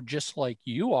show just like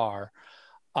you are.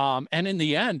 And in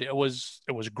the end, it was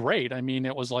great. I mean,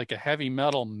 it was like a heavy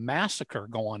metal massacre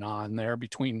going on there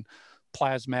between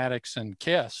Plasmatics and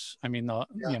KISS. I mean,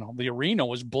 the arena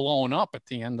was blown up at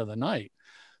the end of the night.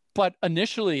 But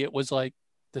initially, it was like,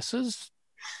 this is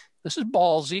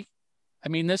ballsy. I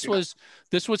mean, this was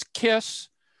KISS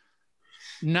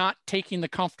not taking the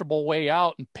comfortable way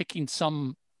out and picking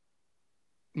some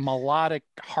melodic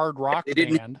hard rock they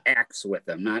didn't band. Axe with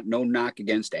them, no knock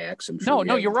against Axe.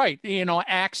 No, you're right. You know,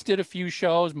 Axe did a few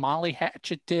shows. Molly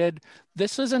Hatchet did.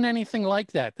 This isn't anything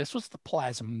like that. This was the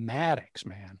Plasmatics,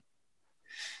 man.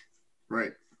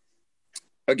 Right.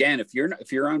 Again, if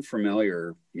you're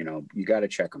unfamiliar, you know, you got to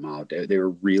check them out. They were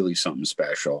really something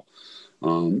special.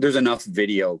 There's enough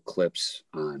video clips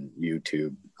on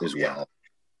YouTube as well.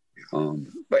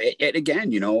 But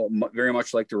again, you know, very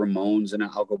much like the Ramones, and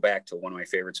I'll go back to one of my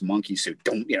favorites, Monkey Suit.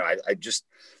 I just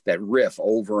that riff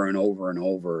over and over and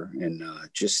over, and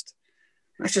that's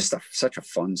just such a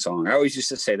fun song. I always used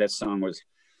to say that song was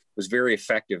very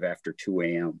effective after 2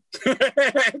 a.m.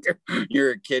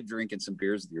 You're a kid drinking some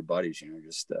beers with your buddies, you know,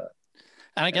 just.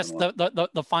 And I guess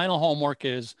the final homework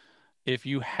is, if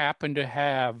you happen to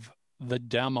have the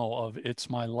demo of "It's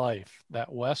My Life"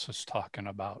 that Wes is talking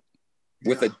about,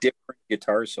 with a different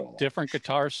guitar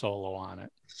solo on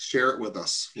it, share it with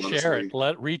us. Share it.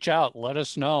 Reach out. Let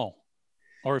us know.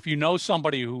 Or if you know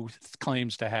somebody who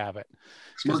claims to have it,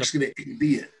 Mark's going to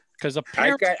be it. Because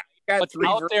apparently what's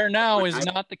out there now is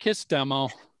not the KISS demo.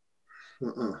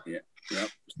 Yeah. Yep.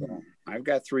 So I've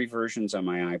got 3 versions on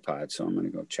my iPod, so I'm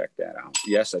going to go check that out.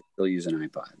 Yes, I still use an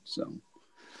iPod. So.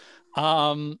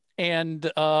 Oh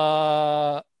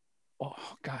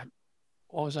God.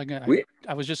 What was I going to?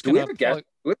 I was just going to. Do we have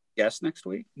a guest next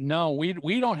week? No,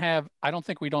 we don't have. I don't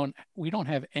think we don't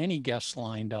have any guests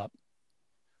lined up.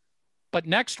 But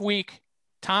next week,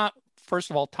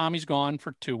 first of all, Tommy's gone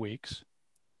for 2 weeks.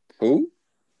 Who?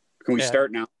 Can we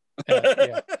start now?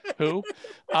 Who?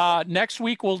 Next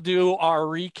week we'll do our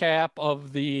recap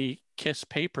of the KISS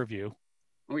pay-per-view.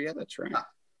 Oh yeah, that's right.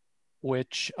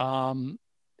 Which,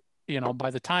 you know,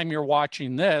 by the time you're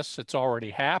watching this, it's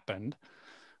already happened.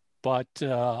 But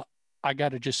I got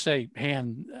to just say,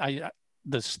 man,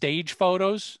 the stage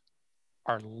photos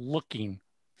are looking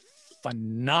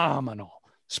phenomenal,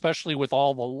 especially with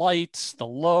all the lights, the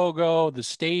logo, the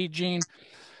staging.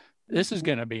 This is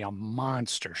going to be a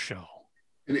monster show.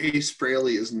 And Ace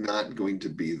Frehley is not going to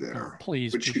be there. Oh,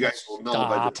 please. Which you guys will know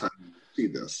by the time you see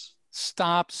this.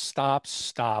 Stop.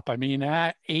 I mean,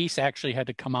 Ace actually had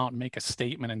to come out and make a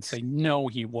statement and say, no,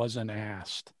 he wasn't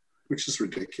asked. Which is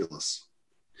ridiculous.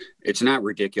 It's not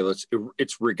ridiculous.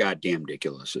 It's goddamn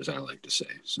ridiculous, as I like to say.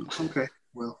 So okay,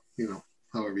 well, you know,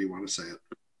 however you want to say it.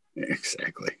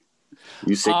 Exactly.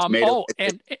 You say tomato.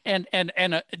 And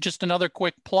just another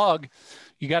quick plug.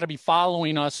 You got to be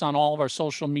following us on all of our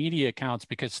social media accounts,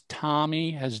 because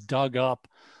Tommy has dug up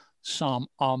some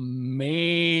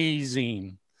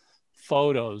amazing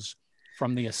photos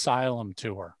from the Asylum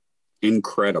tour.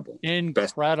 Incredible.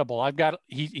 I've got,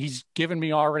 he's given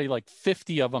me already like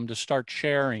 50 of them to start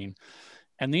sharing.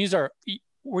 And these are,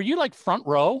 were you like front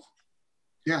row?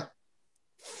 Yeah.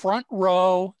 Front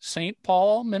row, St.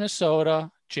 Paul, Minnesota,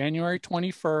 January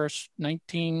 21st,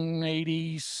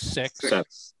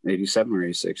 1986. 87 or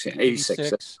 86. Yeah,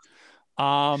 86.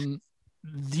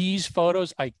 These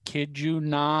photos, I kid you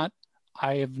not,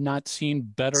 I have not seen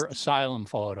better Asylum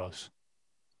photos.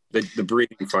 The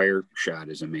breathing fire shot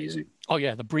is amazing. Oh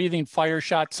yeah, the breathing fire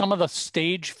shot. Some of the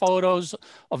stage photos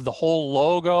of the whole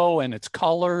logo and its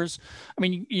colors. I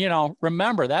mean, you know,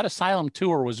 remember that Asylum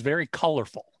tour was very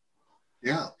colorful.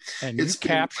 Yeah, and you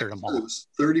captured them all. It was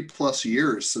 30 plus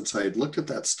years since I had looked at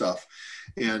that stuff,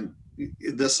 and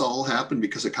this all happened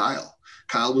because of Kyle.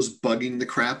 Kyle was bugging the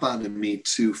crap out of me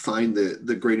to find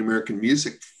the Great American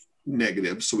Music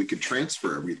negative so we could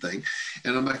transfer everything.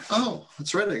 And I'm like, oh,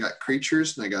 that's right. I got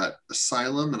Creatures and I got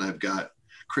Asylum and I've got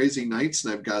Crazy Nights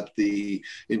and I've got the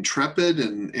Intrepid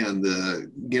and the,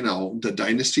 you know, the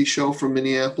Dynasty show from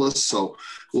Minneapolis. So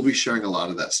we'll be sharing a lot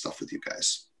of that stuff with you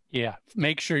guys. Yeah,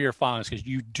 make sure you're following us because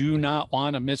you do not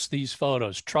want to miss these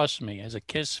photos. Trust me, as a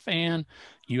KISS fan,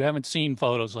 you haven't seen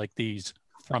photos like these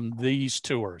from these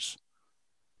tours.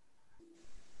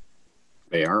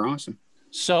 They are awesome.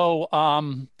 So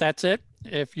that's it.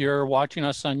 If you're watching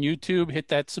us on YouTube, hit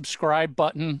that subscribe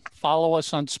button. Follow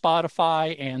us on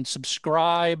Spotify and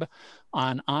subscribe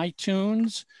on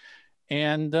iTunes.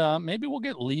 And maybe we'll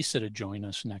get Lisa to join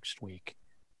us next week.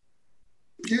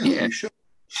 Yeah, you should.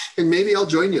 And maybe I'll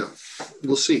join you.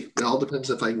 We'll see. It all depends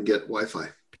if I can get Wi-Fi.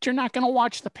 But you're not going to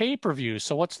watch the pay-per-view,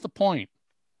 so what's the point?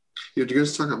 You're going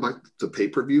to talk about the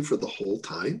pay-per-view for the whole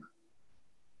time?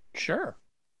 Sure.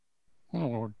 Well,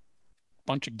 we're a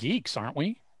bunch of geeks, aren't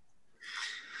we?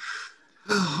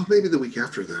 Oh, maybe the week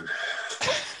after then.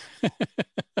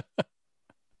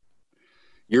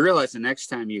 You realize the next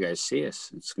time you guys see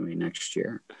us, it's going to be next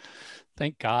year.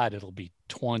 Thank God it'll be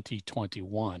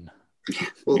 2021.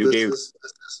 Well, this is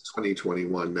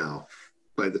 2021 now,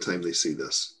 by the time they see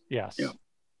this. Yes. Yeah.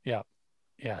 Yeah.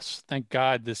 Yes. Thank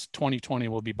God this 2020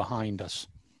 will be behind us.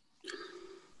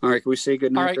 All right. Can we say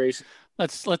good night, right. Grace?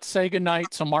 Let's say good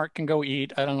night so Mark can go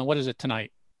eat. I don't know. What is it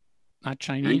tonight? Not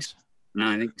Chinese?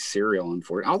 I think cereal,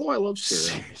 unfortunately. Although I love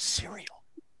cereal. Cereal.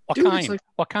 What kind?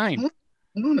 What kind? Hold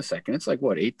on a second. It's like,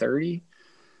 what, 8:30?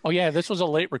 Oh, yeah. This was a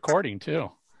late recording,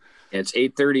 too. Yeah, it's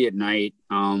 8:30 at night.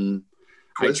 I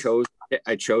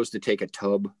chose to take a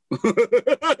tub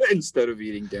instead of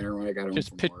eating dinner when I got home.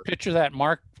 Just picture that,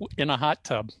 Mark, in a hot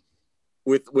tub.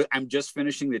 With I'm just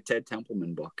finishing the Ted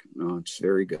Templeman book. Oh, it's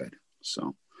very good.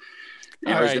 So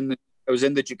yeah, I was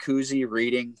in the jacuzzi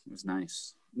reading. It was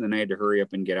nice. Then I had to hurry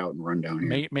up and get out and run down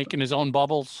here. Making his own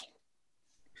bubbles.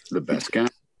 The best guy.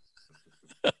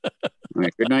 All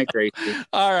right. Good night, Gracie.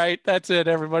 All right. That's it,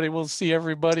 everybody. We'll see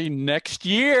everybody next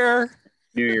year.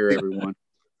 New Year, everyone.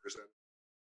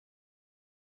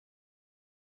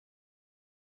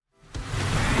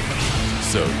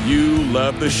 So you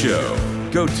love the show.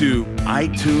 Go to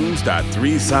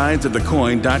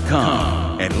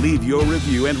itunes.threesidesofthecoin.com and leave your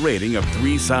review and rating of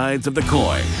 3 Sides of the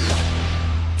Coin.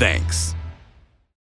 Thanks.